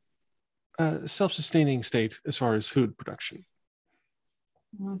self-sustaining state as far as food production.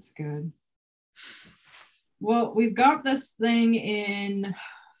 That's good. Well, we've got this thing in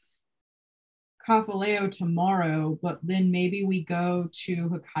Kafaleo tomorrow, but then maybe we go to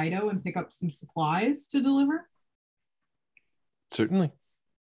Hokkaido and pick up some supplies to deliver? Certainly.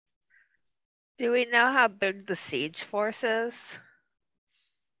 Do we know how big the siege force is?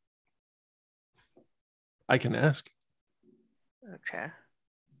 I can ask. Okay.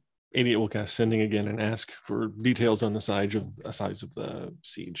 Idiot will cast sending again and ask for details on the size of the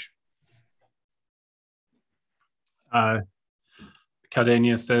siege.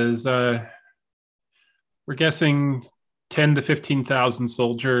 Caldania says, we're guessing 10 to 15,000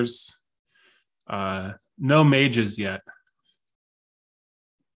 soldiers. No mages yet.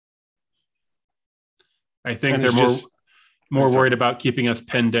 I think they're more worried about keeping us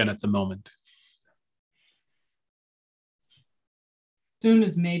penned in at the moment. As soon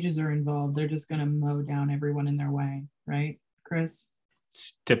as mages are involved, they're just going to mow down everyone in their way, right, Chris?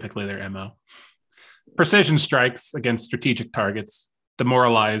 It's typically their MO. Precision strikes against strategic targets,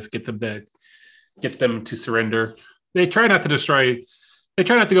 demoralize, get them to surrender. They try not to destroy. They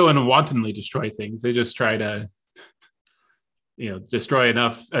try not to go in and wantonly destroy things. They just try to, destroy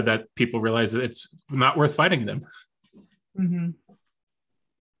enough that people realize that it's not worth fighting them. Mm-hmm.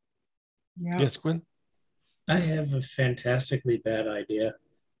 Yep. Yes, Gwen? I have a fantastically bad idea.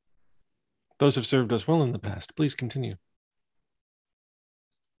 Those have served us well in the past. Please continue.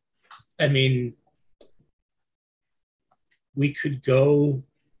 I mean, we could go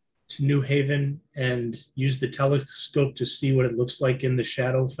to New Haven and use the telescope to see what it looks like in the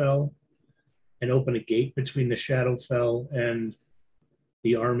Shadowfell and open a gate between the Shadowfell and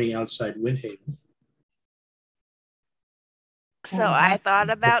the army outside Windhaven. So I thought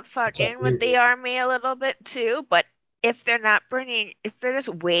about fucking with the army a little bit too, but if they're just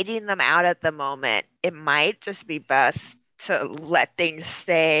waiting them out at the moment, it might just be best to let things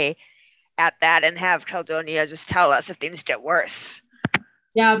stay at that and have Caldonia just tell us if things get worse.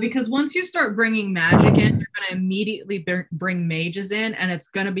 Yeah, because once you start bringing magic in, you're going to immediately bring mages in, and it's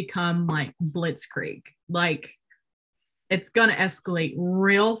going to become like Blitzkrieg. Like, it's going to escalate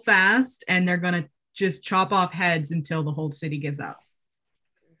real fast, and they're going to just chop off heads until the whole city gives up.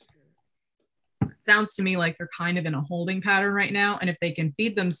 It sounds to me like they're kind of in a holding pattern right now, and if they can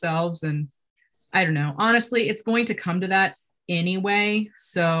feed themselves, and I don't know. Honestly, it's going to come to that anyway,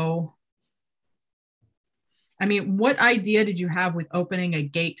 so... I mean, what idea did you have with opening a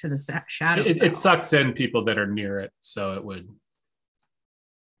gate to the shadow? It sucks in people that are near it, so it would.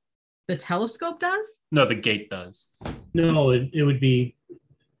 The telescope does? No, the gate does. No, it would be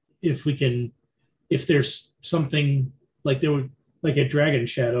if there's something like a dragon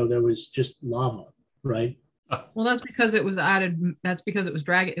shadow, there was just lava, right? Well, that's because it was added. That's because it was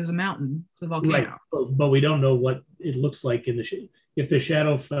dragon. It was a mountain. It's a volcano. Right, but we don't know what it looks like in if the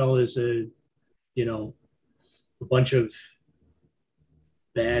Shadowfell is a bunch of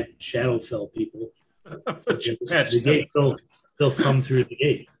bad Shadowfell people. The gate, they'll come through the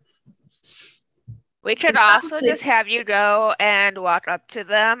gate. We could also just have you go and walk up to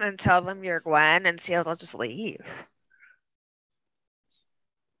them and tell them you're Gwen and see if they'll just leave.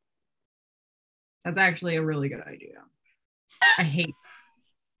 That's actually a really good idea. I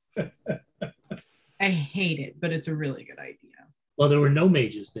hate it, but it's a really good idea. Well, there were no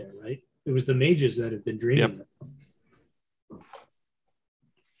mages there, right? It was the mages that have been dreaming. Yep.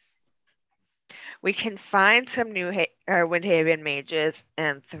 We can find some Windhaven mages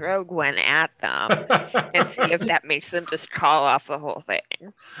and throw Gwen at them and see if that makes them just call off the whole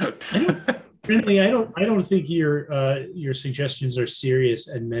thing. I don't think your suggestions are serious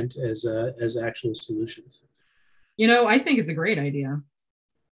and meant as actual solutions. I think it's a great idea.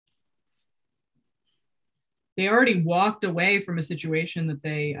 They already walked away from a situation that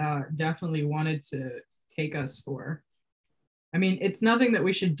they definitely wanted to take us for. I mean, it's nothing that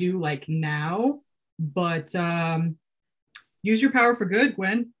we should do like now, but use your power for good,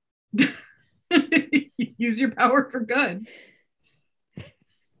 Gwen. Use your power for good.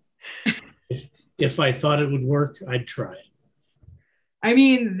 If I thought it would work, I'd try it. I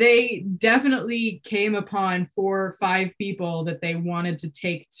mean, they definitely came upon 4 or 5 people that they wanted to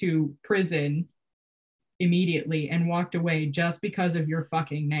take to prison immediately and walked away just because of your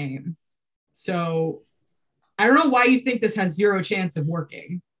fucking name. So I don't know why you think this has 0 chance of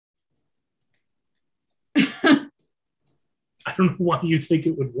working. I don't know why you think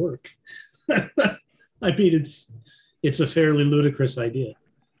it would work. I mean, it's a fairly ludicrous idea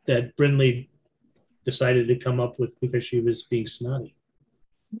that Brindley decided to come up with because she was being snotty.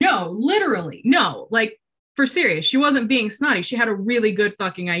 No, literally. No, like For serious, she wasn't being snotty. She had a really good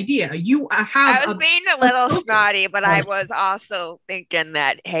fucking idea. You have. I was being a little snotty, but I was also thinking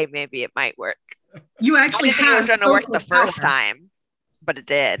that, hey, maybe it might work. You actually I didn't think it was going to work the first time, but it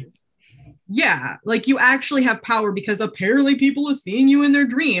did. Yeah, like you actually have power because apparently people are seeing you in their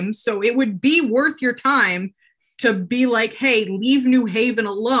dreams. So it would be worth your time to be like, hey, leave New Haven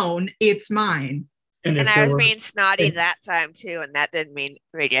alone. It's mine. And I was being snotty that time too, and that didn't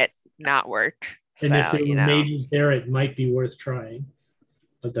make it not work. And if there were mages there, it might be worth trying,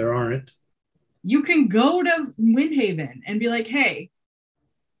 but there aren't. You can go to Windhaven and be like, hey,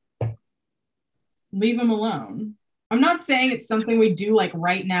 leave them alone. I'm not saying it's something we do like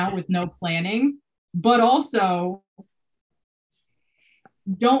right now with no planning, but also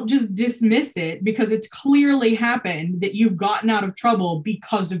don't just dismiss it because it's clearly happened that you've gotten out of trouble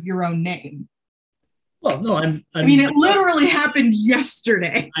because of your own name. Well, no, I mean, it literally happened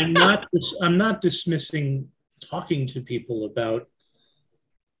yesterday. I'm not dismissing talking to people about,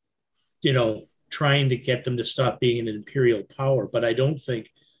 trying to get them to stop being an imperial power, but I don't think,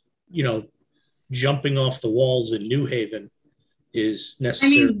 jumping off the walls in New Haven is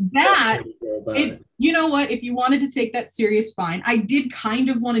necessary. I mean, you know what? If you wanted to take that serious, fine. I did kind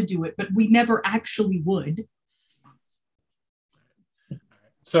of want to do it, but we never actually would.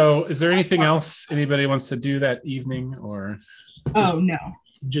 So is there anything else anybody wants to do that evening, or? Oh, no.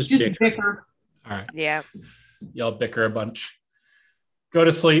 Just bicker. All right. Yeah. Y'all bicker a bunch. Go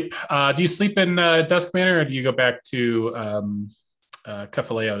to sleep. Do you sleep in Dusk Manor, or do you go back to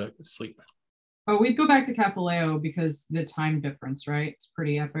Kefaleo to sleep? Oh, we'd go back to Kefaleo because the time difference, right? It's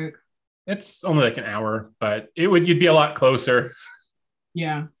pretty epic. It's only like an hour, but you'd be a lot closer.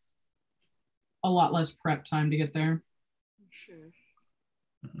 Yeah. A lot less prep time to get there. Sure.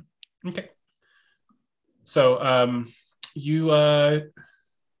 Okay. So you all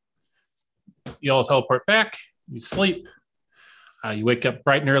teleport back, you sleep, you wake up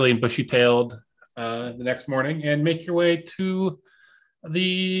bright and early and bushy-tailed the next morning and make your way to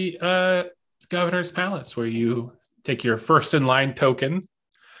the governor's palace, where you take your first in line token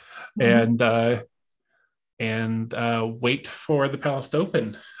and wait for the palace to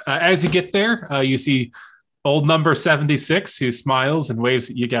open. As you get there, you see old number 76, who smiles and waves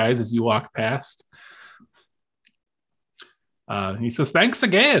at you guys as you walk past. He says, "Thanks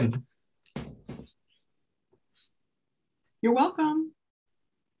again." You're welcome.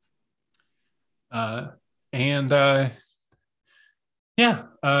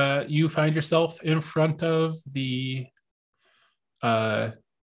 You find yourself in front of the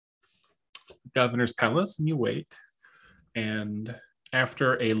governor's palace, and you wait. And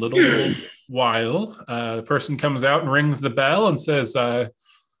after a little while, the person comes out and rings the bell and says, all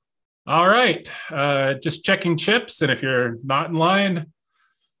right, just checking chips. And if you're not in line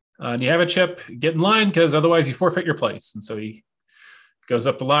and you have a chip, get in line, because otherwise you forfeit your place. And so he goes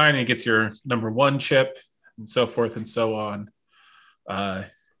up the line and he gets your number 1 chip, and so forth and so on.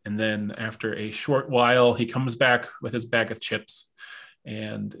 And then after a short while, he comes back with his bag of chips,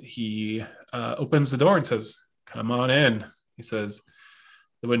 and he opens the door and says, "Come on in." He says,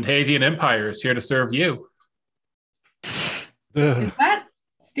 "The Windhavian Empire is here to serve you." Is that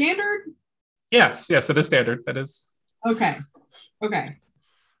standard? Yes, it is standard. That is. Okay.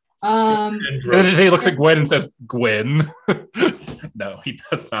 He looks at Gwen and says, "Gwen." No, he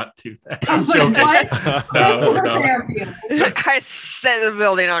does not do that. I'm joking. What? No. I set the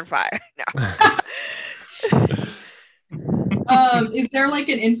building on fire. No. Is there like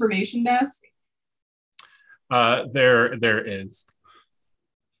an information desk? There is.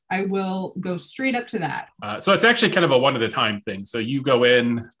 I will go straight up to that. So it's actually kind of a one at a time thing. So you go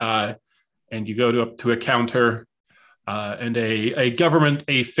in and you go up to a counter, and a government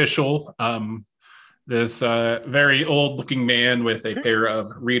official, this very old looking man with a pair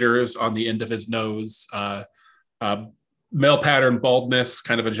of readers on the end of his nose, male pattern baldness,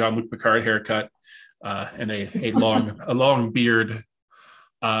 kind of a Jean-Luc Picard haircut, and a long beard,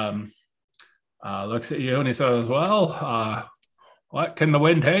 looks at you and he says, "Well, what can the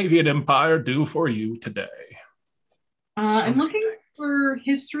Windhavian Empire do for you today?" I'm looking for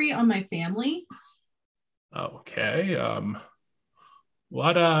history on my family. Okay.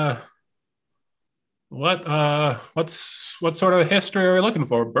 What sort of history are we looking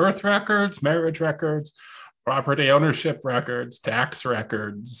for? Birth records, marriage records, property ownership records, tax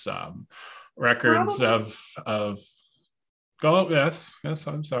records, records of go. Yes.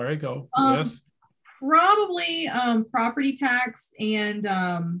 I'm sorry. Go. Yes. Probably property tax and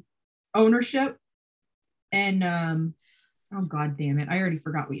ownership and oh god damn it, I already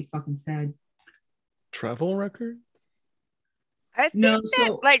forgot what you fucking said. Travel records? I think No, that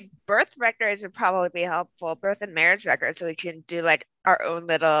so like birth records would probably be helpful, birth and marriage records, so we can do like our own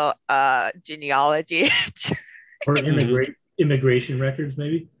little genealogy. Or Mhm. immigration records,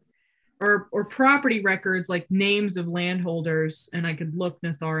 maybe. or property records like names of landholders, and I could look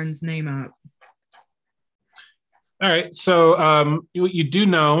Natharin's name up. All right. So what you do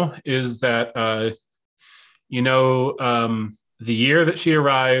know is that the year that she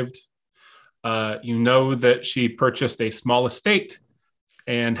arrived. You know that she purchased a small estate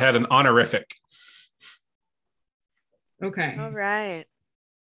and had an honorific. Okay. All right.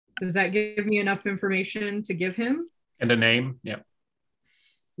 Does that give me enough information to give him? And a name. Yeah.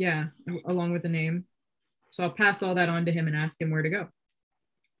 Yeah, along with the name. So I'll pass all that on to him and ask him where to go.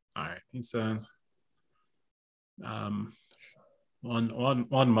 All right. He says, one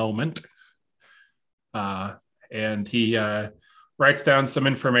moment. And he writes down some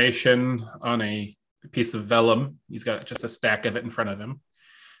information on a piece of vellum. He's got just a stack of it in front of him.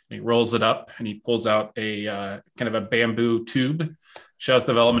 And he rolls it up and he pulls out a kind of a bamboo tube, shoves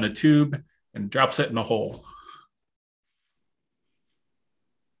the vellum in a tube, and drops it in a hole.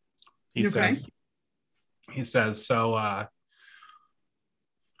 He says, so are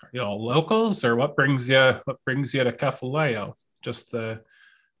you all locals, or what brings you to Kefaleo? Just the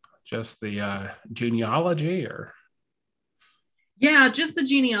genealogy, or? Yeah, just the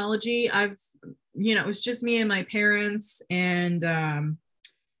genealogy. It was just me and my parents, and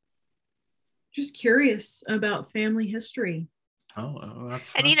just curious about family history. Oh,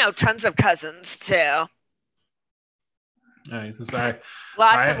 that's And tons of cousins too. He says,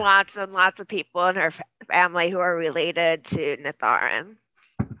 lots and lots and lots of people in her family who are related to Natharin.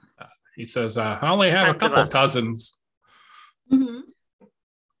 He says, I only have a couple cousins. Mm-hmm.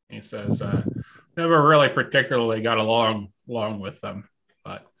 He says, never really particularly got along with them,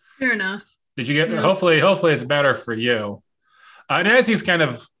 but fair enough. Did you get? Yeah. Hopefully, it's better for you. And as he's kind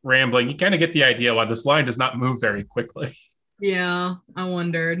of rambling, you kind of get the idea why this line does not move very quickly. Yeah, I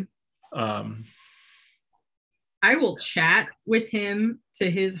wondered. I will chat with him to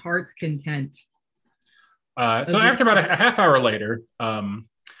his heart's content. So after about a half hour later, and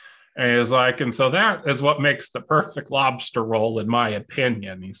he was like, and so that is what makes the perfect lobster roll, in my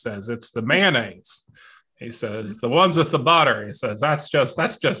opinion. He says, it's the mayonnaise. He says, the ones with the butter. He says, that's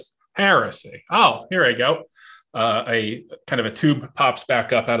just heresy. Oh, here we go. A kind of a tube pops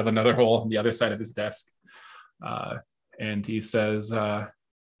back up out of another hole on the other side of his desk. And he says,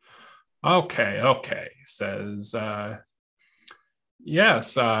 okay. He says,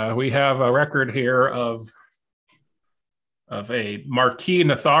 yes, we have a record here of a Marquis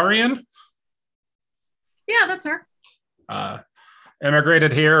Natharian. Yeah, that's her.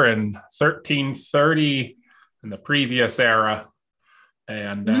 Immigrated here in 1330 in the previous era,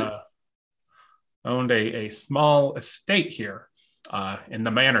 and owned a small estate here in the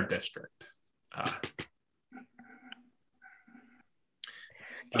Manor district.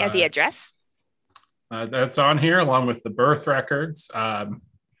 Yeah, the address? That's on here, along with the birth records and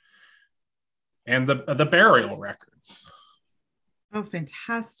the burial records. Oh,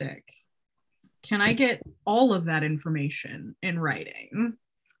 fantastic. Can I get all of that information in writing?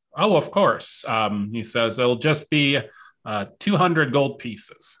 Oh, of course. He says it'll just be 200 gold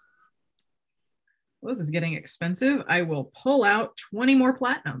pieces. Well, this is getting expensive. I will pull out 20 more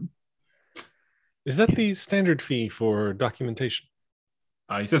platinum. Is that the standard fee for documentation?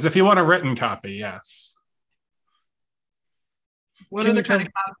 He says if you want a written copy, yes. What other kind of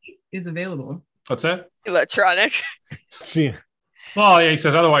copy is available? What's that? Electronic. See. Well, yeah, he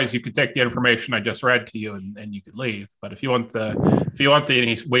says otherwise you could take the information I just read to you and you could leave. But if you want the, and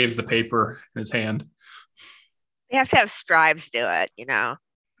he waves the paper in his hand. They have to have scribes do it, Yeah.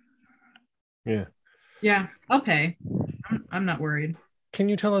 Yeah, I'll pay. I'm not worried. Can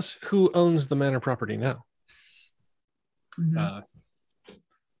you tell us who owns the manor property now? Mm-hmm.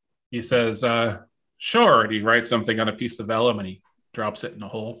 He says, sure. And he writes something on a piece of vellum and he drops it in a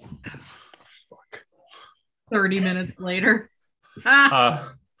hole. 30 minutes later.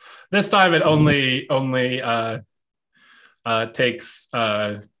 This time it only takes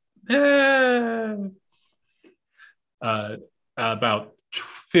about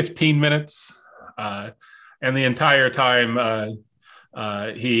 15 minutes. And the entire time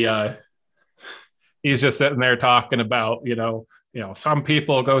he's just sitting there talking about, some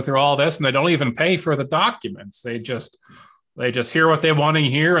people go through all this and they don't even pay for the documents. They just hear what they want to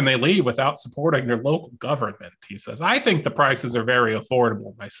hear and they leave without supporting their local government. He says, I think the prices are very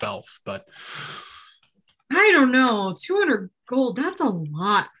affordable myself, but I don't know, 200 gold, that's a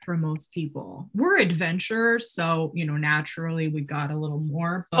lot for most people. We're adventurers, so naturally we got a little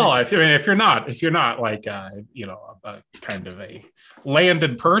more. But if you're not like a kind of a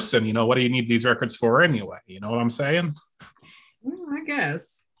landed person, what do you need these records for anyway? You know what I'm saying? well, I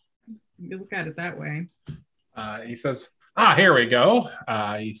guess you look at it that way. He says, here we go.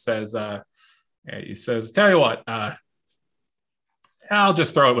 He says, tell you what, I'll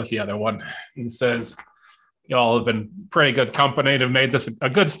just throw it with the other one. He says, y'all have been pretty good company to have made this a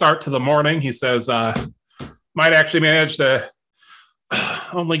good start to the morning. He says, might actually manage to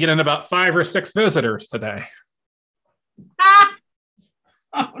only get in about 5 or 6 visitors today.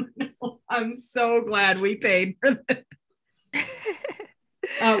 Oh no, I'm so glad we paid for this.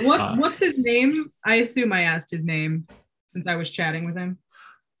 What's his name? I assume I asked his name since I was chatting with him.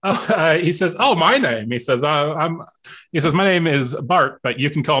 He says, my name. He says, He says, my name is Bart, but you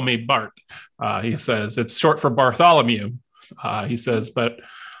can call me Bart. He says, it's short for Bartholomew. He says, but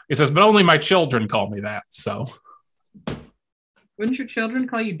only my children call me that. So, wouldn't your children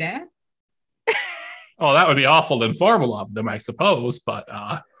call you Dad? Oh, that would be awful informal of them, I suppose. But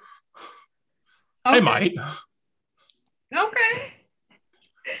they might. Okay.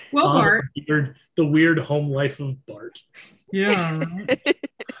 Well, Bart. The weird home life of Bart. Yeah.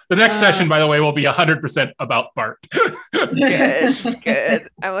 The next session, by the way, will be 100% about Bart. Good.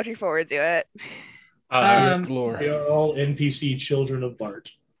 I'm looking forward to it. They are all NPC children of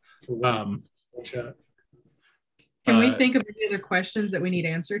Bart. Can we think of any other questions that we need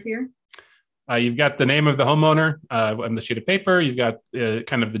answered here? You've got the name of the homeowner on the sheet of paper. You've got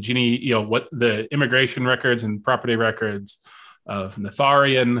kind of the genie, what the immigration records and property records of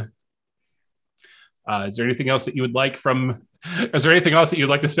Netharian. Is there anything else that you would like Is there anything else that you'd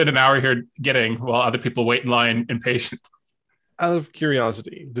like to spend an hour here getting while other people wait in line impatient? Out of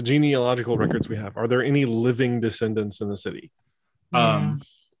curiosity, the genealogical records we have, are there any living descendants in the city?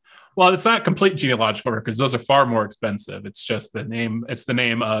 Well, it's not complete genealogical records. Those are far more expensive. It's just the name. It's the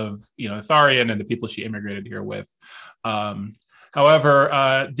name of, Netharian and the people she immigrated here with.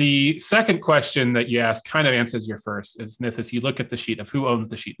 However, the second question that you asked kind of answers your first. Is Nithis, you look at the sheet of who owns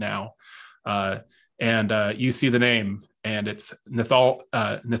the sheet now, and you see the name, and it's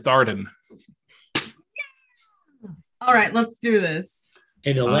Nethardan. All right, let's do this.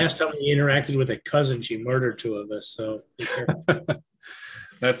 And the last time we interacted with a cousin, she murdered 2 of us. So be careful.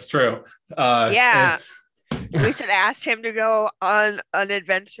 That's true. We should ask him to go on an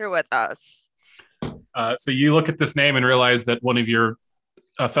adventure with us. So you look at this name and realize that one of your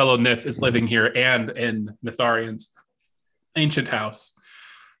fellow Nith is living here and in Netharian's ancient house.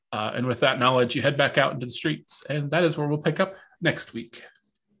 And with that knowledge, you head back out into the streets. And that is where we'll pick up next week.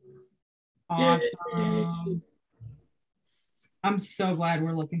 Awesome. Yay. I'm so glad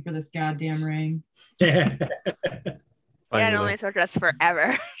we're looking for this goddamn ring. It only took us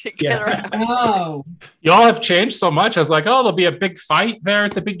forever to get around. Oh. Y'all have changed so much. I was like, there'll be a big fight there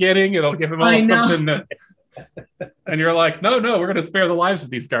at the beginning. It'll give them all something to... And you're like, no, we're going to spare the lives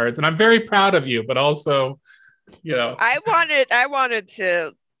of these guards. And I'm very proud of you, but also, I wanted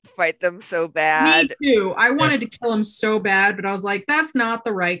to fight them so bad. Me too. I wanted to kill them so bad, but I was like, that's not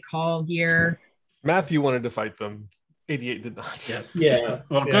the right call here. Matthew wanted to fight them. 88 did not. Yes. Yeah.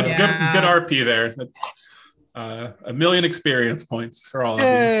 Well, good RP there. That's 1 million experience points for all of you.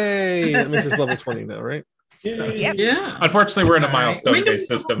 Yay! That makes us level 20 now, right? Yep. Yeah. Unfortunately, we're in a milestone-based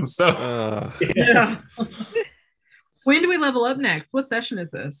system, so. When do we level up next? What session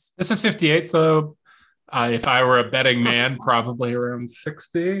is this? This is 58, so if I were a betting man, probably around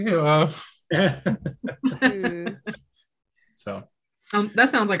 60. So. That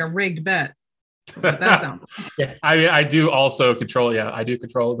sounds like a rigged bet. That sounds. I do also control. Yeah, I do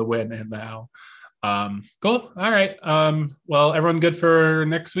control the when and the how. Cool. All right. Well, everyone good for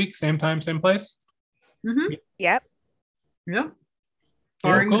next week? Same time, same place? Mm-hmm. Yep. Yep.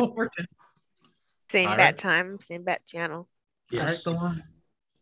 Cool. Same bat time, same bat channel. Yes. That's the one.